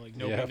secluded. Yeah. Like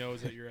nobody Yep.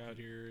 knows that you're out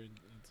here. And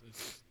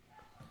it's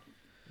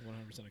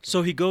 100% a killer.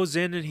 So he goes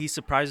in and he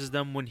surprises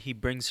them when he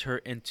brings her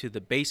into the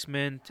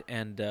basement,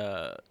 and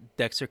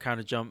Dexter kind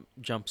of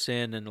jumps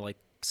in and like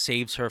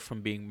saves her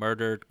from being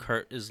murdered.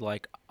 Kurt is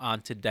like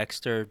onto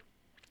Dexter.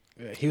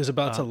 he was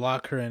about to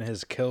lock her in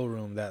his kill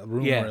room, that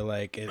room Yeah. where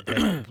like it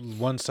like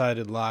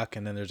one-sided lock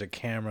and then there's a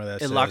camera that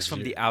It says locks from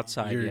you're- the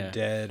outside, You're yeah.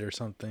 dead or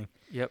something.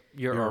 Yep,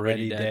 you're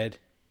already dead.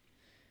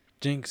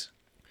 Jinx.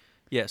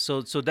 Yeah,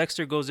 so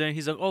Dexter goes in.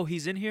 He's like, oh,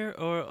 he's in here?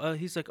 Or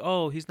he's like,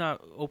 oh, he's not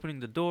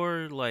opening the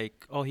door.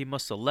 Like, oh, he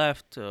must have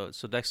left. So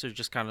Dexter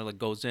just kind of like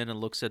goes in and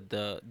looks at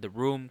the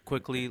room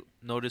quickly,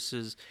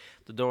 notices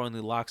the door only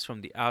locks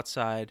from the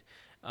outside.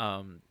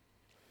 That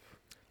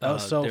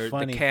was so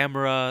funny. The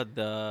camera,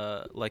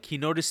 he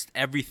noticed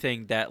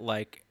everything that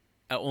like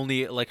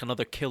only like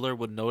another killer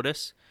would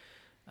notice.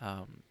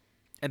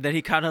 And then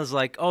he kind of was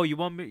like, "Oh, you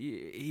want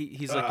me?"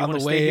 He's like, "You On want the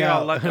to way stay here?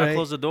 I'll out, right?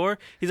 close the door."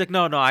 He's like,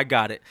 "No, I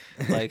got it."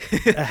 Like,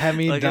 That had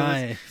me like, it was-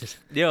 dying.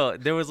 yo,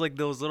 there was like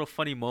those little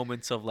funny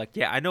moments of like,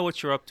 "Yeah, I know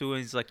what you're up to,"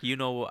 and he's like, "You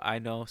know what I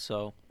know."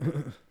 So,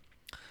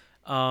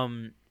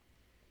 and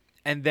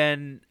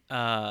then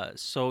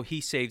so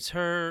he saves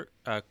her.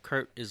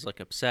 Kurt is like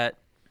upset.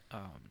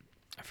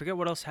 I forget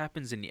what else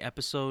happens in the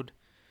episode.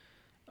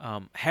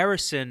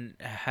 Harrison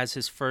has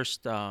his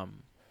first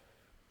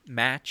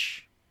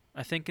match,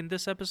 I think, in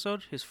this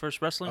episode. His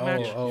first wrestling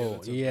match. Oh,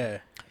 that's yeah.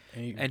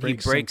 And he And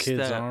breaks he breaks some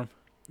kid's that- arm.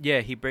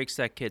 Yeah, he breaks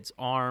that kid's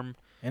arm.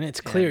 And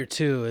it's clear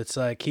too. It's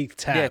like he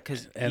tapped,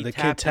 'cause and he the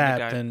tapped kid and the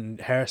tapped, guy-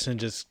 and Harrison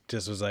just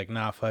was like,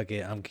 "Nah, fuck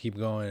it, I'm keep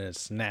going," and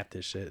snapped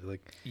this shit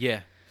like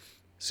Yeah.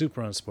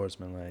 super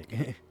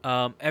unsportsmanlike.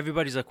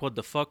 Everybody's like, "What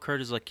the fuck?"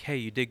 Kurt is like, "Hey,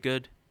 you did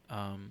good."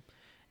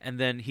 And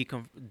then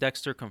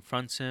Dexter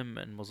confronts him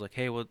and was like,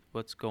 "Hey,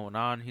 what's going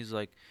on?" He's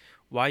like,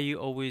 "Why you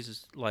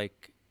always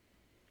like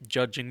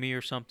judging me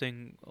or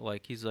something?"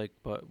 Like he's like,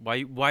 "But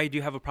why do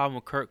you have a problem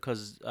with Kurt?"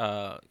 Because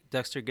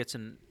Dexter gets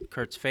in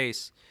Kurt's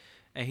face,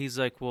 and he's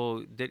like,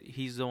 "Well,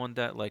 he's the one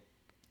that like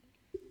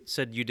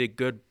said you did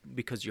good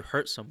because you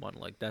hurt someone.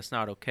 Like that's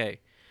not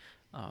okay."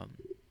 Um,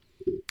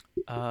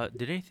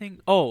 did anything?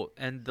 Oh,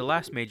 and the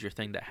last major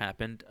thing that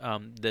happened,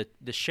 the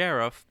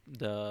sheriff,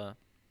 the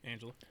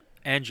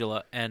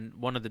Angela, and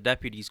one of the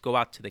deputies go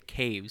out to the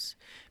caves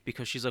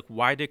because she's like,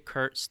 "Why did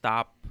Kurt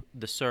stop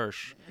the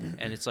search?"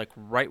 And it's like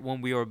right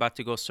when we were about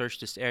to go search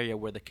this area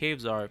where the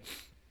caves are,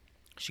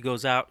 she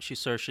goes out, she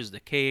searches the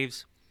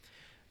caves,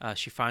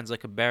 she finds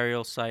like a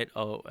burial site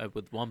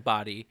with one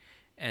body,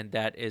 and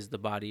that is the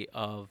body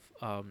of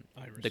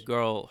Iris. the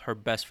girl, her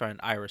best friend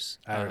Iris,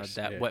 Iris,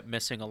 that yeah. went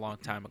missing a long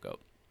time ago.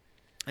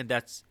 And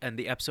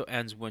the episode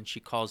ends when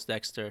she calls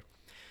Dexter,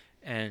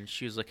 and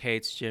she was like, "Hey,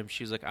 it's Jim."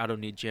 She was like, "I don't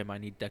need Jim. I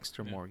need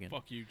Dexter Yeah, Morgan."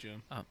 fuck you,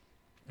 Jim.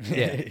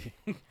 Yeah.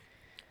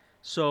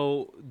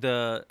 So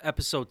the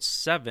episode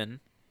 7,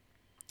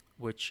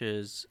 which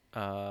is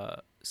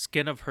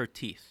Skin of Her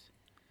Teeth.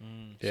 So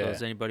Yeah.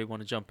 does anybody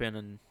want to jump in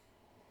and?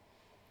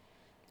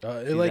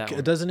 It Do like that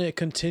one. doesn't it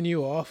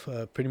continue off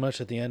pretty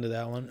much at the end of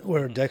that one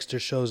where Dexter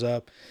shows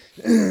up,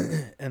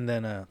 and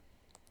then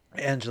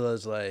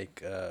Angela's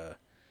like,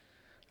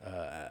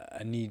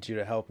 "I need you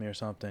to help me" or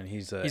something.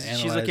 He's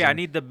She's like, "Yeah, I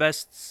need the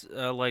best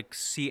like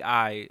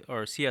CI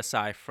or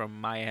CSI from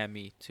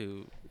Miami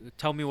to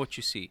tell me what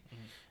you see."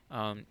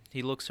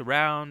 He looks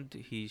around.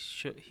 He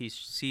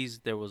sees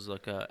there was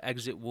like a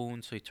exit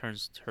wound, so he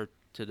turns her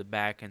to the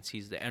back and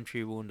sees the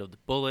entry wound of the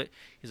bullet.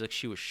 He's like,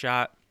 "She was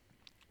shot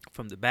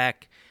from the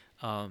back."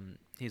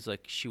 He's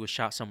like, "She was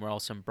shot somewhere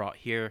else and brought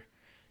here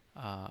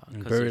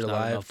because buried there's not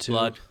alive, enough too.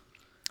 blood."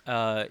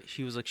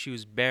 He was like, "She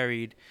was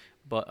buried,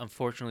 but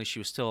unfortunately she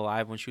was still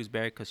alive when she was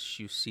buried because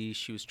she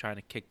was trying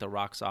to kick the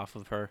rocks off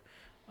of her."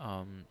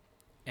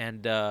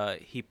 And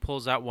he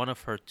pulls out one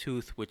of her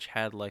tooth, which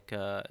had like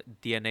a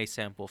DNA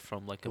sample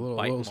from like a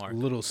bite mark.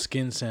 little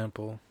skin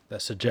sample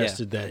that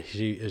suggested that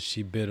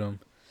she bit him.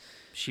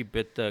 She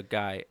bit the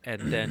guy,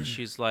 and then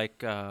she's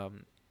like, "I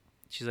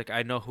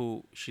know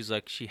who." She's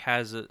like,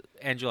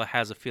 Angela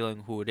has a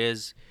feeling who it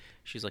is.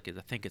 She's like, "I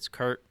think it's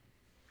Kurt."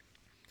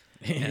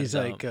 He's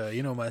And,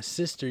 like, my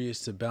sister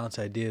used to bounce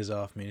ideas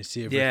off me to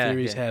see if Yeah, her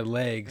theories yeah. had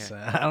legs.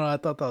 I don't know. I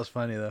thought that was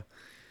funny though.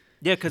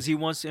 Yeah, because he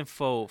wants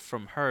info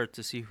from her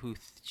to see who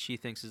she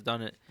thinks has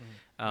done it.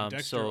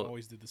 Dexter So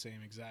always did the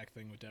same exact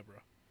thing with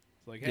Deborah.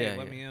 It's like, hey, Yeah,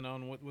 let yeah. me in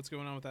on what's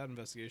going on with that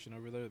investigation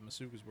over there that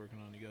Masuka's working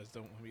on. You guys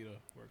don't want me to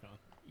work on.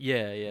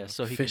 yeah,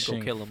 so he can Fishing-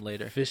 go kill him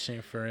later.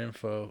 Fishing for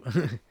info.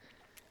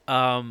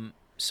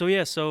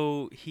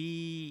 So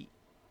he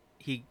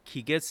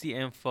gets the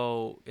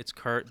info. It's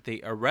Kurt.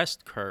 They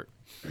arrest Kurt,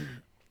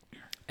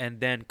 and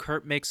then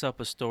Kurt makes up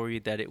a story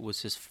that it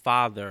was his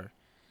father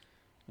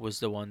was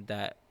the one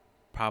that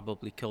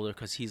probably killed her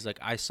because he's like,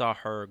 "I saw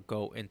her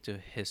go into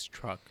his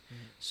truck."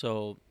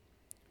 So,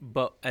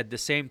 but at the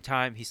same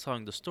time he's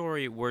telling the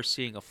story, we're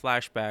seeing a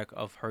flashback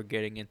of her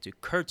getting into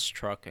Kurt's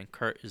truck, and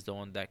Kurt is the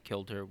one that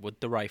killed her with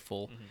the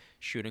rifle,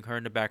 shooting her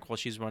in the back while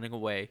she's running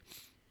away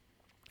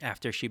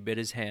after she bit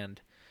his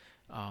hand.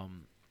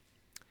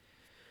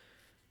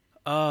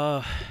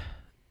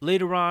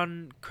 Later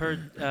on,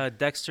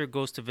 Dexter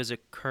goes to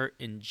visit Kurt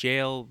in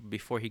jail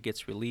before he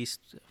gets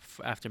released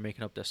after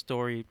making up that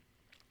story,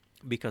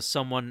 because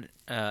someone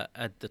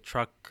at the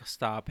truck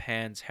stop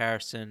hands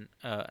Harrison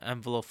an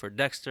envelope for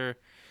Dexter,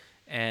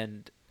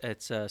 and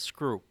it's a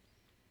screw.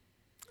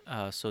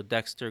 So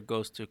Dexter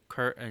goes to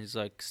Kurt and he's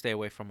like, "Stay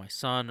away from my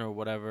son," or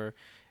whatever.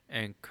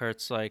 And Kurt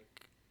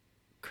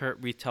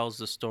retells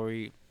the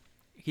story.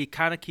 He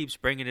kind of keeps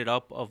bringing it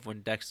up of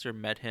when Dexter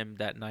met him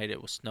that night.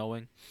 It was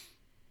snowing.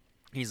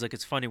 He's like,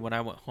 "It's funny, when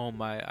I went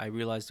home, I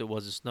realized it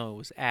wasn't snow, it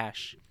was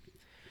ash."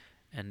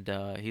 And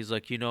he's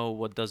like, "You know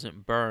what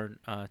doesn't burn?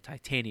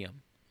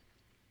 Titanium."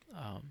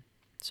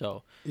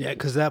 So Yeah,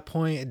 because that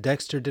point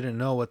Dexter didn't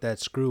know what that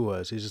screw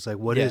was. He's just like,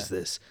 "What is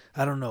this?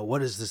 I don't know.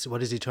 What is this?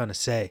 What is he trying to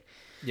say?"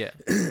 yeah,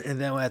 And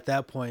then at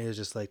that point, he was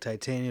just like,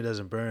 "Titanium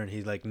doesn't burn."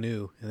 He like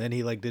knew, and then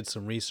he like did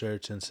some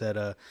research and said,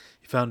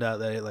 he found out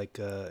that he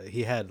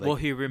had like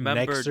he neck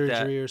remembered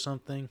surgery that. or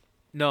something.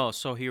 No,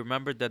 so he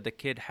remembered that the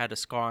kid had a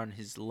scar on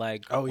his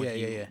leg. Oh, when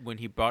yeah. When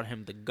he brought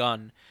him the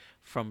gun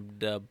from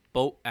the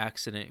boat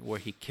accident where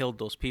he killed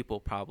those people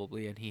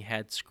probably, and he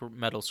had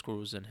metal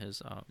screws in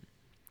his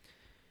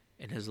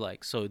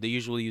leg. So they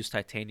usually use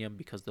titanium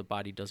because the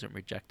body doesn't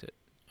reject it.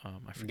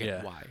 I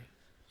forget why.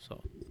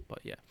 So, but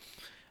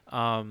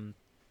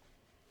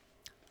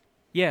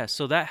yeah.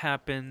 So that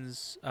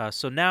happens.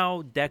 So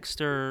now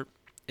Dexter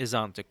is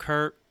on to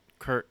Kurt.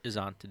 Kurt is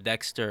on to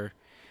Dexter.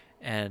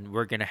 And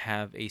we're going to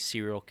have a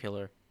serial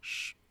killer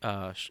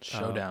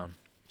Showdown.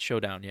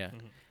 showdown. Yeah.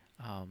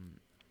 Mhm.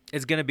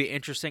 It's gonna be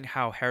interesting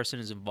how Harrison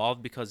is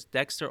involved because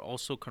Dexter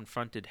also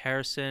confronted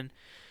Harrison.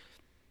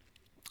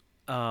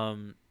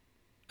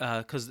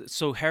 Because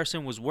so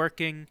Harrison was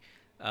working.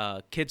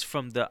 Kids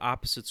from the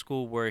opposite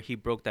school where he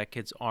broke that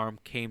kid's arm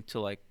came to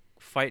like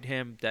fight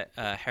him. That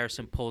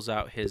Harrison pulls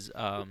out his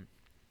not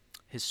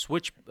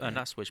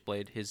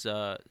switchblade, his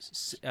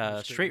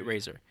straight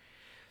razor,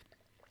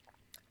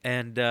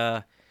 and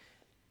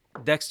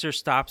Dexter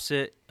stops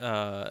it.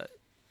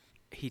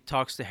 He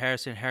talks to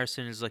Harrison.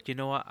 Harrison is like, you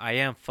know what? I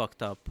am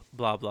fucked up.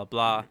 Blah blah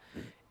blah,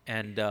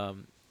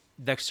 and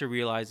Dexter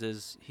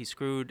realizes he's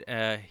screwed.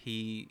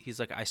 He's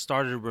like, I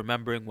started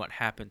remembering what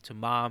happened to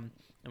Mom,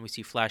 and we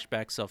see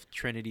flashbacks of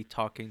Trinity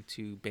talking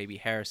to baby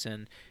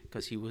Harrison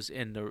because he was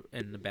in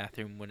the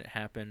bathroom when it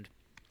happened.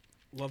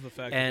 Love the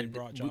fact And that they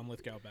brought John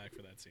Lithgow back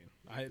for that scene.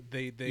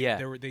 Yeah.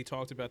 They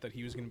talked about that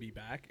he was going to be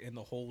back, and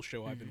the whole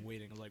show I've been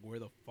waiting. I was like, where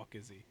the fuck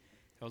is he?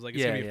 I was like,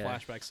 it's Yeah, gonna be a yeah.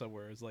 flashback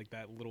somewhere. It's like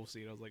that little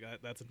scene. I was like,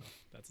 that's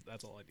enough.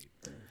 That's all I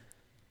need.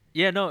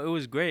 Yeah, no, it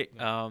was great.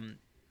 Don't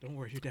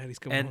worry, your daddy's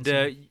coming. And home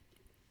soon.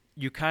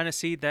 you kind of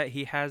see that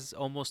he has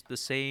almost the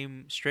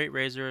same straight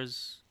razor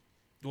as.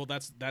 Well,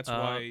 that's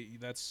why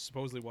that's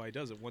supposedly why he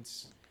does it.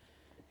 Once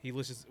he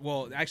listens,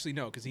 well, actually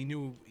no, because he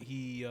knew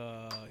he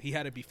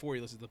had it before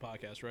he listened to the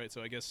podcast, right?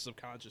 So I guess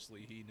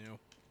subconsciously he knew.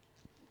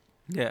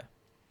 Yeah.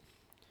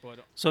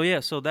 But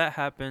So that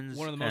happens.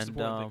 one of the most and,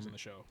 important things in the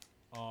show,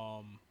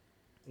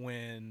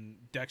 when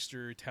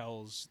Dexter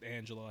tells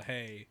Angela,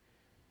 "Hey,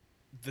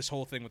 this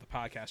whole thing with the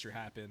podcaster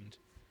happened,"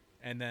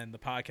 and then the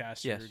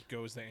podcaster Yes.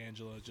 goes to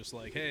Angela, just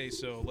like, "Hey,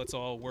 so let's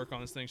all work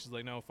on this thing." She's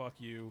like, "No, fuck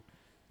you.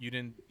 You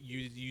didn't.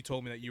 You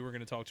told me that you were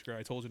going to talk to Kurt.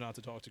 I told you not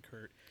to talk to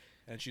Kurt."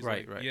 And she's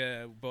Right, like, right.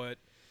 "Yeah, but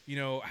you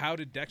know, how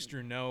did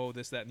Dexter know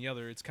this, that, and the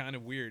other? It's kind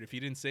of weird. If he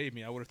didn't save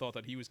me, I would have thought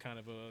that he was kind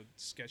of a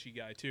sketchy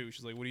guy too."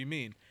 She's like, "What do you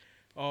mean?"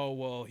 "Oh,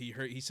 well,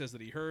 he says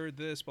that he heard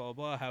this, blah, blah,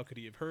 blah. How could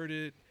he have heard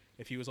it?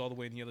 If he was all the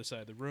way in the other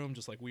side of the room,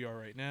 just like we are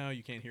right now,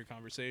 you can't hear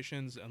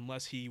conversations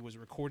unless he was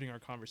recording our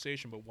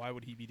conversation, but why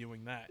would he be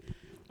doing that?"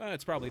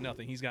 It's probably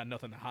nothing. He's got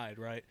nothing to hide,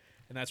 right?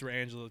 And that's where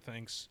Angela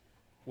thinks,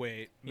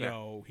 wait, Yeah.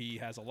 no, he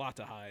has a lot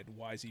to hide.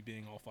 Why is he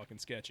being all fucking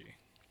sketchy?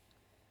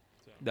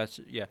 So, That's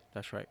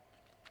right.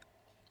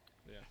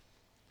 yeah.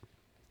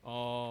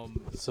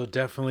 So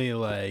definitely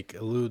like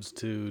alludes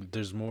to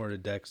there's more to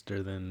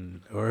Dexter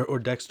than or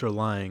Dexter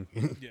lying.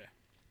 Yeah.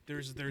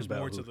 There's About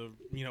more who? to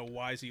the,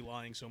 why is he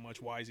lying so much?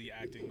 Why is he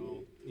acting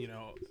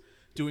all,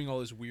 doing all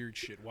this weird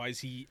shit? Why is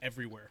he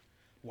everywhere?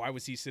 Why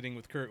was he sitting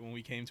with Kurt when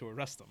we came to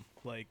arrest him?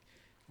 Like,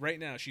 right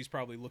now she's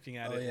probably looking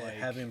at it like,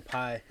 having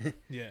pie.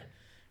 yeah.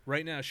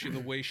 Right now, the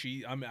way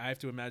I have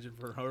to imagine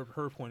from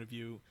her point of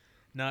view,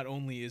 not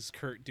only is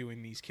Kurt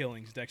doing these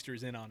killings,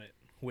 Dexter's in on it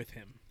with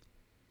him.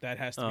 That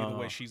has to be the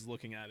way she's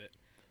looking at it.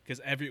 Because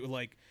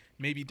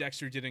maybe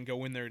Dexter didn't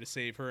go in there to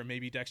save her.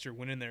 Maybe Dexter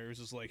went in there and was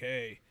just like,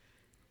 hey,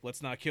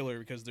 let's not kill her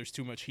because there's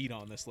too much heat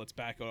on this. Let's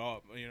back it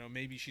up.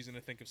 Maybe she's going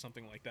to think of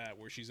something like that,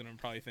 where she's going to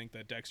probably think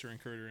that Dexter and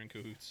Kurt are in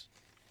cahoots.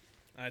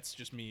 That's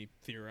just me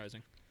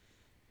theorizing.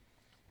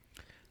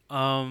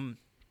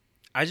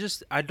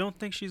 I don't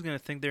think she's gonna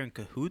think they're in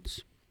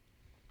cahoots.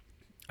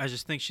 I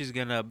just think she's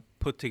gonna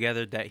put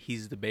together that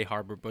he's the Bay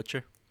Harbor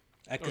butcher.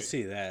 I could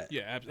see that.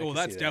 Yeah, I well, can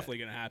that's see that. definitely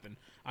going to happen.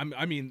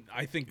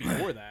 I think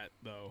before that,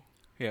 though,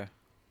 Yeah.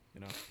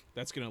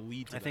 that's going to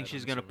lead to I think that,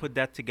 she's I'm gonna assuming. put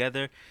that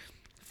together.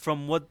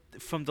 From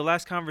the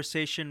last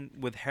conversation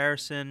with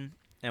Harrison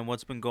and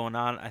what's been going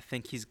on, I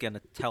think he's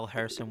gonna tell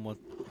Harrison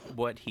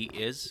what he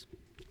is,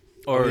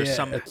 or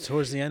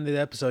towards the end of the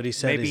episode, he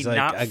said maybe he's like,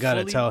 not I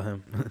gotta fully- tell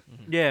him.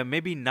 yeah,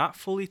 maybe not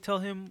fully tell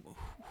him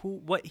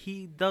what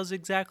he does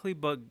exactly,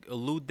 but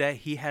allude that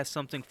he has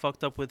something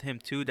fucked up with him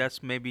too.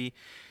 That's maybe,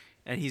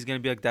 and he's gonna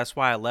be like, that's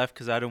why I left,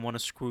 because I didn't want to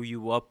screw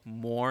you up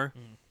more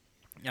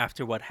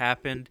after what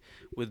happened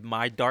with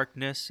my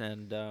darkness,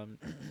 and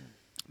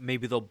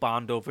maybe they'll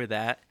bond over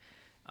that.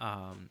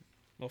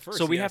 Well, first,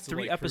 so we he have has to, 3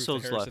 prove to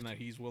episode Harrison left. that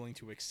he's willing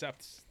to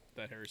accept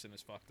that Harrison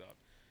is fucked up.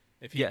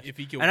 If Yes.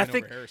 he can And I win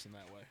think- over Harrison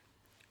that way.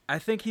 I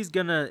think he's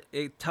gonna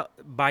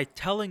by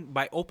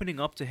opening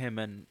up to him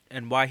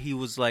and why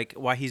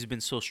he's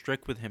been so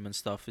strict with him and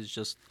stuff is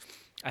just,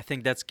 I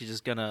think that's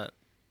just gonna,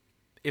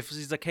 if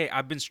he's like, hey,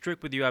 I've been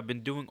strict with you, I've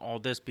been doing all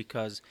this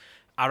because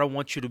I don't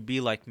want you to be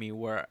like me,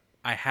 where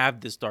I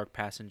have this dark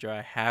passenger,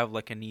 I have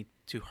like a need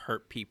to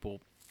hurt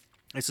people.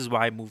 This is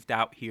why I moved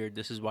out here.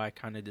 This is why I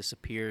kind of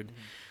disappeared,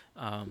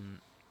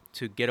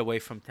 to get away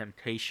from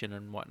temptation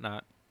and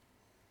whatnot.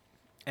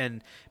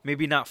 And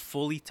maybe not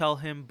fully tell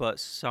him, but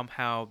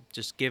somehow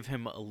just give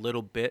him a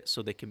little bit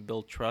so they can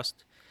build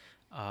trust.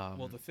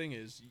 Well, the thing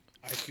is,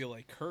 I feel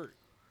like Kurt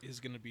is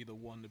going to be the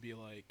one to be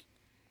like,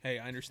 hey,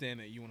 I understand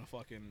that you want to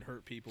fucking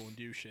hurt people and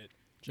do shit.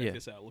 Check Yeah.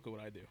 this out. Look at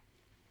what I do.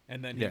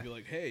 And then Yeah. he'd be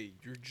like, hey,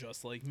 you're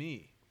just like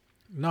me.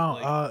 No,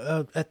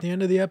 Like- at the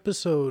end of the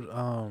episode,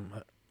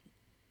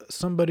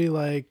 somebody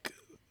like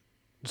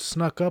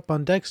snuck up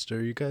on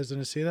Dexter. You guys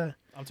didn't see that?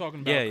 I'm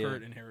talking about Yeah, yeah.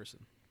 Kurt and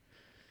Harrison.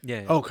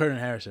 yeah. Oh, Kurt and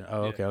Harrison.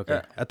 Oh, Yeah.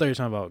 okay. I thought you were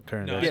talking about Kurt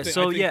and No, Yeah, Dexter. I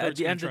so think yeah, at Kurt's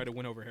the gonna end try of- to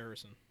win over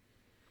Harrison.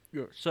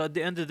 So at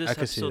the end of this I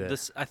could see episode,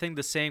 that. I think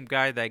the same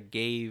guy that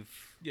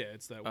gave Yeah,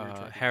 it's that weird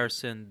tracking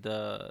Harrison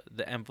the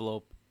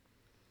envelope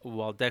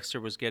while Dexter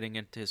was getting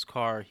into his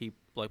car, he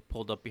like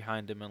pulled up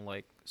behind him and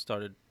like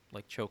started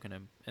like choking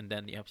him, and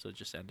then the episode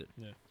just ended.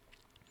 Yeah.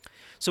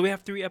 So we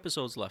have 3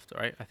 episodes left,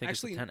 right? I think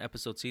Actually- it's a 10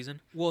 episode season.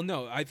 Well,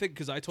 no, I think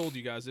because I told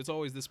you guys it's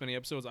always this many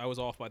episodes. I was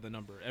off by the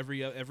number.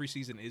 Every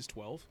season is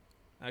 12,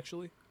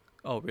 actually.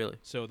 Oh, really?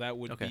 So that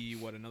would Okay. be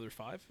what, another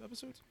 5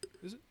 episodes?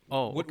 Is it?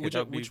 Oh, What, okay,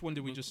 that'd be- which one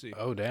did we just see?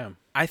 Oh damn.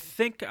 I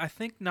think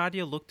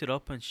Nadia looked it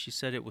up and she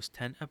said it was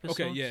 10 episodes.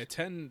 Okay, yeah,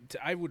 10.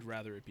 I would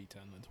rather it be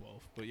 10 than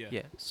 12, but yeah.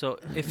 Yeah. So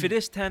if it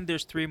is 10,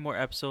 there's 3 more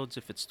episodes.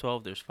 If it's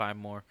 12, there's 5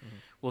 more. Mhm.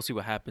 We'll see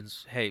what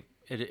happens. Hey,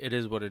 it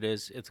is what it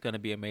is. It's gonna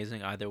be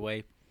amazing either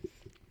way.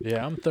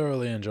 Yeah, I'm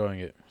thoroughly enjoying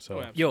it. So Oh,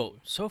 Yo, absolutely.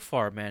 so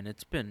far, man,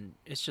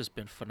 it's just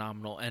been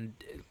phenomenal, and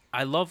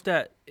I love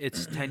that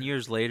it's 10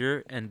 years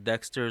later and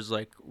Dexter's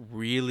like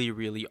really,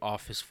 really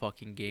off his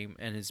fucking game,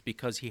 and it's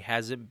because he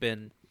hasn't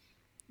been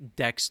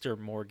Dexter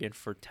Morgan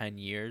for 10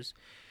 years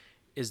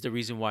is the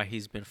reason why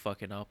he's been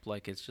fucking up.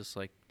 Like, it's just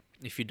like,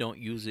 if you don't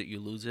use it, you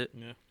lose it.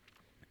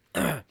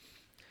 Yeah.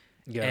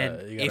 you gotta,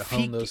 and you gotta if he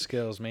hone those g-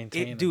 skills,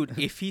 maintain them. Dude,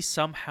 if he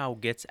somehow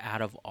gets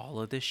out of all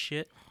of this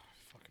shit,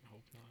 Fucking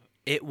hope not.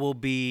 it will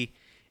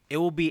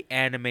be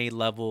anime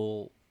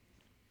level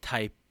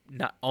type,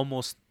 not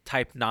almost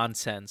type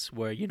nonsense,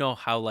 where you know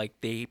how like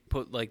they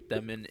put like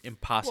them in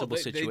impossible Well,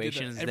 they did that.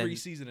 situations. Every Then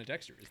season of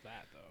Dexter is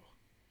that, though.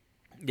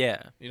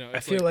 yeah, You know, I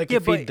it's feel like Yeah,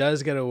 if he but-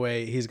 does get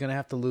away, he's gonna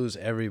have to lose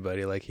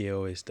everybody, like he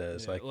always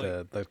does. Yeah, like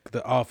like-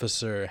 the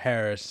officer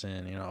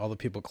Harrison, all the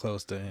people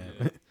close to him.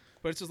 Yeah.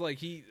 But it's just like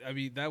I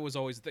mean, that was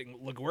always the thing.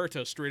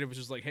 LaGuerta straight up was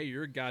just like, hey,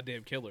 you're a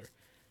goddamn killer.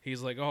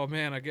 He's like, oh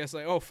man, I guess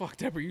oh fuck,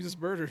 Deborah, you just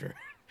murdered her.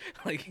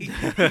 Like he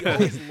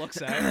always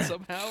looks out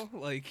somehow.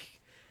 Like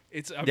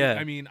it's Yeah.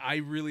 I mean, I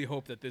really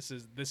hope that this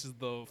is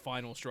the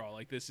final straw.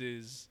 Like this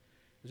is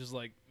just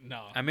like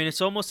no. I mean, it's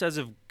almost as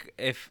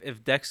if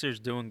Dexter's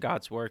doing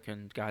God's work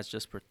and God's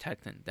just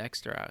protecting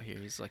Dexter out here.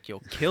 He's like, yo,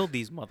 kill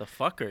these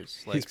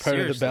motherfuckers. Like, he's part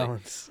of the seriously.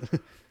 balance.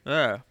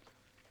 Yeah.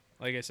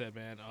 Like I said,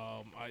 man,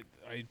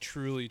 I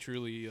truly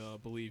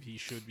believe he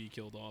should be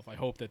killed off. I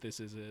hope that this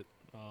is it.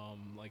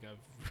 Like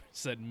I've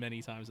said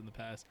many times in the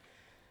past.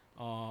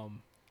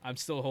 I'm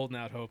still holding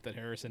out hope that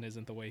Harrison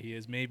isn't the way he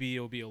is. Maybe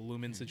it'll be a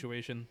Lumen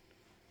situation.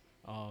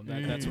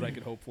 That's what I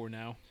could hope for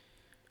now.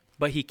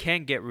 But he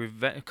can't get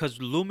revenge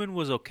because Lumen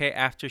was okay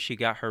after she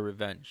got her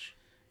revenge.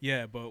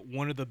 Yeah, but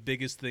one of the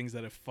biggest things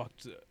that have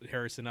fucked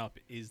Harrison up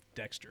is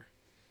Dexter.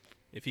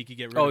 If he could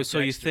get rid of So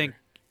you Dexter, think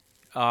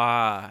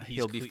he's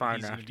he'll be fine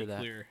he's gonna after be that?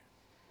 clear.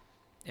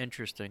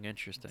 Interesting.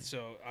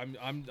 So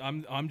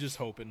I'm just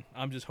hoping.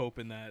 I'm just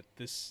hoping that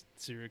this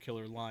serial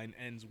killer line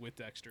ends with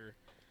Dexter.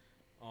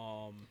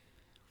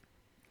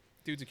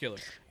 Dude's a killer.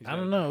 I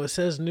don't know. It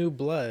says new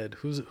blood.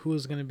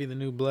 Who's gonna be the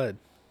new blood?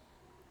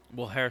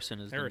 Well, Harrison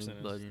is Harrison the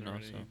new blood, is you know.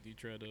 already- So he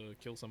tried to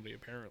kill somebody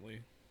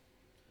apparently.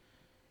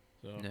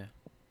 So yeah.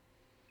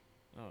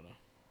 I don't know.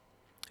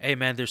 Hey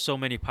man, there's so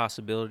many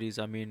possibilities.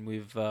 I mean,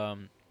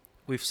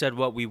 we've said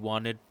what we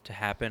wanted to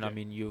happen. I Yeah.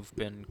 mean, you've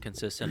been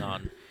consistent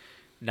on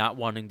not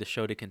wanting the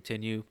show to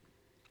continue.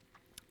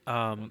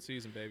 One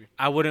season, baby.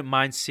 I wouldn't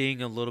mind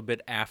seeing a little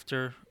bit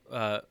after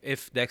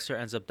if Dexter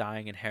ends up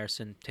dying and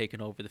Harrison taking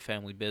over the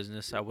family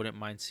business. I wouldn't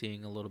mind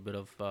seeing a little bit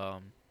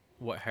of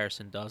what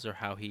Harrison does or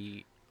how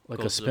he Like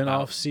a goes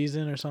spin-off about-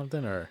 season or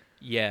something? Or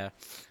Yeah.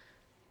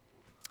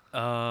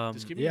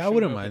 Just give me a yeah, I show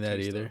wouldn't about mind that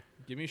Batista. either.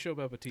 Give me a show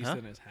about Batista Huh?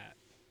 and his hat.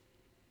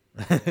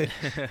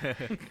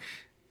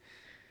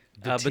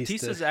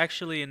 Batista's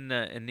actually in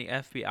the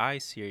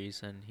FBI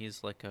series, and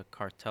he's like a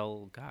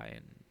cartel guy,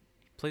 and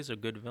he plays a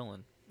good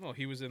villain. Well,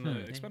 he was in the Hmm.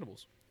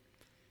 Expendables.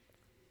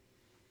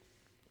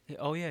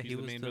 Oh yeah, He's he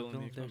the was main the villain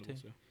in villain the there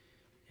too.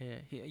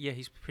 Expendables. Yeah,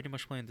 he's pretty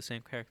much playing the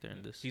same character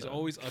in this. He's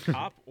always a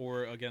cop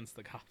or against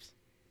the cops.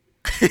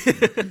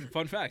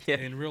 Fun fact: Yeah.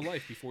 in real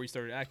life, before he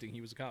started acting,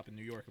 he was a cop in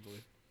New York, I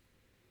believe.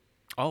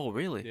 Oh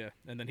really? Yeah,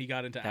 and then he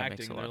got into That makes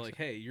acting, a and lot they're of like,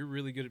 "Hey, you're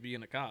really good at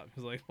being a cop."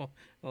 He's like, "Well,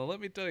 let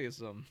me tell you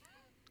something.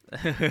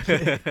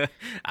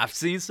 I've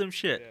seen some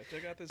shit. Yeah,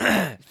 check out this."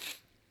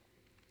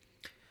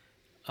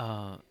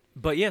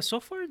 But yeah, so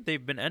far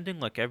they've been ending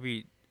like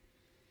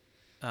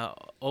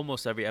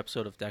almost every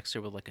episode of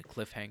Dexter with like a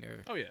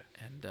cliffhanger, Oh yeah,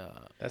 and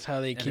that's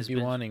how they And keep it's you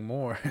been- wanting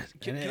more.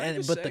 Can I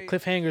just But the say-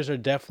 cliffhangers are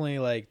definitely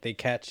like they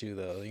catch you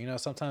though.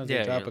 Sometimes they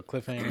Yeah, drop yeah. a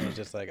cliffhanger and it's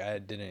just like I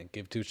didn't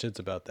give 2 shits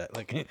about that.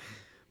 Like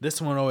this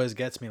one always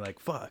gets me like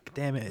fuck,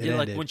 damn it. yeah,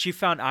 like ended. when she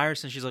found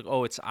Iris and she's like,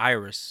 "Oh, it's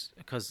Iris,"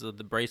 because of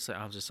the bracelet.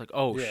 I was just like,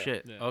 "Oh Yeah.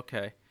 shit, Yeah.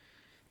 okay."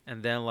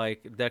 And then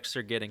like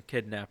Dexter getting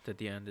kidnapped at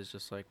the end is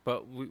just like,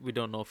 but we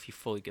don't know if he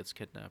fully gets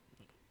kidnapped,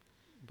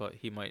 but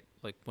he might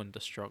like win the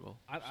struggle.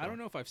 I don't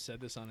know if I've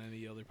said this on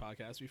any other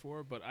podcast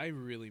before, but I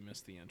really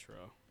missed the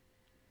intro.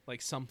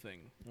 Like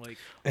something like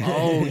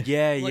Oh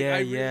yeah, like, yeah, I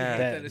really yeah. hate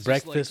That it's just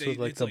breakfast they- with,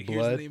 like, it's the Here's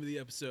blood. the name of the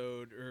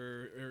episode,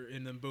 or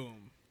and then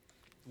boom,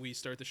 we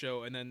start the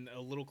show, and then a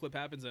little clip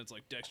happens, and it's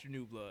like Dexter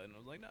New Blood, and I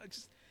was like, no,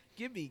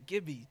 give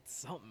me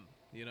something,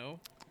 you know?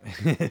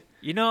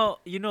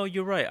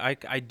 You're right.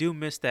 I do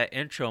miss that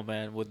intro,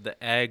 man, with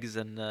the eggs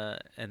and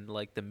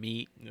like the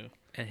meat Yeah.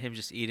 and him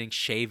just eating,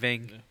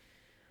 shaving. Yeah.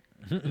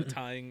 The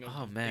tying of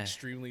Oh, man.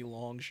 extremely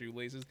long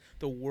shoelaces.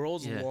 The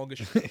world's Yeah.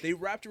 longest. They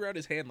wrapped around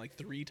his hand like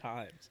 3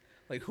 times.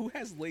 Like, who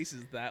has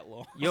laces that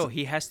long? Yo,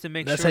 he has to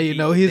make That's sure how you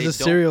know he's they a don't-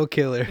 serial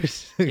killer.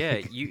 Yeah,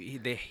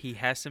 he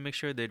has to make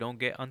sure they don't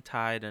get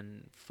untied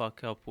and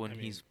fuck up when I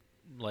mean- he's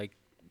like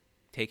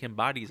taking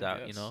bodies out.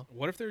 You Yes. know.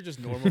 What if they're just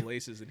normal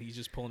laces and he's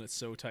just pulling it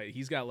so tight?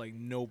 He's got like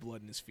no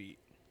blood in his feet.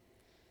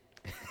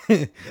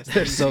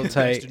 They're so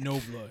tight.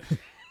 No blood.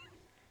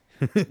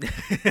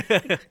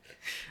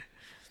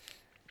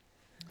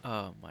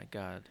 Oh my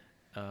god.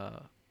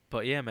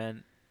 But yeah,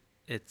 man,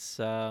 it's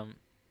I'm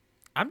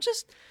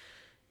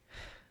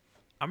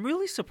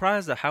really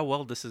surprised at how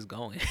well this is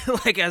going.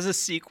 Like as a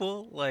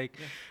sequel, like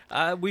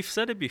we've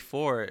said it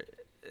before,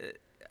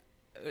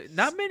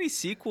 not many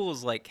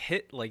sequels like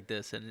hit like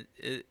this, and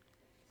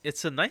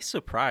it's a nice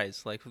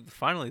surprise. Like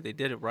finally they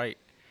did it right.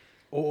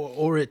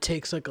 Or it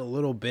takes like a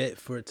little bit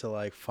for it to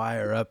like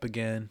fire up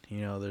again.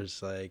 You know,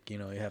 there's like, you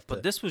have to.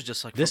 But this was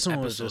just like This from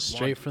one was episode just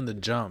straight 1. from the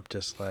jump,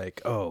 just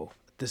like, oh,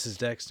 this is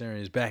Dexter and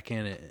he's back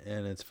in it,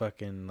 and it's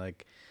fucking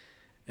like,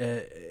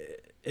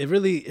 it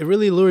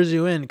really lures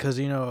you in because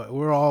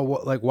we're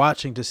all like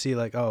watching to see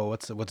like, oh,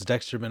 what's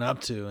Dexter been up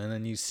to, and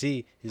then you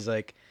see he's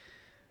like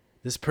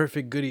this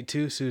perfect goody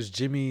two shoes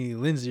Jimmy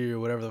Lindsay or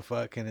whatever the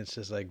fuck, and it's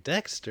just like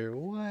Dexter,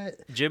 what?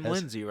 Jim That's-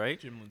 Lindsay, right?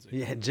 Jim Lindsay.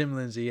 Yeah, Jim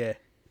Lindsay, yeah.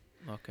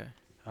 Okay.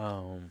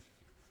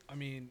 I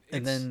mean,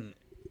 And then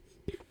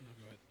No, go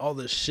ahead. all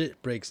this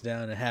shit breaks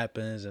down and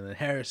happens, and then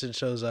Harrison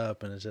shows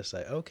up, and it's just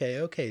like,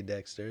 okay,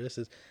 Dexter,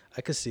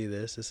 I could see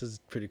this. This is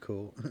pretty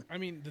cool. I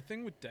mean, the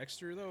thing with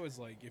Dexter though is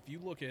like if you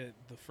look at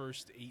the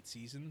first 8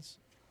 seasons,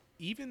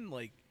 even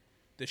like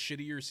the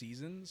shittier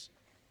seasons,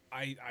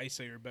 I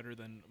say are better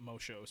than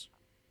most shows.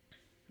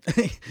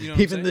 You know what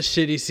I'm Even the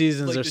shitty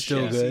seasons Like are the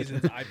still shitty good.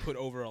 seasons, I put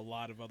over a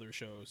lot of other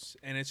shows,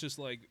 and it's just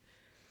like,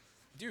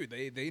 dude,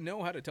 they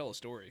know how to tell a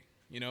story.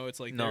 You know, it's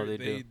like No, they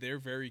do. they're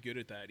very good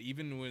at that.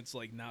 Even when it's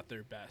like not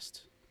their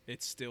best,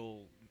 it's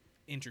still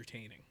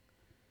entertaining.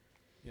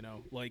 You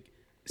know, like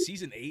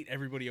season 8,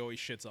 everybody always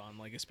shits on,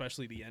 like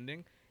especially the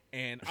ending.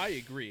 And I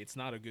agree, it's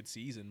not a good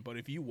season. But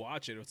if you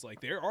watch it, it's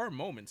like there are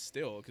moments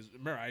still. Because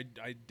remember,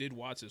 I did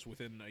watch this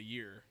within a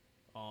year,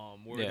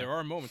 where Yeah. there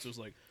are moments. It was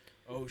like,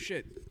 oh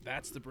shit,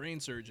 that's the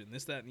brain surgeon.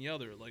 This, that, and the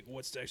other. Like,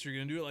 what's Dexter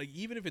gonna do? Like,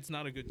 even if it's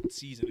not a good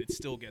season, it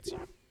still gets you.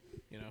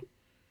 You know.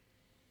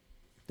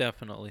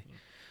 Definitely.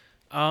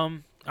 All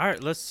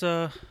right, let's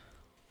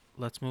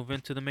move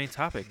into the main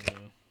topic.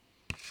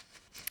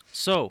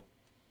 So,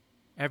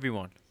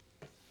 everyone,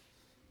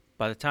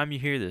 by the time you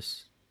hear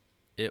this,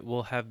 it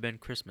will have been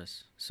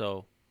Christmas.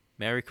 So,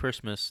 Merry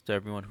Christmas to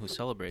everyone who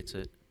celebrates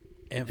it.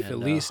 And And,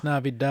 Feliz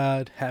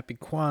Navidad, Happy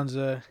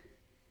Kwanzaa,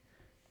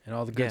 and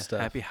all the good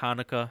stuff. Happy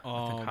Hanukkah.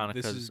 I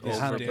think This Hanukkah's is over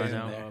Hanukkah's by in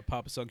now. there.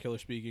 Papa Sun Killer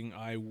speaking.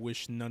 I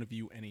wish none of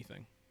you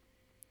anything.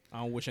 I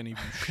don't wish any of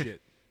you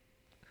shit.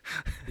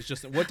 It's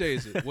just what day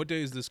is it? What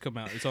day does this come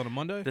out? It's on a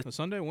Monday, a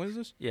Sunday. When is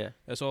this? Yeah,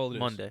 That's all it is.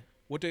 Monday,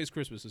 What day is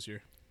Christmas this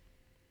year?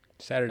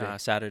 Saturday.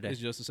 Saturday. It's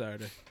just a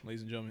Saturday,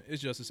 ladies and gentlemen.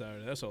 It's just a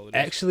Saturday. That's all it is.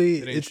 Actually,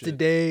 It ain't it's the shit.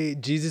 day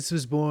Jesus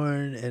was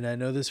born, and I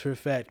know this for a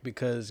fact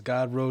because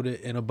God wrote it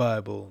in a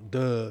Bible.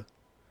 Duh.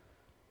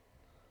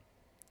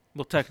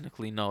 Well,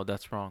 technically, no,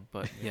 that's wrong.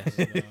 But yes,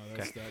 No,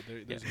 that's that.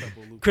 There's a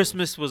couple of loopholes.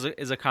 Christmas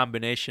is a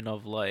combination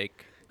of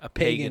like a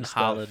pagan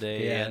stuff.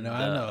 holiday. Yeah, and, no,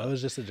 I know. It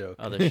was just a joke.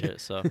 other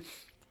shit. So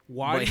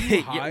Why Wait, do you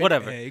yeah, hide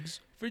whatever. eggs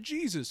for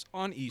Jesus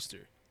on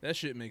Easter? That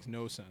shit makes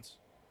no sense.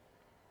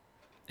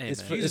 hey, It's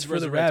man. for- Jesus the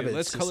resurrected. rabbits.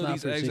 Let's It's color not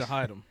these for eggs Jesus. and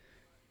hide them.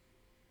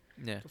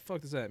 yeah. The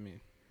fuck does that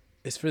mean?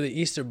 It's for the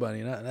Easter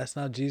Bunny. That's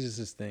not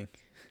Jesus' thing.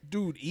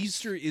 Dude,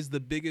 Easter is the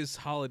biggest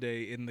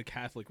holiday in the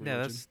Catholic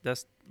religion. Yeah,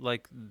 that's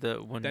like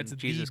when That's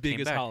Jesus the came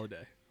biggest back.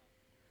 holiday.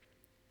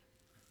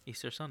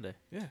 Easter Sunday.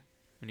 Yeah.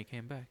 When he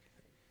came back.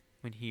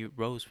 When he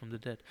rose from the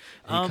dead.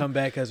 He come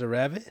back as a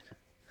rabbit?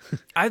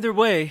 Either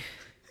way,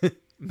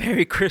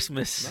 Merry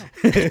Christmas.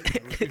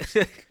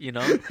 You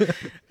know?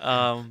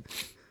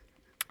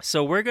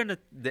 So we're going to,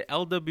 the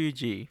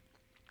LWG,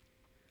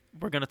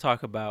 we're going to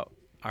talk about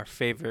our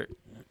favorite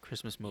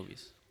Christmas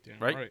movies. Damn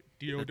Right?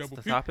 D-O That's double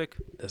the P. topic.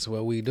 That's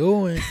what we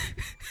doing.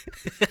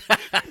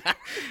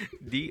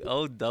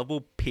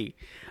 DOPP.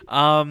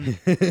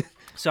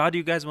 So how do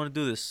you guys want to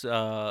do this?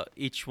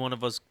 Each one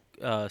of us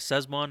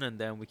says one, and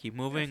then we keep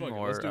moving, Yeah, fuck it.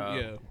 or Let's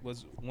do,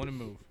 let's want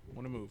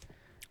to move.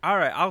 all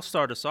right, I'll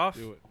start us off.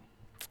 Do it.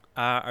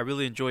 I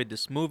really enjoyed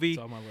this movie. It's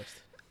on my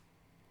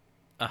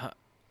list.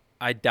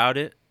 I doubt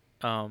it,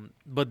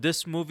 but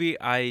this movie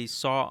I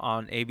saw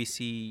on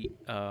ABC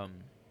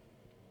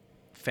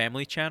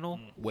Family Channel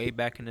way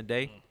back in the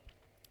day.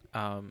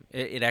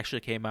 It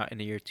actually came out in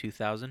the year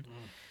 2000.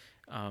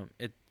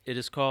 It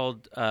is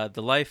called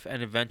The Life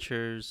and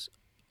Adventures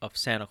of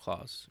Santa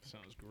Claus.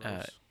 Sounds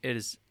gross. It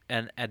is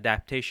an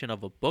adaptation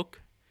of a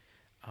book,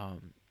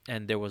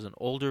 and there was an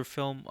older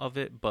film of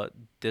it, but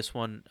this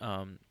one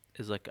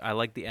is like I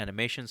like the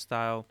animation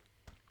style,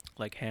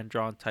 like hand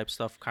drawn type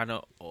stuff, kind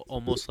of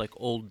almost like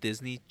old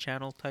Disney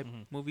Channel type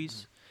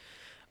movies.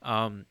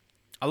 I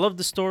love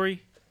the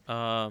story.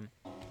 It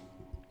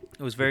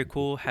was very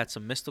cool. Had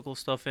some mystical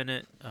stuff in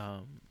it.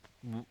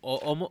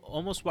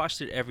 Almost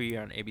watched it every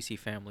year on ABC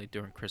Family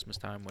during Christmas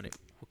time when it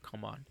would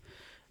come on.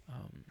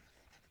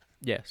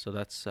 Yeah, so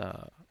that's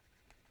one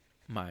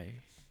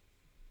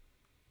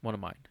of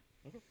mine.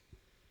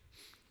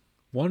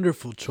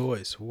 Wonderful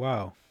choice.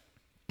 Wow.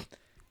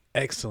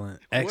 Excellent.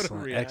 What a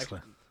Excellent.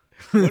 reaction.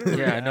 Excellent. What a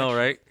Yeah, I know,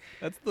 right?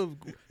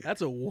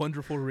 That's a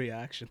wonderful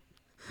reaction.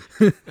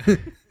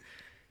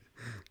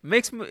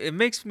 It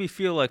makes me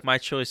feel like my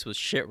choice was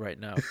shit right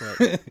now,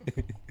 but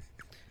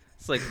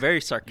it's like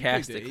very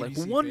sarcastic. Like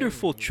ABC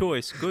wonderful Family.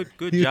 choice.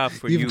 Good job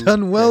for you. You've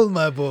done well,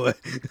 my boy.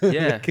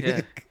 Yeah,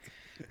 yeah.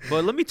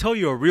 But let me tell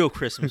you a real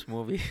Christmas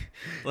movie.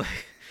 Like,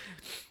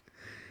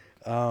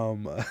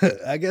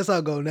 I guess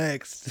I'll go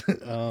next.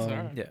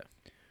 Sorry. yeah.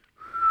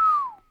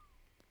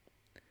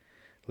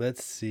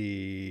 Let's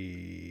see.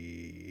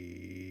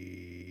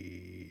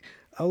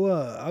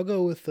 I'll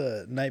go with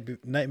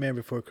Nightmare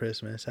Before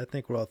Christmas. I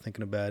think we're all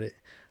thinking about it.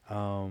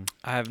 I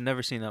have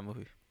never seen that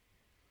movie.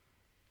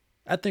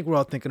 I think we're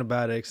all thinking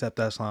about it except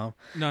Islam.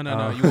 No.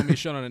 You want me to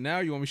shit on it now?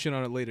 Or you want me to shit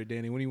on it later,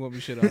 Danny? When do you want me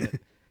to shit on it?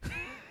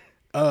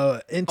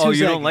 In 2 Oh, you seconds.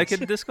 don't like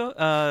it, Disco?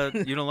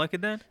 You don't like it,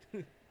 Dan?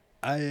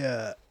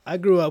 I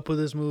grew up with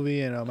this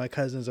movie, and my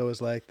cousins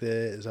always liked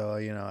it, so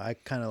I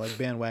kind of like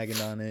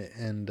bandwagoned on it,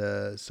 and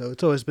so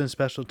it's always been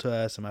special to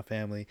us and my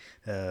family.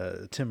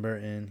 Tim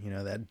Burton,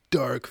 that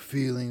dark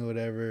feeling,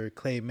 whatever,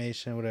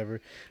 claymation,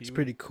 whatever. It's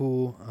pretty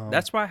cool.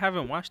 That's why I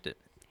haven't watched it.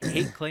 I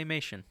hate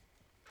claymation.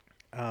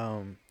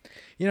 It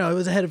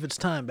was ahead of its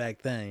time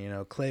back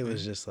then. Clay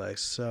was just like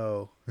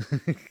so.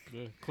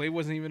 Clay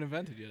wasn't even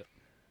invented yet.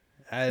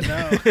 I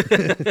know.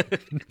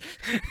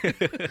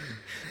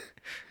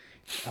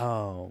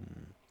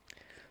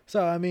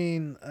 So I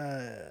mean,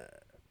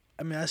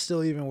 I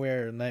still even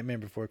wear Nightmare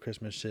Before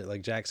Christmas shit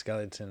like Jack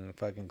Skellington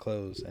fucking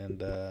clothes,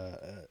 and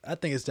I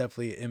think it's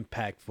definitely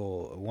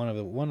impactful. One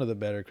of the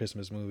better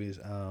Christmas movies.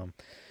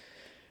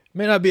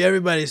 May not be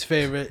everybody's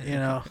favorite,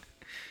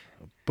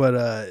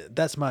 but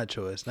that's my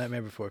choice.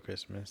 Nightmare Before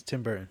Christmas,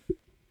 Tim Burton.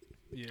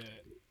 Yeah.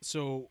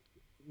 So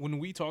when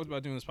we talked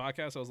about doing this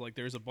podcast, I was like,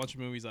 there's a bunch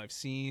of movies I've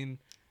seen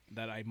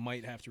that I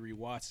might have to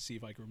rewatch to see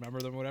if I can remember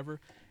them or whatever.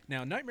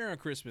 Now, Nightmare on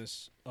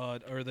Christmas,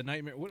 or the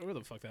Nightmare, whatever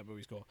the fuck that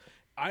movie's called,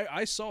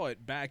 I saw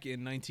it back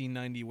in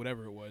 1990,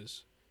 whatever it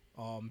was,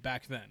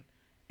 back then.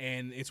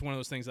 And it's one of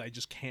those things I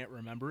just can't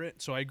remember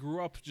it. So I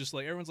grew up just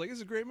like, everyone's like, this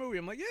is a great movie.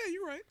 I'm like, yeah,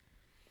 you're right.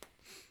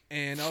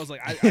 And I was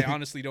like, I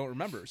honestly don't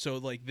remember. So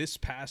like this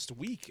past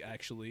week,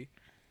 actually,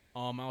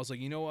 I was like,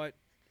 you know what?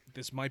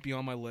 This might be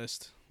on my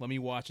list. Let me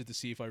watch it to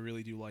see if I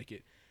really do like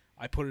it.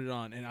 I put it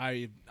on, and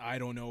I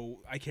don't know.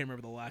 I can't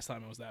remember the last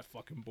time I was that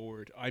fucking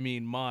bored. I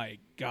mean, my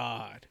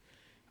God.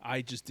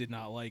 I just did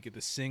not like it.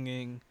 The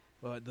singing.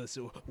 What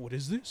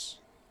is this?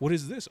 What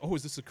is this? Oh,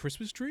 is this a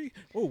Christmas tree?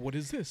 Oh, what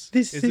is this?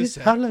 This is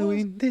Santa Claus?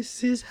 Halloween.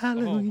 This is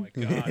Halloween.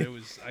 Oh, my God. It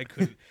was,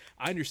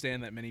 I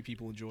understand that many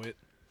people enjoy it.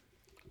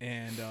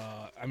 And,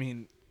 I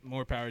mean,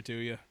 more power to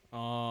you.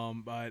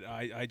 But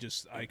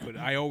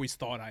I always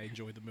thought I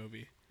enjoyed the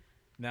movie.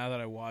 Now that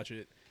I watch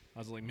it, I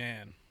was like,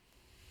 man,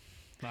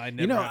 I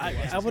never.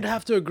 I would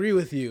have to agree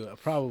with you,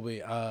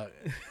 probably.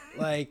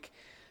 Like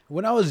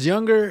when I was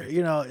younger,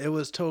 it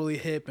was totally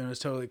hip and it was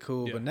totally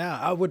cool. Yeah. But now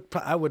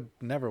I would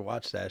never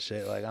watch that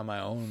shit like on my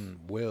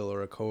own will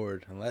or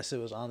accord, unless it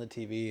was on the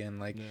TV and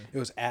like it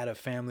was at a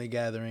family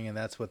gathering and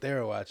that's what they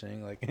were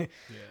watching. Like, Yeah.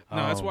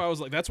 No, that's why I was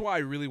like, that's why I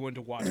really wanted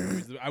to watch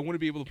movies. I want to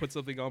be able to put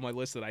something on my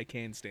list that I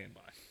can stand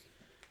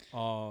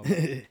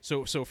by.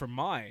 So for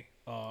my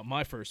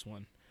first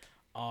one,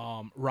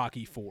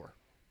 Rocky IV.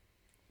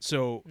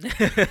 So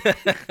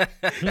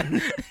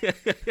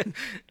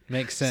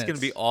makes sense. It's gonna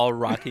be all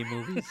Rocky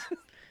movies.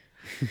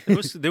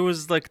 There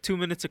was like 2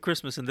 minutes of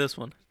Christmas in this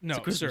one. no, It's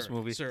a Christmas sir,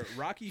 movie. sir,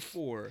 Rocky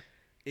IV.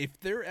 If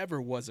there ever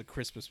was a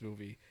Christmas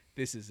movie,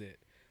 this is it.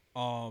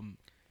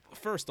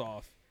 First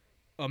off,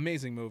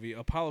 amazing movie.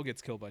 Apollo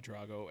gets killed by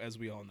Drago, as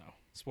we all know.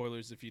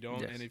 Spoilers if you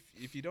don't, Yes. and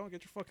if you don't,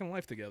 get your fucking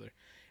life together.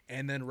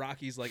 And then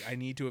Rocky's like, I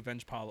need to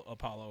avenge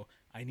Apollo.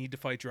 I need to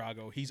fight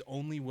Drago. He's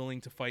only willing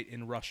to fight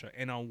in Russia.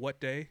 And on what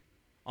day?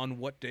 On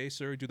what day,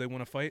 sir, do they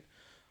want to fight?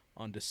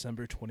 On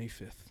December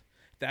 25th.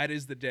 That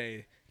is the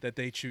day that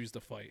they choose to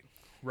fight.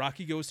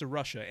 Rocky goes to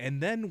Russia.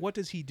 And then what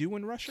does he do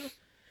in Russia?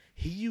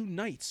 He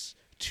unites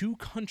two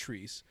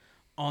countries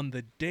on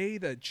the day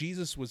that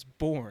Jesus was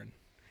born.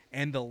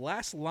 And the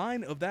last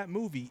line of that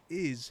movie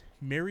is,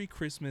 Merry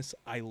Christmas,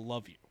 I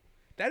love you.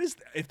 That is,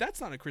 if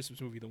that's not a Christmas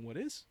movie, then what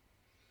is?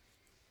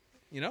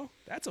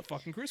 That's a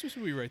fucking Christmas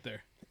movie right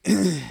there.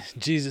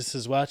 Jesus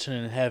is watching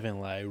in heaven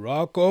like,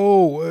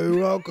 Rocco, hey,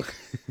 Rocco.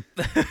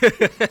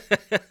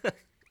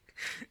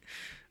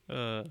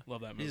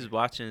 Love that movie. He's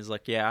watching. He's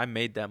like, yeah, I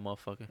made that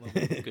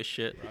motherfucker. Good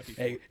shit.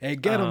 Rocky Hey,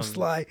 get him,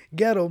 Sly.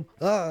 Get him.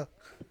 I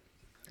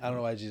don't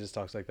know why Jesus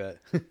talks like that.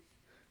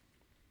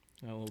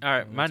 All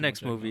right, my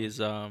next movie is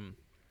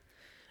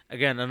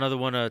again, another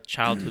one of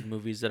childhood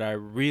movies that I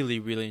really,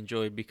 really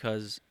enjoyed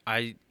because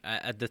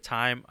at the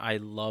time I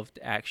loved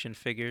action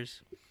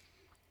figures,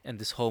 and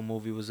this whole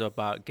movie was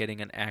about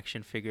getting an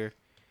action figure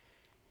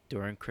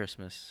during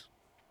Christmas.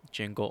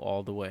 Jingle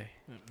All the Way.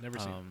 Never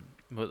seen.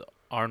 With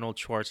Arnold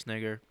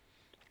Schwarzenegger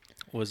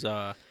was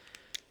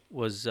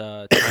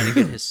trying to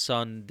get his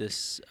son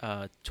this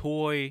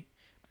toy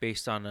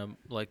based on the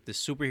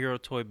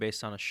superhero toy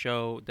based on a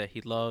show that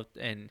he loved,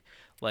 and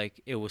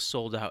like it was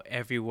sold out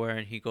everywhere,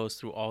 and he goes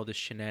through all the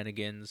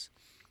shenanigans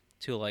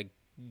to like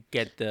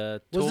get the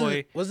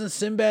toy. Wasn't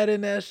Sinbad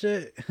in that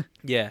shit?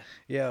 Yeah,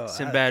 Yo,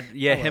 Sinbad. I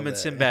Yeah, love him and that.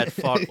 Sinbad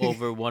fought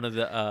over one of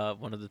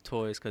the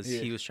toys because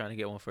he was trying to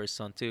get one for his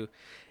son too,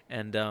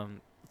 and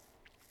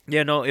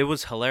yeah, no, it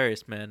was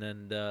hilarious, man.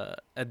 And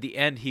at the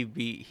end,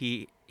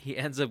 he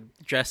ends up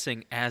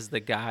dressing as the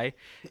guy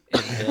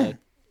in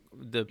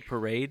the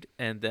parade,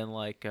 and then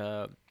like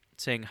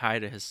saying hi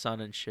to his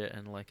son and shit,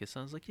 and like his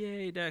son's like,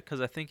 "Yay, dad,"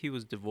 because I think he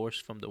was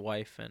divorced from the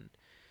wife, and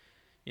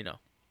you know,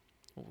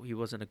 he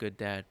wasn't a good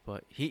dad,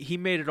 but he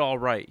made it all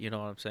right. You know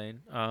what I'm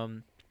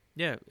saying?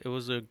 Yeah, it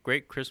was a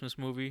great Christmas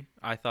movie.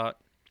 I thought,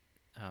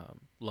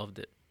 loved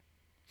it.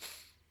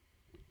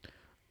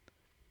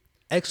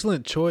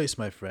 Excellent choice,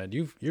 my friend.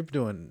 You're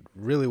doing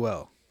really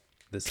well.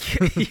 This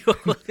God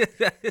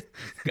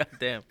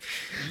damn.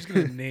 I'm just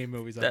gonna name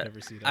movies I've That-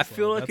 never seen. I That's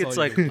feel all- like that's it's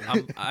all like you're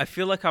doing. I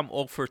feel like I'm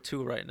 0 for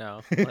 2 right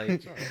now.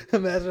 Like,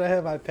 Imagine I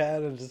have my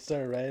pad and just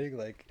start writing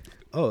like,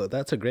 oh,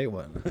 that's a great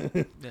one.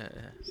 yeah.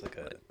 It's like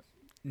a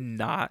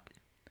Not.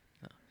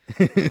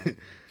 All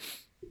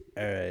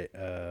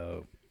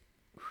right.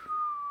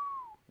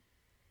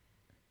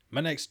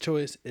 My next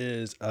choice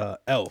is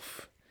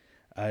Elf.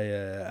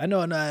 I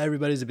know not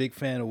everybody's a big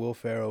fan of Will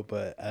Ferrell,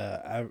 but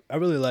I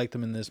really liked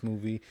him in this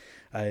movie.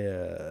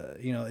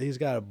 He's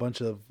got a bunch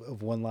of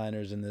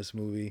one-liners in this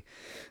movie,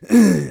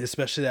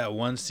 especially that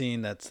one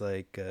scene that's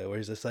like where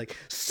he's just like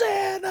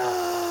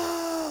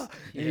Santa,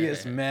 and he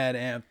gets mad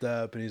amped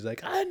up, and he's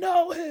like, I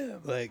know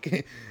him.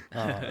 Like, oh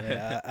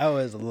man, I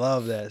always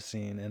love that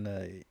scene,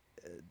 and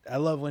I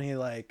love when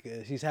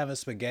he's having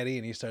spaghetti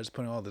and he starts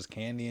putting all this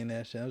candy in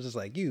that shit. I was just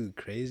like, you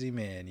crazy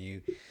man,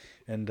 you.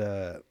 And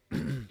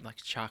Like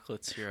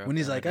chocolate syrup. when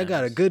he's like, I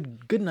got a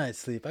good night's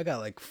sleep. I got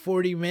like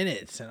 40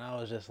 minutes. And I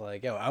was just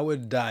like, yo, I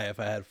would die if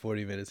I had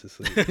 40 minutes of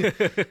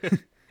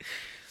sleep.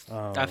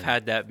 I've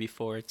had that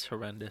before. It's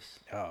horrendous.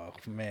 Oh,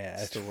 man.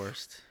 It's the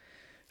worst.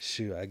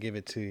 Shoot, I give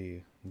it to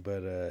you.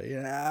 But,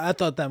 I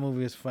thought that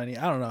movie was funny.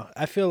 I don't know.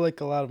 I feel like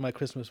a lot of my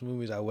Christmas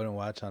movies I wouldn't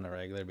watch on a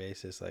regular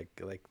basis. Like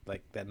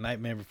that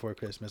Nightmare Before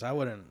Christmas. I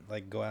wouldn't,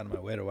 like, go out of my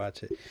way to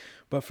watch it.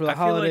 But for the I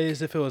feel like-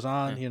 holidays, if it was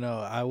on,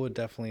 I would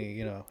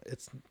definitely,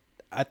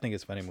 I think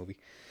it's a funny movie.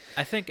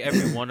 I think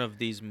every one of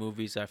these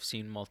movies I've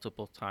seen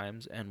multiple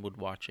times and would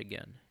watch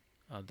again.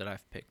 That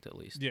I've picked at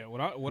least. Yeah,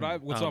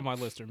 what's on my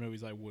list are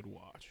movies I would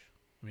watch.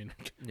 I mean,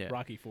 Yeah.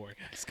 Rocky IV,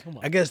 guys, come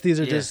on. I guess these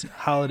are Yeah. just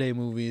holiday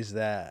movies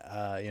that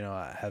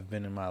have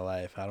been in my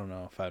life. I don't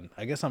know if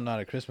I guess I'm not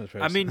a Christmas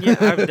person. I mean, yeah,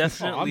 I've Oh,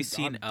 definitely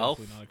seen I'm Elf.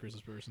 Definitely not a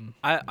Christmas person.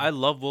 I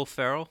love Will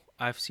Ferrell.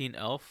 I've seen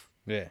Elf.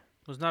 yeah.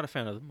 Was not a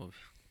fan of the movie.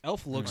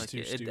 Elf looks Like, too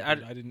it- stupid.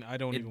 I- I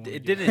don't even. wanna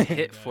It do didn't that.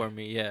 hit for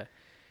me. Yeah,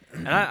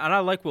 and I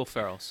like Will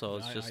Ferrell, so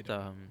it's I just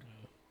don't.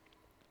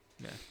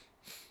 yeah.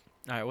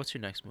 All right, what's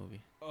your next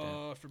movie?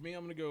 For me,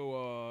 I'm gonna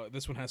go.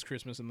 This one has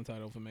Christmas in the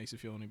title. If it makes you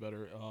feel any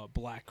better,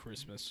 Black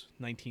Christmas,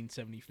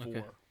 1974.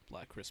 Okay.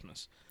 Black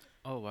Christmas.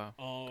 Oh wow.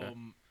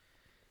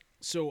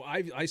 So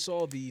I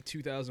saw the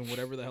 2000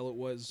 whatever the hell it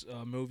was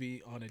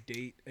movie on a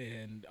date,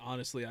 and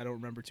honestly, I don't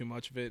remember too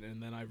much of it.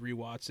 And then I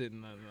rewatched it,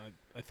 and then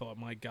I thought,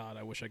 my God,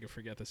 I wish I could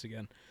forget this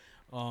again.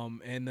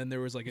 And then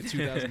there was like a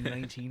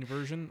 2019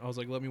 version. I was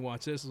like, let me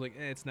watch this. I was like,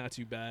 it's not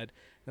too bad.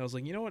 And I was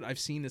like, you know what? I've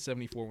seen the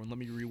 74 one. Let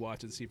me rewatch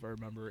it and see if I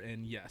remember.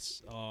 And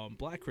yes,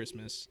 Black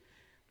Christmas,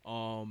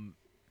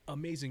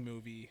 amazing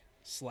movie,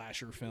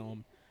 slasher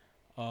film.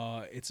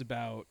 It's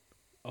about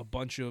a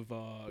bunch of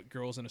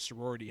girls in a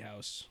sorority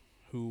house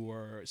who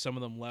are, some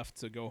of them left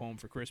to go home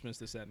for Christmas,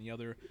 this, that, and the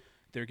other.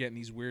 They're getting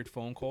these weird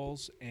phone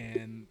calls,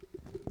 and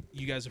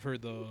you guys have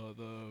heard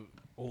the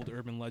old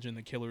urban legend,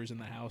 the killer's in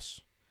the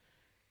house.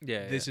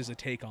 Yeah. This is a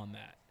take on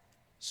that.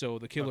 So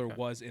the killer Okay.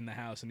 was in the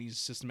house, and he's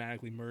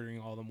systematically murdering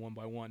all of them one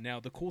by one. Now,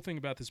 the cool thing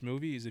about this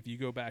movie is if you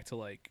go back to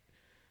like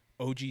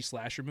OG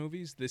slasher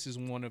movies, this is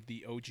one of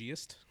the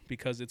OGest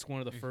because it's one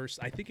of the first.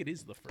 I think it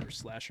is the first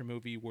slasher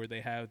movie where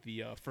they have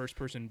the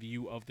first-person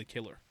view of the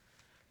killer.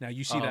 Now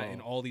you see that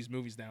in Oh. all these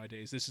movies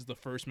nowadays. This is the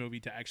first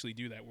movie to actually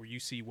do that, where you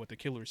see what the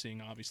killer's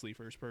seeing, obviously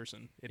first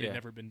person. It Yeah. had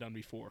never been done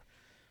before.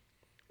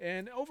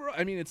 And overall,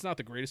 I mean, it's not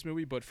the greatest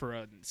movie, but for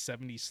a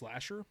 70s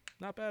slasher,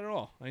 not bad at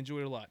all. I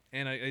enjoyed it a lot,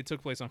 and it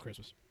took place on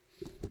Christmas.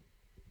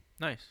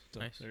 Nice. So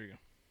Nice. there you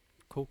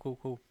Cool. go.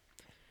 Cool.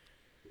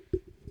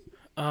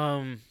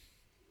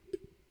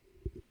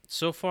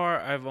 So far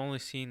I've only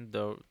seen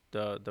the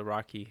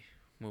Rocky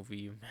movie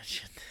you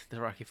mentioned,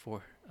 the Rocky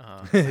 4.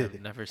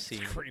 I've never It's seen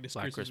the greatest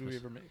Black Christmas movie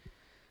Christmas.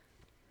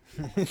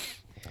 ever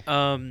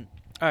made.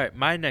 All right,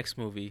 my next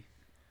movie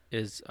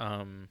is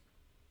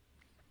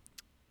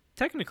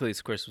technically it's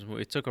a Christmas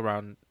movie. It took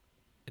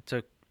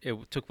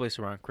place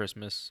around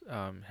Christmas.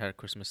 Had a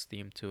Christmas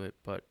theme to it,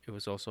 but it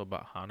was also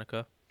about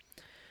Hanukkah.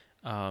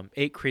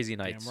 8 Crazy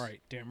Nights.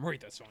 Damn right.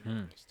 That's on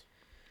your list.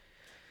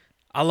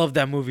 I love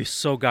that movie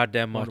so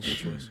goddamn much.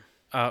 Wonderful choice.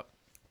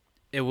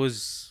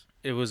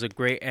 It was a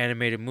great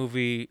animated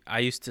movie. I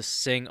used to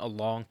sing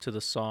along to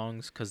the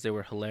songs because they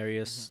were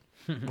hilarious.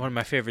 One of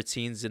my favorite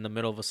scenes in the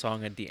middle of a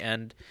song at the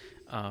end,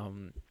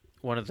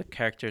 one of the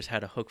characters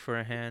had a hook for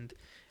a hand,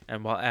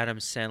 and while Adam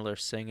Sandler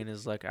singing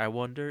is like, I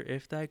wonder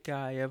if that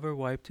guy ever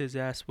wiped his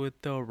ass with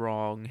the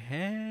wrong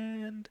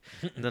hand.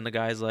 And then the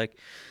guy's like,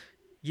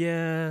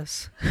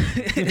 yes.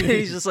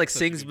 He's just like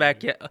sings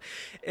back. Yeah,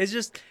 it's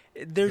just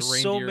there's The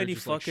so reindeer many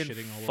just, like, fucking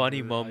shitting all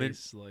funny over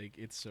moments. ice, like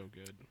it's so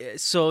good.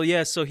 So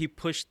he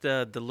pushed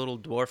the little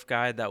dwarf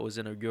guy that was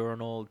in a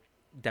urinal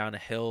down a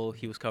hill.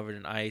 He was covered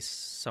in ice.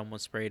 Someone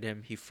sprayed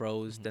him. He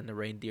froze. Then the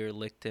reindeer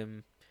licked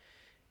him.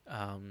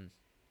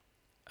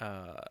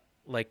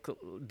 Like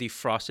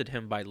defrosted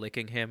him by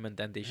licking him, and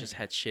then they just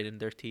had shit in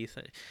their teeth.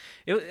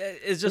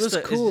 It's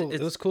just cool.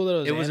 It was cool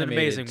that it was an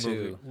animated, amazing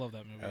too. movie. Love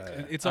that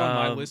movie. It's on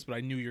my um, list, but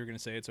I knew you were gonna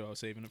say it, so I was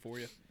saving it for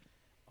you.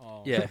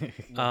 Yeah.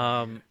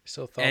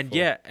 So thoughtful.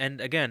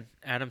 And again,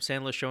 Adam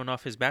Sandler showing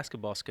off his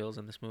basketball skills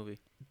in this movie.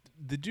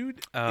 The dude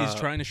is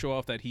trying to show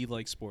off that he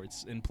likes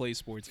sports and plays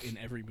sports in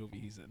every movie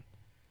he's in.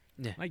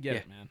 Yeah, I get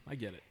it, man. I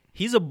get it.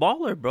 He's a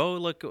baller, bro.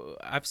 Like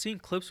I've seen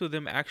clips with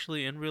him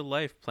actually in real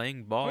life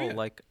playing ball, yeah.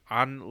 like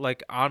on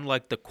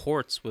the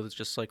courts with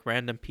just like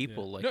random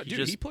people. Yeah. Like No, he dude,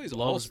 just he plays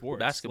all loves sports.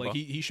 basketball. Like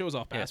he shows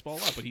off Yeah. basketball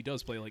a lot, but he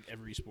does play like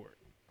every sport.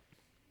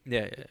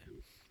 Yeah.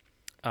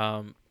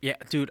 Yeah,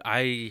 dude,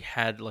 I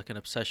had like an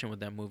obsession with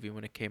that movie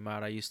when it came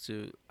out. I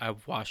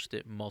watched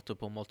it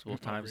multiple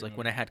times. Like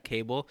when I had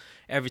cable,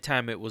 every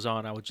time it was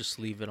on, I would just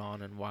leave it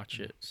on and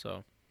watch it.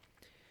 So,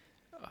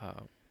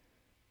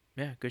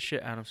 yeah, good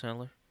shit, Adam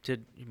Sandler.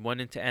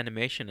 Went into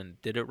animation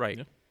and did it right.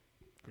 Yeah.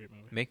 Great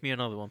movie. Make me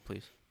another one,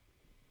 please.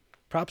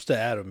 Props to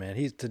Adam, man.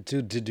 He's to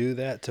do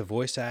that, to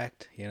voice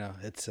act. You know,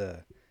 that's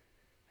a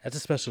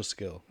special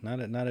skill. Not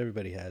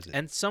everybody has it.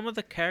 And some of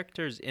the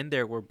characters in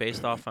there were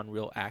based off on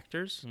real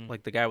actors.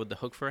 Like the guy with the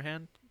hook for a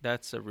hand,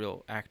 that's a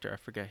real actor. I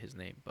forget his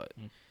name, but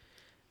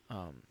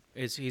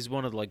he's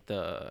one of like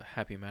the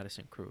Happy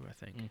Madison crew, I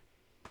think.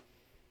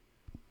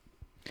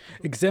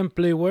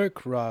 Exemplary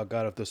work, Raw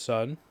God of the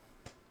Sun.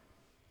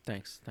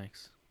 Thanks.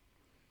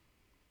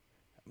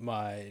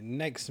 My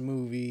next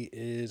movie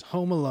is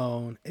Home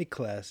Alone, a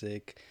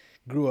classic.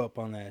 Grew up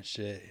on that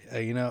shit.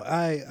 You know,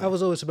 I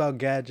was always about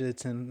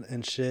gadgets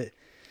and shit.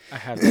 I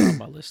had that on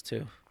my list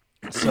too.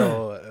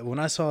 So when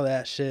I saw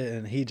that shit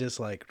and he just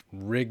like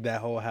rigged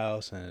that whole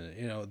house, and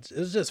you know, it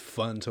was just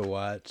fun to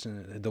watch,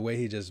 and the way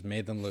he just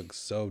made them look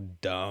so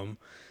dumb.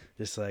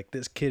 Just like,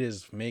 this kid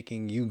is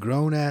making you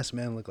grown ass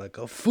man look like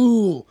a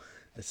fool.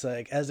 It's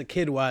like, as a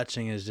kid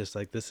watching, it's just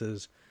like,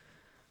 it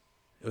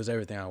was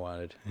everything I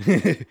wanted.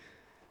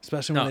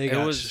 Especially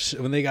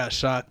when they got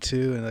shocked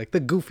too, and like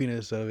the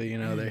goofiness of it, you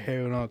know, their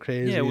hair went all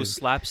crazy. Yeah, it was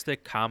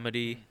slapstick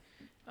comedy.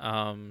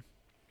 I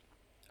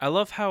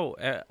love how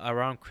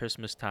around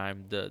Christmas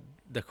time the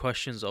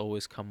questions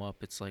always come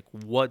up. It's like,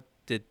 what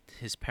did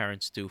his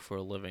parents do for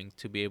a living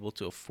to be able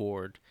to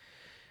afford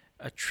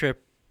a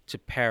trip to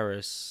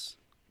Paris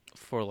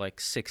for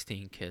like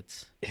 16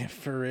 kids? Yeah,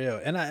 for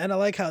real. And I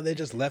like how they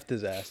just left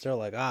his ass. They're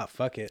like,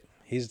 fuck it,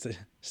 he's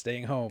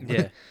staying home.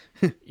 Yeah.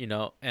 You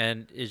know,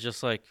 and it's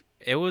just like,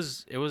 it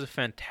was a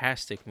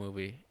fantastic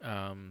movie.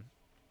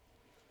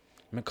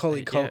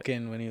 Macaulay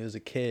Culkin, when he was a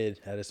kid,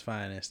 at his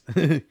finest.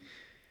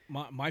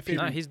 My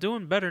favorite. Nah, he's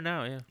doing better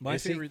now. Yeah. My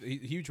favorite.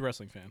 Huge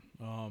wrestling fan.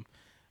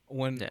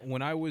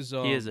 When I was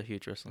he is a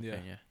huge wrestling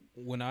fan. Yeah.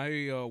 When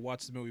I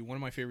watched the movie, one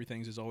of my favorite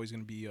things is always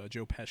going to be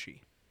Joe Pesci.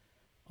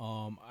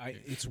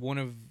 It's one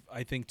of,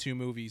 I think, 2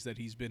 movies that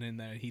he's been in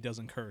that he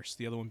doesn't curse.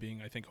 The other one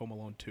being, I think, Home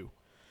Alone 2.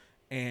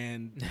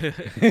 And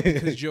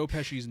because Joe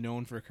Pesci is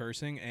known for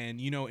cursing, and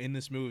you know, in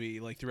this movie,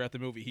 like throughout the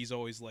movie, he's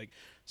always like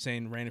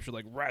saying random shit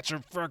like "rats are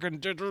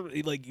fucking,"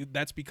 like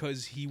that's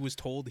because he was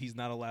told he's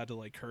not allowed to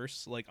like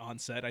curse like on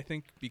set. I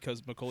think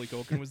because Macaulay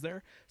Culkin was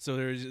there, so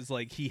there's just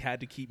like he had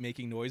to keep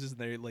making noises, and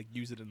they like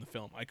use it in the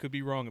film. I could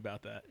be wrong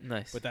about that.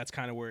 Nice, but that's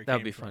kind of where it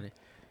that'd came be from. funny.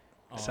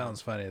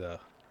 Sounds funny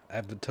though.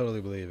 I would totally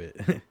believe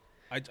it.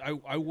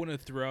 I want to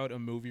throw out a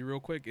movie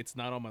real quick. It's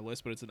not on my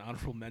list, but it's an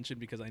honorable mention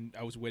because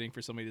I was waiting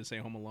for somebody to say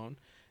Home Alone.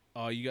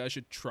 You guys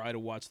should try to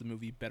watch the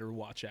movie Better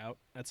Watch Out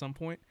at some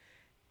point.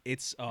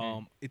 It's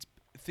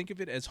think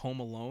of it as Home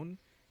Alone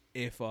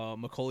if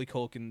Macaulay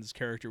Culkin's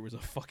character was a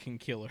fucking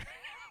killer.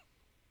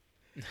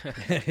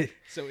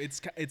 So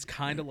it's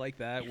kind of like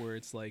that, where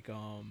it's like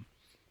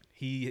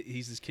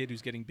he's this kid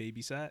who's getting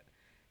babysat,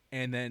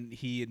 and then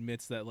he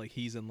admits that like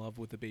he's in love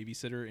with the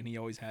babysitter, and he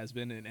always has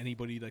been, and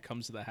anybody that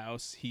comes to the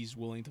house, he's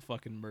willing to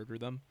fucking murder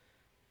them.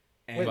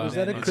 And Wait, was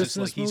that a it's just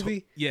Christmas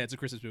movie? Yeah, it's a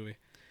Christmas movie.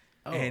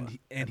 Oh, And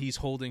he's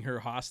holding her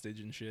hostage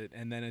and shit.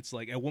 And then it's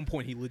like, at one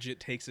point he legit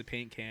takes a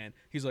paint can.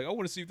 He's like, I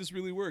want to see if this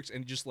really works,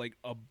 and just like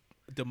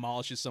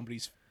demolishes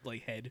somebody's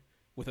like head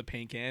with a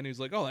paint can.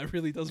 He's like, oh, that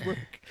really does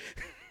work.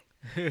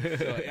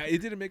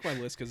 It didn't make my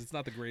list because it's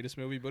not the greatest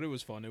movie, but it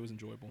was fun. It was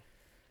enjoyable.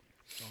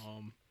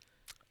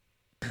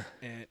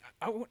 And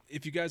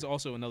if you guys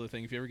also, another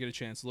thing, if you ever get a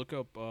chance, look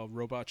up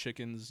Robot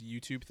Chicken's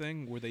YouTube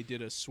thing where they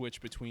did a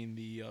switch between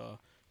the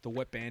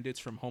Wet Bandits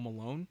from Home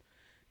Alone.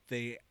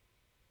 They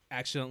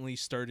accidentally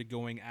started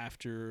going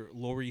after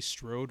Laurie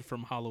Strode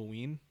from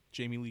Halloween,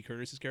 Jamie Lee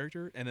Curtis's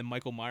character, and then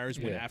Michael Myers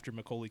went after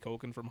Macaulay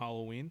Culkin from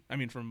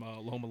from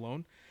Home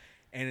Alone.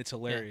 And it's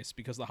hilarious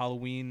because the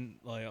Halloween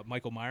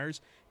Michael Myers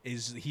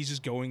he's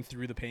just going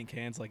through the paint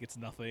cans like it's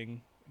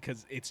nothing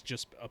because it's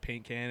just a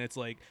paint can. It's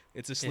like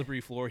it's a slippery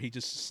floor. He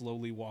just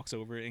slowly walks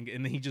over it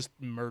and then he just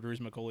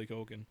murders Macaulay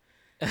Culkin.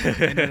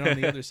 And then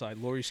on the other side,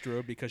 Laurie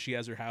Strode, because she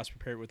has her house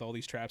prepared with all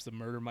these traps to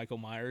murder Michael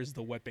Myers,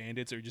 the Wet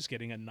Bandits are just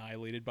getting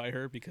annihilated by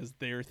her because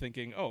they're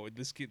thinking, oh,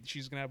 this kid,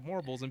 she's gonna have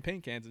marbles and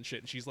paint cans and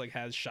shit, and she's like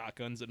has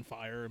shotguns and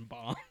fire and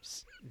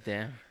bombs.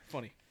 Damn.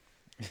 Funny.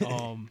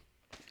 All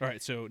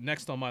right, so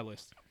next on my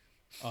list,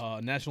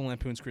 National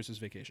Lampoon's Christmas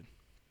Vacation.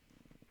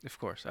 Of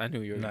course, I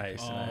knew you were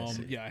Nice.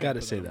 Yeah, I had Gotta to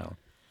put say that that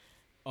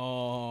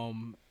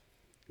one.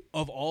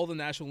 Of all the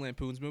National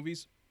Lampoon's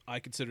movies, I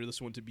consider this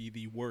one to be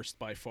the worst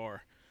by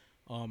far.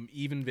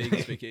 Even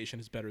Vegas Vacation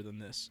is better than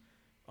this.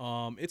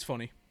 It's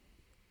funny.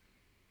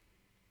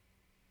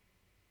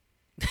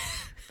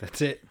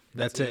 That's it.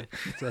 That's it.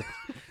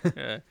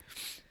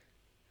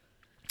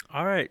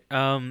 All right.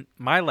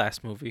 My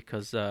last movie,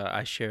 because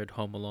I shared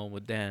Home Alone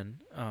with Dan,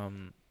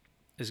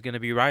 is going to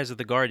be Rise of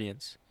the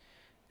Guardians.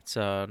 It's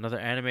another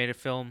animated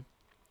film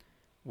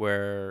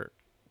where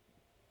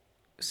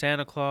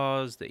Santa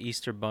Claus, the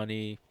Easter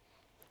Bunny,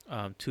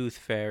 Tooth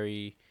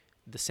Fairy,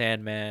 the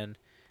Sandman,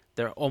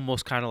 they're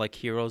almost kind of like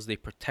heroes. They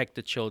protect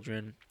the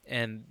children,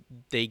 and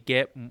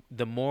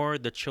the more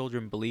the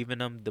children believe in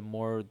them, the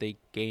more they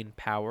gain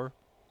power,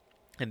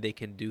 and they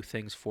can do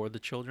things for the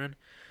children.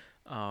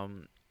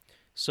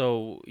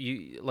 So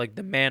you like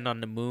the man on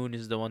the moon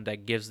is the one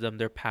that gives them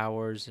their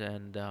powers,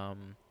 and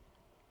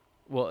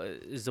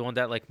is the one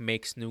that like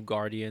makes new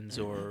guardians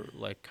or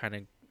like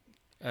kind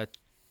of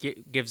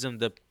gives them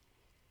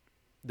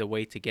the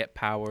way to get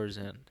powers,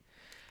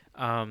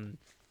 and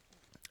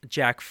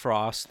Jack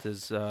Frost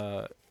is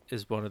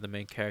one of the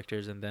main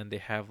characters, and then they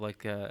have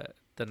like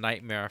the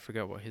Nightmare. I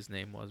forgot what his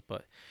name was,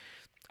 but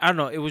I don't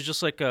know. It was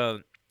just like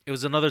it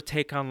was another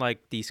take on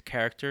like these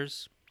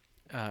characters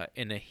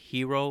in a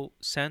hero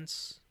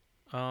sense,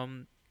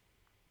 and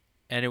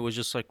it was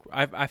just like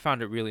I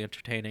found it really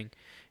entertaining.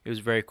 It was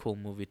a very cool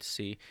movie to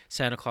see.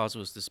 Santa Claus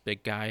was this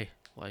big guy,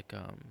 like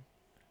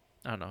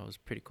I don't know, it was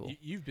pretty cool.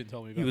 You've been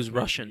telling me about He was this movie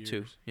for Russian too,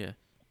 years. yeah.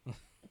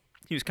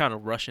 He was kind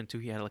of Russian too.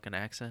 He had like an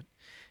accent.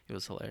 It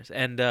was hilarious.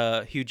 And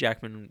Hugh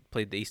Jackman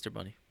played the Easter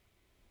Bunny,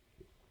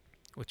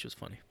 which was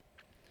funny.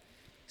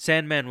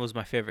 Sandman was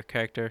my favorite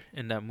character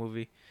in that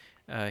movie.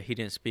 He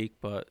didn't speak,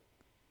 but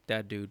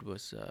that dude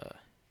was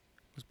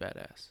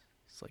badass.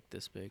 It's like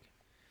this big.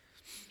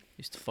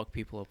 Used to fuck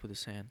people up with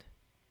his hand.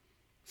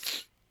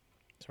 It's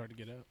hard to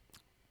get out.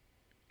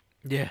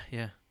 Yeah,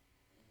 yeah.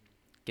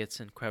 Gets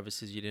in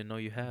crevices you didn't know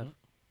you have.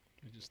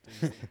 It just stays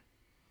there.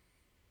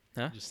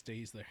 Huh? It just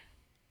stays there.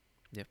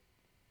 Yep.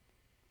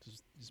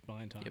 Just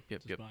buying time.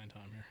 Yep. Buying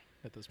time here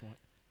at this point.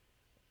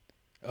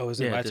 Oh, is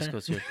it my turn?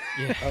 Disco's here.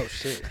 Yeah. Oh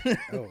shit.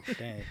 Oh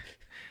dang.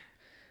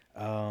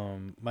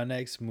 My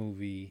next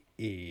movie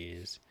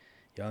is,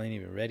 y'all ain't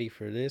even ready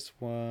for this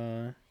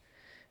one.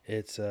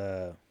 It's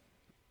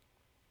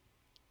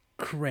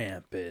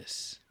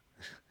Krampus.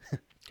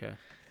 Okay.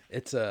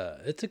 It's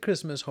a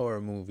Christmas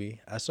horror movie.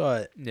 I saw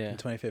it Yeah. in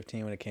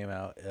 2015 when it came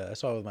out. I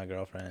saw it with my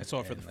girlfriend. I saw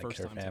it for and, the like, first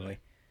her time family.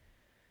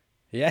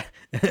 today.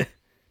 Yeah.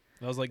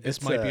 I was like, this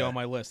It's, might be on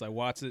my list. I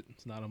watched it.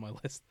 It's not on my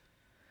list.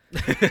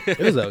 It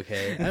was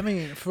okay. I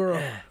mean, for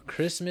a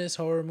Christmas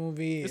horror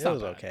movie, It's it not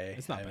was bad. okay.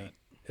 It's not I bad. mean,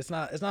 it's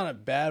not a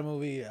bad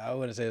movie. I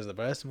wouldn't say it's the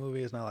best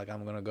movie. It's not like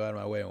I'm gonna go out of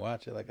my way and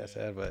watch it, like I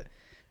said. But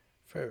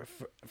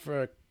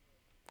for a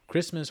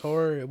Christmas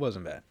horror, it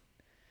wasn't bad.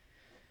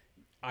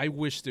 I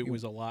wished it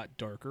was a lot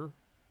darker.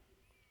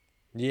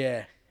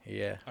 Yeah.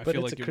 I But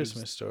feel it's like a it was-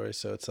 Christmas story,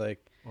 so it's like,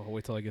 Well, I'll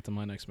wait till I get to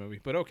my next movie.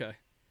 But okay.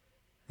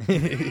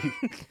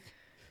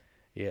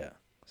 yeah.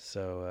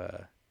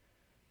 So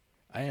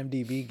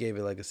IMDb gave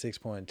it like a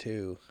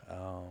 6.2.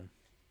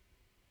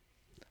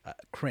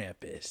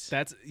 Krampus.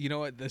 That's, you know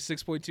what, the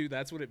 6.2,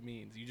 that's what it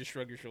means. You just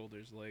shrug your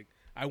shoulders. Like,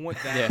 I want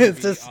that Yeah. to It's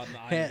be just- on the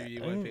IMDb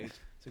webpage.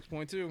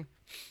 6.2. You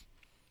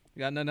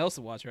got nothing else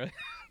to watch, right?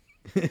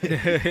 What,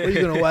 are you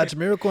gonna watch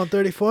Miracle on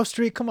 34th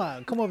Street? Come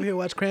on, come over here,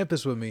 watch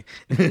Krampus with me.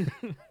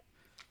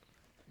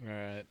 All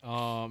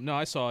right. No,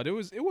 I saw it.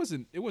 It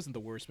wasn't the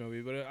worst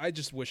movie, but I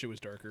just wish it was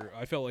darker.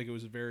 I felt like it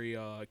was very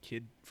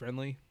kid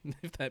friendly,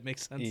 if that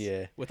makes sense.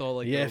 Yeah. With all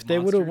like Yeah, the if they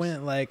would have monsters.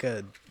 went like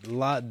a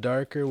lot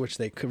darker, which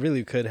they could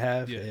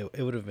have, Yeah.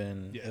 it would have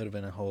been Yeah. it would have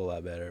been a whole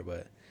lot better. But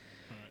All right.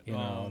 you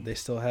know, they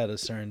still had a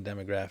certain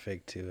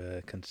demographic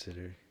to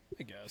consider.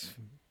 I guess.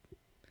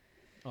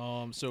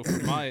 So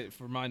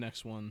for my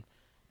next one,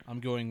 I'm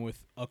going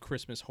with A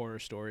Christmas Horror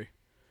Story.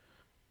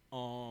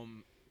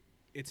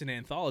 It's an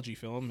anthology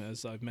film,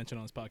 as I've mentioned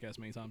on this podcast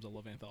many times. I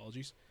love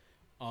anthologies.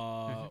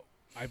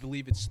 I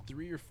believe it's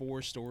 3 or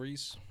 4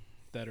 stories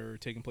that are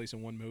taking place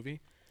in one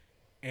movie,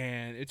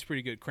 and it's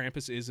pretty good.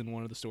 Krampus is in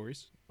one of the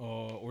stories,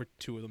 or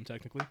 2 of them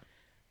technically.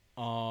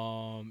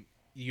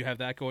 You have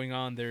that going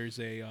on. There's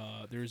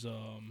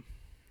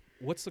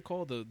what's the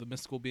called the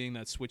mystical being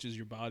that switches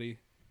your body,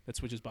 that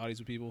switches bodies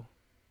with people.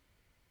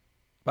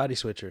 Body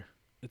switcher.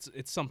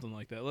 It's something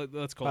like that.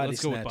 Let's go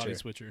with body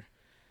switcher.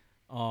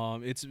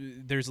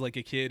 There's like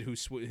a kid who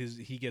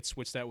he gets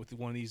switched out with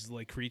one of these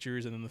like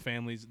creatures, and then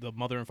the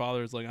mother and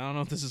father is like, I don't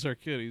know if this is our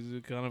kid.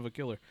 He's kind of a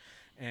killer,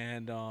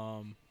 and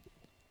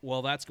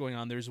while that's going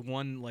on, there's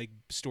one like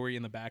story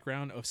in the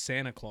background of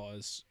Santa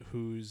Claus,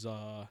 who's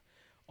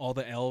all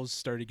the elves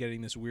started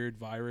getting this weird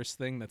virus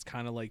thing that's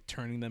kind of like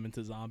turning them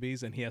into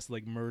zombies, and he has to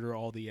like murder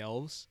all the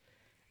elves,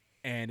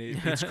 and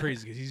it's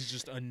crazy because he's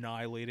just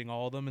annihilating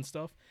all of them and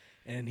stuff.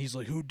 And he's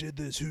like, who did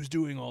this? Who's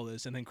doing all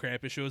this? And then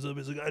Krampus shows up.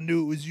 He's like, I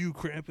knew it was you,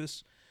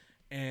 Krampus.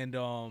 And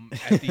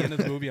at the end of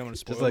the movie, I'm going to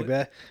spoil Just like it.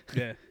 that?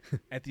 Yeah.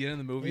 At the end of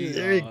the movie,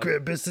 Hey,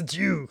 Krampus, it's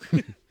you.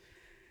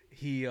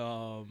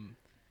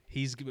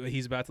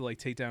 he's about to like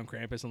take down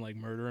Krampus and like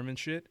murder him and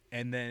shit.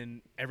 And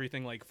then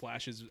everything like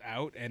flashes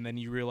out. And then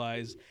you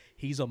realize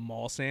he's a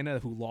mall Santa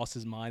who lost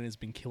his mind and has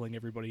been killing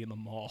everybody in the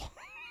mall.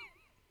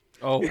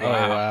 Oh Oh,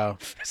 wow.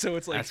 So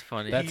it's like that's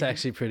funny. That's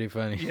actually pretty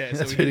funny. Yeah,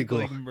 That's so pretty he cool.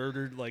 like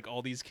murdered like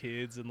all these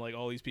kids and like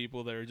all these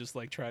people that are just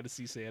like trying to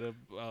see Santa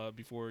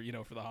before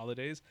for the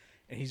holidays,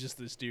 and he's just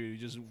this dude who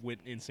just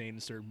went insane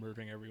and started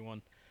murdering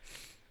everyone.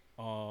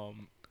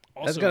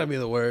 That's gotta be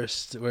the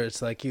worst, where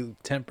it's like you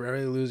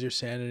temporarily lose your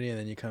sanity and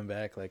then you come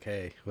back like,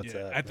 hey, what's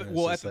up? And it's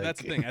just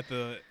that's the like-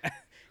 thing.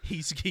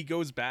 He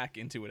goes back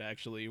into it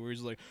actually, where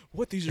he's like,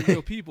 "What? These are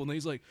real people?" And then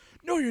he's like,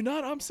 "No, you're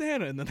not. I'm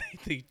Santa." And then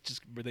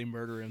they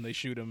murder him. They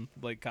shoot him.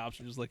 Like cops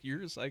are just like,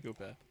 "You're a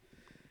psychopath."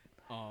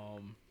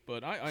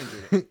 But I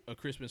enjoyed it. A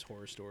Christmas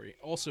horror story.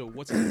 Also,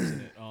 what's his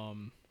name in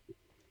it?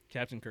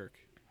 Captain Kirk.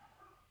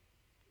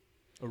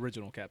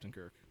 Original Captain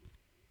Kirk.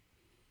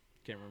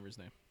 Can't remember his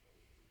name.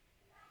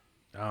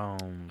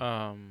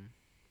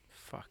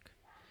 Fuck.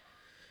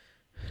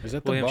 Is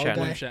that the William bald Shatner. guy?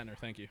 William Shatner.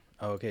 Thank you.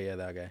 Oh, okay, yeah,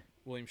 that guy.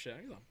 William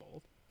Shatner. He's not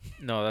bald.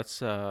 No,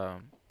 that's Oh,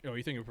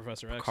 you think of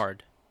Professor X?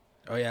 Picard.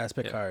 Oh yeah, it's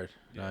Yeah. Picard.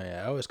 Yeah. Oh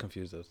yeah, I always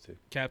confuse those two.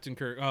 Captain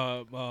Kirk.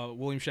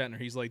 William Shatner.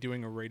 He's like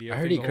doing a radio. I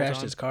heard thing he the whole crashed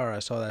time. his car. I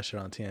saw that shit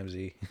on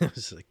TMZ. It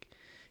was like,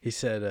 he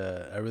said,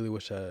 "I really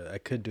wish I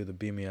could do the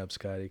beam me up,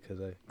 Scotty,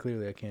 because I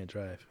can't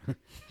drive."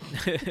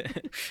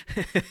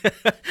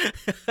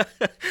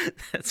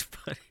 That's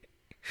funny.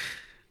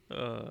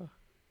 All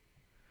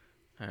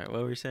right,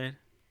 what were you saying?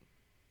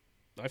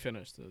 I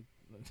finished.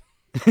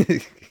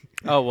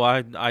 Oh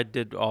well, I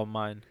did all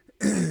mine.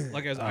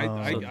 Like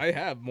I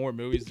have more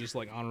movies, just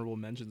like honorable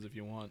mentions if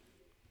you want.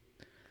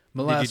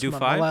 Did you do my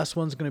 5? last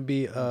one's gonna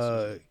be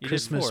did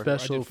Christmas 4. I did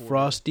special 4, yeah.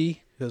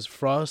 Frosty, because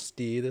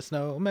Frosty the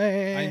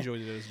Snowman. I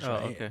enjoyed it as a Oh,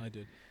 child. okay. I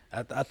did.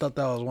 I thought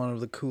that was one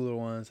of the cooler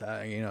ones.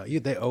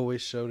 They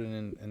always showed it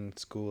in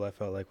school. I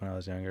felt like when I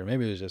was younger.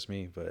 Maybe it was just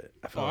me, but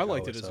I felt I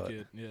like liked it always as a saw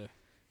kid.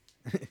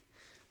 Yeah.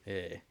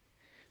 Yeah.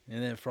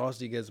 And then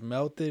Frosty gets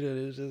melted,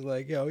 and it's just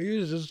like, yo, he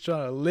was just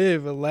trying to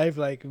live a life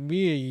like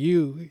me and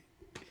you.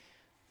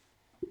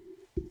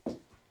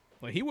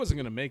 Like he wasn't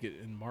gonna make it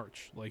in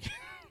March. Like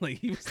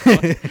he was.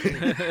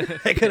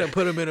 They could have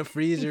put him in a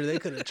freezer. They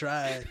could have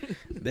tried.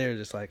 They're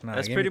just like, nah.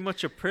 That's give pretty me,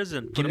 much a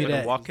prison. give Put me him in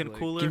that- a walk-in like,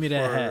 cooler give me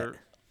that for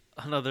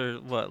hat. another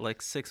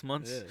like 6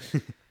 months Yeah.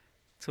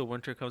 till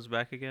winter comes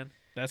back again.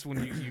 That's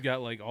when you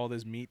got like all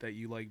this meat that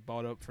you like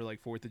bought up for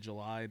like 4th of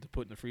July to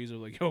put in the freezer.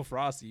 Like, yo,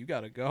 Frosty, you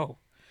gotta go.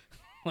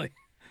 Like,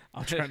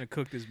 I'm trying to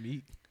cook this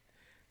meat.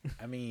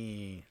 I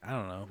mean, I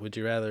don't know. Would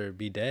you rather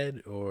be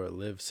dead or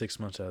live 6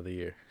 months out of the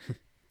year?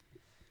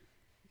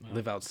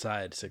 Live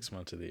outside 6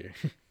 months of the year.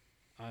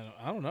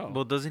 I don't know.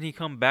 Well, doesn't he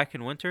come back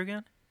in winter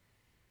again?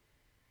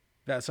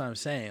 That's what I'm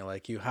saying.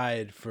 Like, you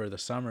hide for the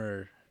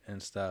summer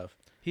and stuff.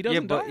 He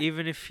doesn't Yeah, but die.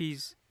 even if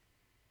he's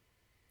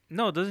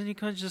doesn't he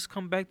just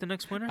come back the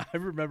next winter? I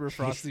remember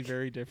Frosty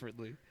very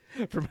differently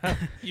from how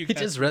you He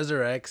guys. just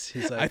resurrects.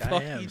 He's like, I,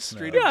 thought am he'd Snow.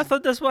 straight Yeah, I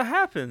thought that's what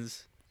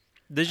happens.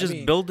 They just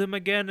mean, build him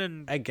again,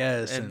 and I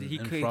guess. and in he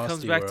comes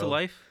Frosty back to World.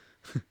 life.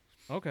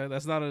 Okay,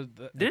 that's not a.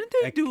 Didn't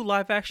they do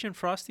live action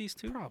Frosties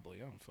too? Probably.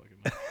 I don't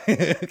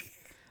fucking know.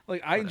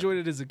 Like I enjoyed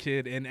it as a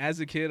kid, and as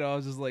a kid, I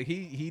was just like,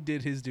 he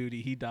did his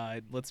duty. He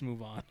died. Let's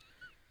move on.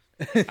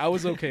 I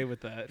was okay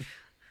with that.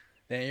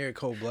 Damn, you're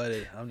cold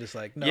blooded. I'm just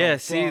like, no. Yeah,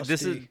 see,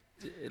 this is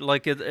Frosty.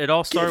 like it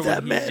all started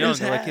that when he's man young.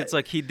 his Like hat. it's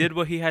like he did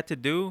what he had to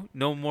do.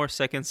 No more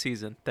second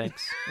season.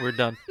 Thanks. We're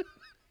done.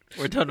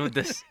 We're done with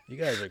this. You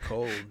guys are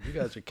cold. You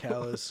guys are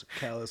callous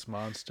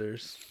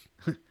monsters.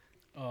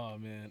 Oh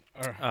man.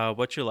 All right.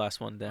 What's your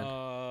last one, Dan?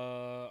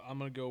 I'm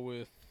gonna go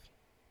with.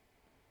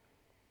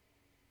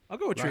 I'll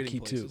go with Rocky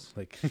Trading too. Places.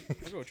 Like,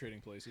 I'll go with Trading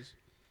Places.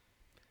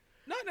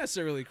 Not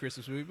necessarily a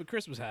Christmas movie, but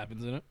Christmas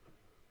happens in it.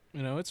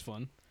 You know, it's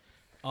fun.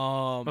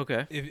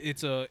 Okay. If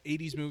it's a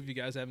 '80s movie, if you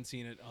guys haven't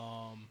seen it,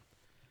 oh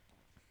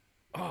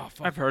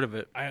fuck, I've heard of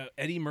it.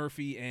 Eddie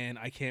Murphy and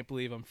I can't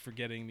believe I'm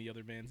forgetting the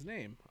other man's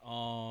name.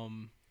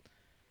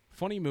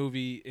 Funny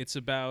movie. It's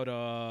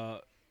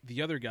about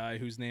the other guy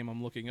whose name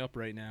I'm looking up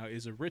right now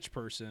is a rich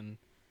person.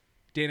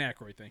 Dan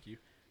Aykroyd, thank you.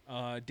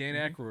 Dan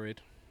Aykroyd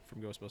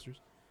from Ghostbusters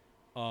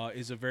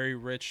is a very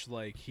rich,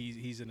 like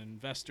he's an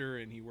investor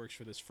and he works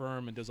for this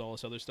firm and does all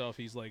this other stuff.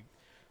 He's like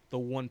the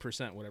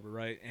 1%, whatever,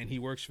 right? And he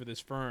works for this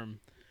firm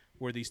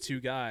where these two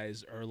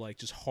guys are like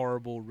just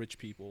horrible rich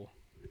people,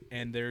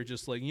 and they're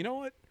just like, you know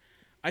what?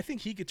 I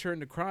think he could turn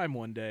to crime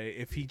one day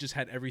if he just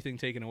had everything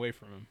taken away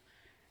from him.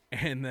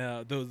 And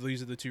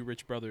these are the two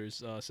rich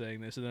brothers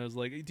saying this. And I was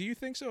like, do you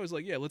think so? I was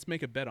like, yeah, let's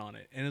make a bet on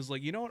it. And it's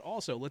like, you know what?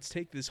 Also, let's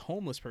take this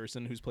homeless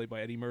person who's played by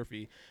Eddie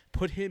Murphy,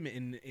 put him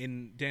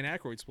in Dan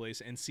Aykroyd's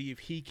place, and see if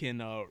he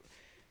can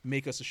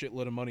make us a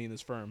shitload of money in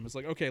this firm. It's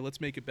like, okay,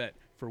 let's make a bet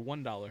for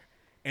 $1.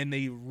 And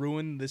they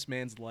ruin this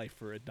man's life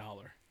for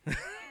 $1.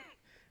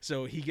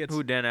 So he gets...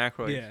 Who, Dan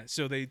Aykroyd? Yeah,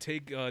 so they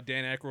take Dan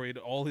Aykroyd,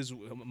 all his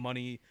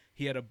money.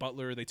 He had a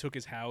butler. They took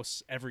his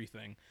house,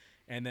 everything.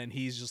 And then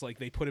he's just like,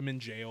 they put him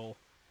in jail.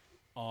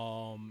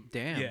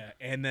 Damn. Yeah,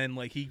 and then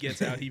like he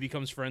gets out, he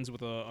becomes friends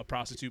with a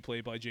prostitute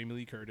played by Jamie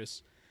Lee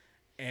Curtis,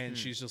 and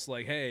she's just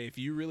like, hey, if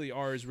you really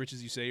are as rich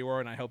as you say you are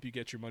and I help you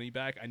get your money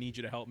back, I need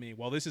you to help me.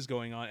 While this is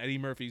going on, Eddie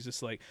Murphy's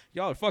just like,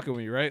 y'all are fucking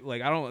with me, right?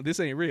 Like, this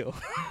ain't real.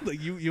 Like,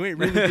 you ain't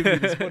really giving me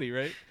this money,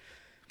 right?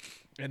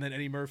 And then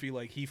Eddie Murphy,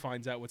 like, he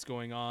finds out what's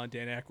going on.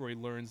 Dan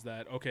Aykroyd learns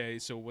that, okay,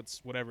 so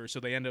whatever. So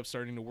they end up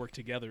starting to work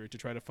together to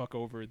try to fuck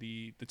over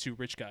the two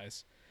rich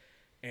guys.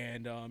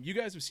 And you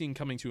guys have seen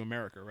Coming to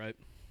America, right?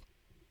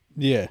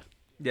 Yeah.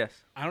 Yes.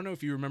 I don't know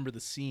if you remember the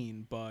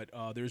scene, but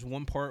there's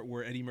one part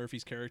where Eddie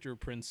Murphy's character,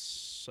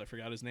 Prince, I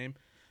forgot his name,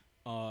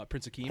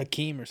 Prince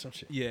Hakeem or some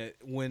shit. Yeah,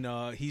 when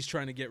he's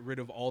trying to get rid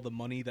of all the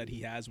money that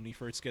he has when he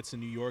first gets to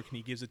New York, and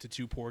he gives it to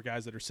two poor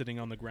guys that are sitting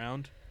on the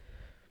ground.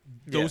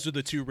 Those are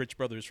the two rich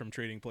brothers from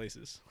Trading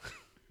Places.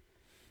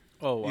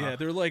 Oh, wow. Yeah,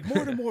 they're like,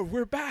 Mortimer,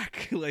 we're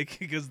back. Like,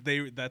 because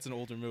that's an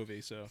older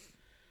movie, so.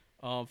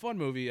 Fun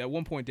movie. At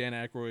one point, Dan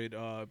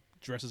Aykroyd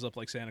dresses up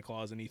like Santa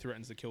Claus, and he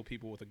threatens to kill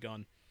people with a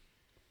gun.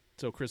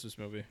 So, Christmas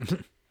movie.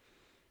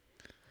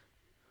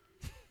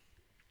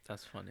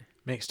 That's funny.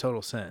 Makes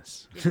total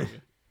sense. Good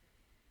movie.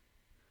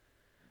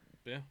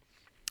 Yeah.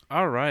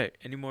 All right.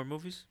 Any more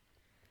movies?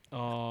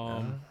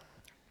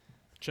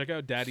 Check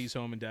out Daddy's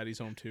Home and Daddy's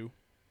Home 2.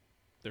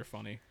 They're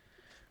funny.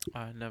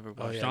 I never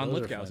watched. yeah, John those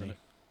are Lithgow's in funny.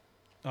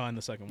 it. In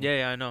the second one.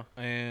 Yeah, I know.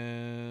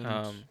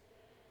 And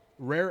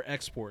Rare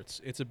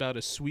Exports. It's about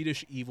a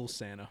Swedish evil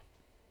Santa.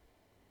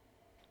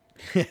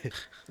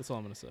 That's all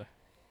I'm gonna say.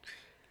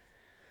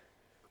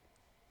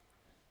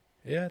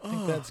 Yeah, I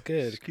think that's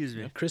good. Excuse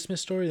me.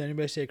 Christmas Story. Did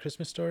anybody say a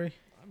Christmas Story?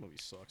 That movie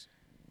sucks.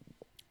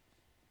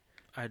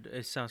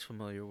 It sounds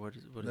familiar. What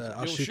is it?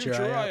 I'll Yo, shoot your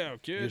eye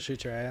out. kid. You'll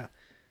shoot your eye out.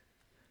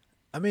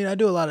 I mean, I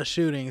do a lot of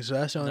shooting, so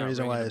that's the only Not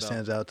reason why ringing it a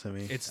stands out to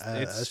me.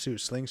 I shoot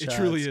slingshots. It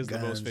truly is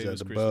guns, the most famous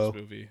the Christmas bow.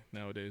 movie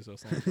nowadays.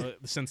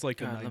 Since like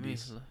the God, let me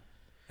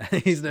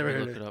 90s. He's never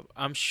look heard it it. up.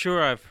 I'm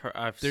sure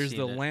I've There's seen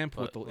the it, lamp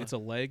with but, it's a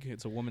leg.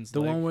 It's a woman's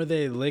The leg. one where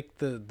they lick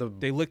the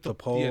they lick the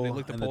pole. Yeah, they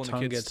lick the and pole the and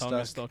tongue the kid's gets tongue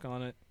is stuck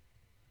on it.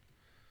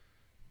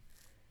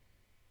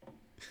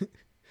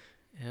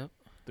 Yep.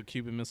 The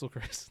Cuban Missile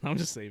Crisis. I'm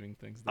just saving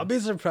things. I'll be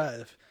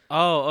surprised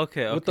Oh,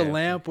 okay. with the okay.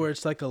 lamp where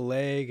it's like a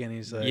leg, and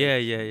he's like, Yeah.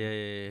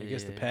 he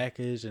gets the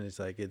package, and it's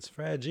like it's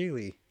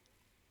fragile.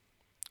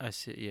 I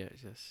see. Yeah.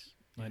 Yes.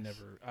 I yes.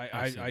 never.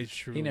 I've seen I it.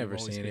 truly He never have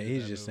always seen it. hated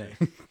He's that just movie.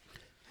 saying.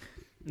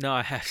 No,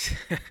 I have.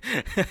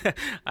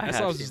 I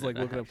have was seen just it, like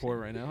I looking have up porn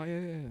seen right now. Oh,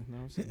 yeah.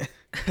 No, I've seen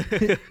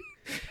it.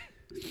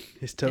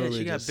 He's Yeah, totally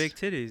she got just. big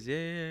titties.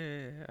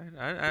 Yeah.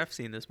 I've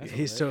seen this movie.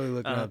 He's totally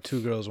looking up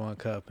 2 Girls 1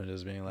 Cup and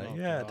just being like, Oh,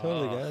 yeah, God.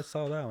 totally, guys, I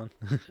saw that one.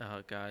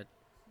 Oh God,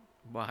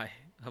 why?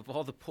 Of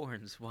all the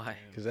porns, why?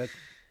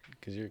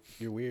 Because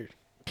you're weird.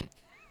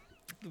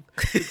 The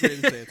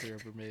greatest answer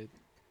ever made.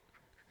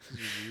 This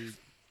is weird.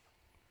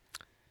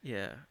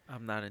 Yeah,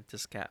 I'm not into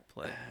scat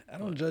play. I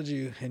don't judge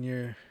you, and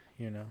you're,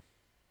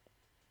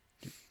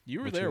 You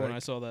were What there you when like? I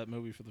saw that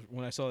movie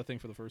when I saw that thing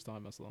for the first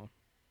time, Eslam.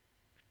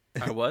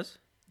 I was.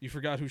 You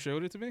forgot who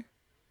showed it to me?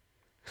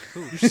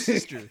 Who? Your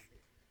sister.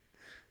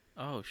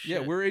 Oh shit. Yeah,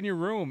 we're in your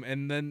room,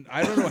 and then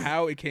I don't know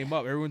how it came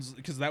up. Everyone's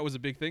because that was a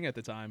big thing at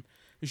the time.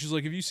 And she's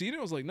like, "Have you seen it?"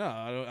 I was like, "No,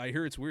 I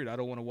hear it's weird. I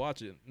don't want to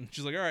watch it." And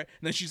she's like, "All right."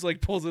 And then she's like,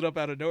 pulls it up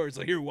out of nowhere. It's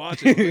like, "Here,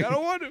 watch it." I was like, I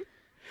don't want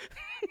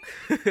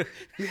to.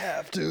 You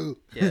have to.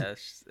 Yeah.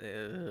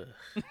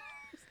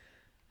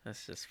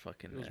 That's just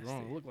fucking It was nasty.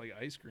 wrong. It looked like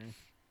ice cream.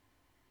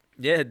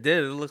 Yeah, it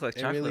did. It looked like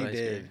It chocolate really ice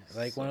did. cream.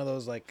 Like one of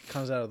those, like,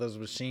 comes out of those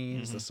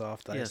machines, the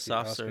soft ice Yeah,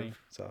 soft serve. cream.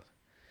 Soft.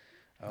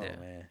 Oh, Yeah.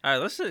 man. All right,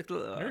 let's. I'm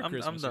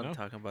Christmas, done you know?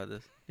 talking about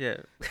this. Yeah.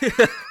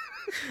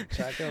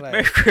 Chocolate Merry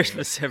ice cream.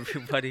 Christmas,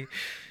 everybody.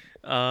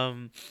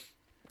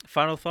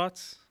 Final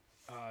thoughts?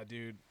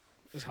 Dude,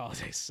 this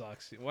holiday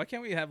sucks. Why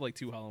can't we have like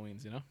 2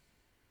 Halloweens? You know?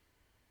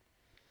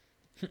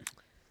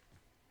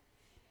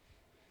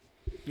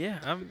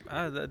 Yeah,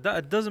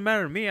 it doesn't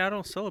matter to me. I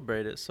don't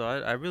celebrate it, so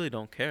I really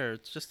don't care.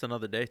 It's just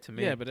another day to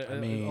me. Yeah, but I all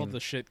mean- the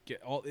shit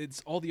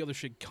all the other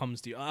shit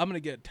comes to you. I'm gonna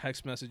get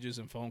text messages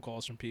and phone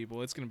calls from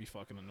people. It's gonna be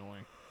fucking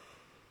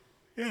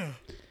annoying.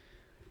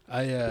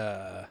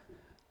 I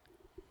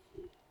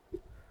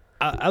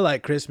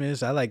like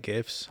Christmas. I like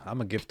gifts.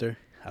 I'm a gifter.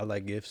 I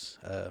like gifts.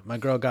 My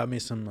girl got me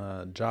some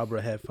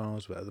Jabra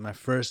headphones, my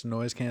first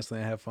noise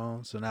canceling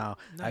headphones. So now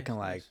I can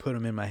like put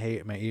them in my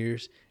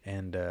ears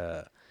and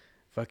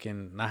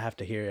fucking not have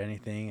to hear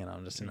anything, and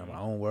I'm just in my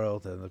own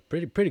world. And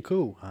they're pretty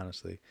cool,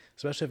 honestly.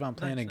 Especially if I'm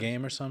playing a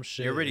game or some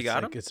shit. You already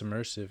got them? It's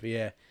immersive.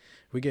 Yeah,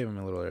 we gave them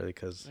a little early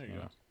because you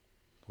know,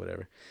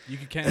 whatever. You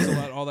can cancel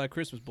out all that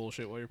Christmas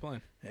bullshit while you're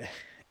playing.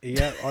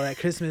 Yeah, all that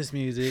Christmas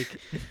music.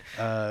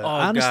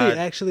 Honestly,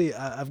 actually,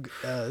 I've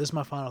this is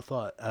my final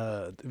thought.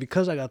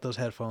 Because I got those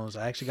headphones,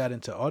 I actually got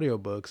into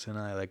audiobooks, and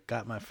I like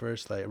got my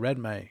first read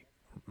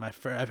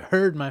I've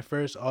heard my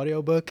first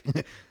audiobook.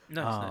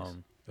 nice.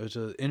 It was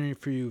an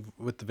interview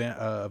with the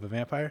of a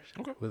vampire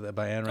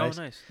by Anne Rice.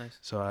 Oh, nice.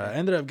 So I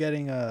ended up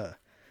getting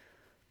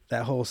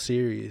that whole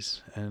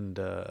series, and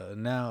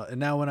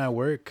now when I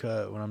work,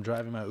 when I'm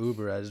driving my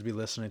Uber, I just be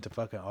listening to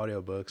fucking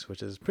audiobooks,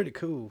 which is pretty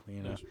cool,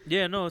 you know.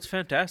 Yeah, no, it's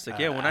fantastic.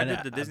 Yeah, when I did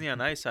the I- Disney on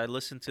Ice, I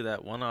listened to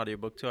that one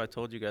audiobook too. I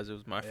told you guys it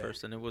was my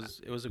first, and it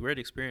was a great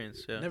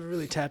experience. Yeah. Never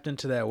really tapped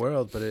into that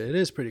world, but it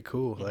is pretty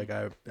cool. Like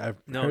I've heard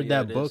yeah,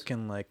 that it book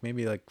in like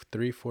maybe like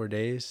 3-4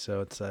 days,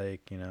 so it's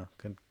like, you know,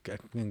 I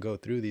can go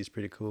through these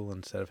pretty cool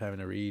instead of having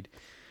to read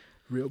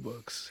real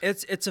books.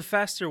 It's a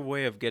faster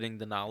way of getting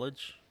the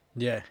knowledge.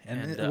 Yeah,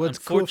 and And, what's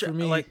cool for unfortunate-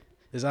 me like-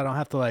 is I don't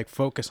have to like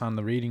focus on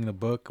the reading the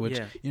book, which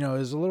Yeah. you know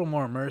is a little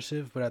more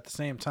immersive, but at the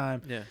same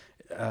time, Yeah,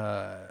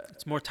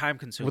 it's more time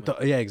consuming. with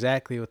the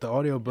exactly with the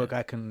audiobook,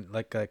 I can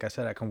like I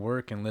said, I can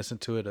work and listen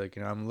to it. Like,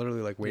 you know, I'm literally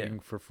like waiting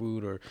for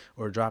food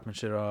or dropping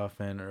shit off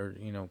or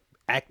you know,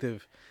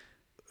 active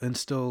and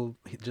still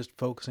just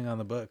focusing on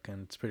the book,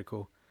 and it's pretty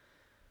cool.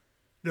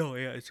 No,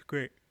 yeah, it's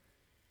great.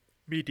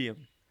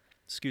 Medium.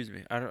 Excuse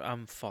me,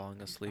 I'm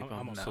falling asleep.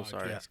 I'm a so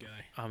sorry. podcast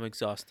guy. I'm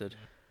exhausted.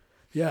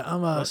 Yeah,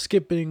 I'm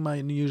skipping my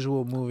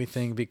usual movie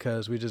thing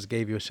because we just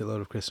gave you a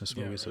shitload of Christmas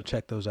Yeah, movies, so right.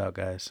 check those out,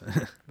 guys.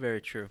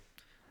 Very true.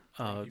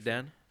 Thank you for-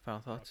 Dan,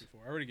 final thoughts?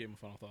 Before. I already gave my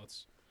final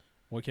thoughts.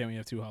 Why can't we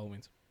have 2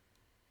 Halloweens?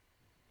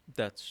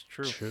 That's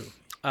true. True.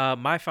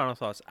 My final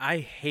thoughts. I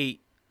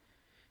hate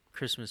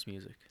Christmas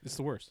music. It's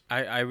the worst.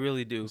 I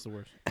really do. It's the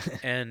worst.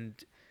 And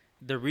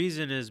the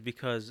reason is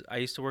because I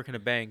used to work in a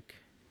bank,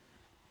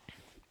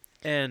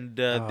 and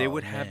they Oh,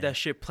 would have man. that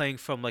shit playing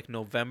from like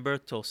November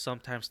till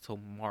sometimes till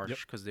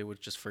March because they would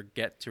just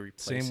forget to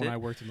replace Same when it. I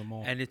worked in the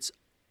mall. And it's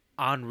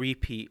on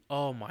repeat.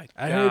 Oh my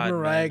I god! heard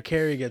Mariah man.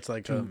 Carey gets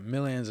like Dude,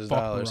 millions of fuck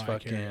dollars Mariah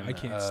fucking. Carey. I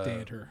can't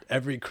stand her.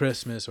 Every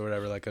Christmas or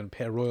whatever, like on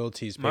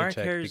royalties Mariah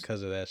paycheck Carey's-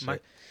 because of that shit. Ma-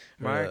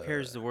 Mariah Uh,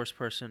 Carey's the worst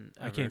person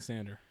ever. I can't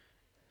stand her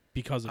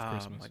because of Oh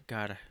Christmas. my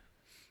god,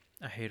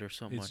 I hate her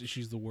so much.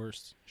 She's the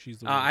worst. She's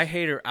the worst. I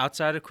hate her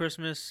outside of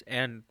Christmas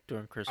and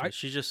during Christmas.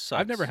 She just sucks.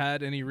 I've never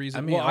had any reason.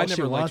 I mean, well, all I she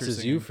never liked wants her is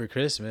singing. you for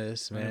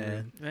Christmas, I never-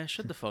 man. Man,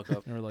 shut the fuck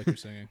up. Never liked her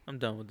singing. I'm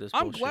done with this.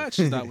 I'm bullshit. glad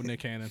she's not with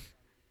Nick Cannon.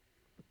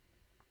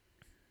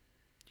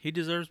 He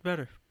deserves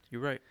better.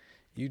 You're right.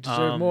 You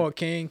deserve more,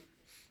 King.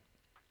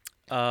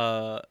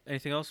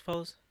 Anything else,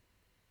 fellas?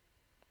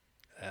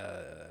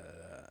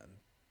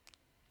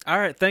 All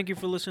right. Thank you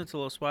for listening to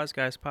Los Wise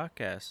Guys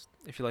podcast.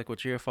 If you like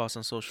what you hear, follow us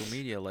on social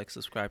media. Like,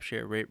 subscribe,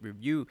 share, rate,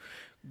 review.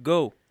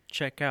 Go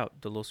check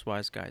out the Los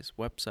Wise Guys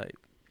website.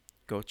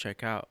 Go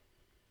check out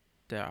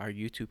our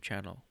YouTube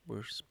channel.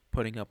 We're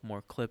putting up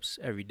more clips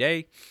every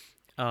day.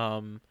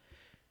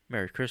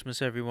 Merry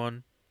Christmas,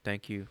 everyone.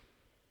 Thank you,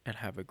 and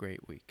have a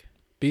great week.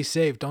 Be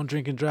safe. Don't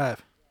drink and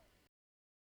drive.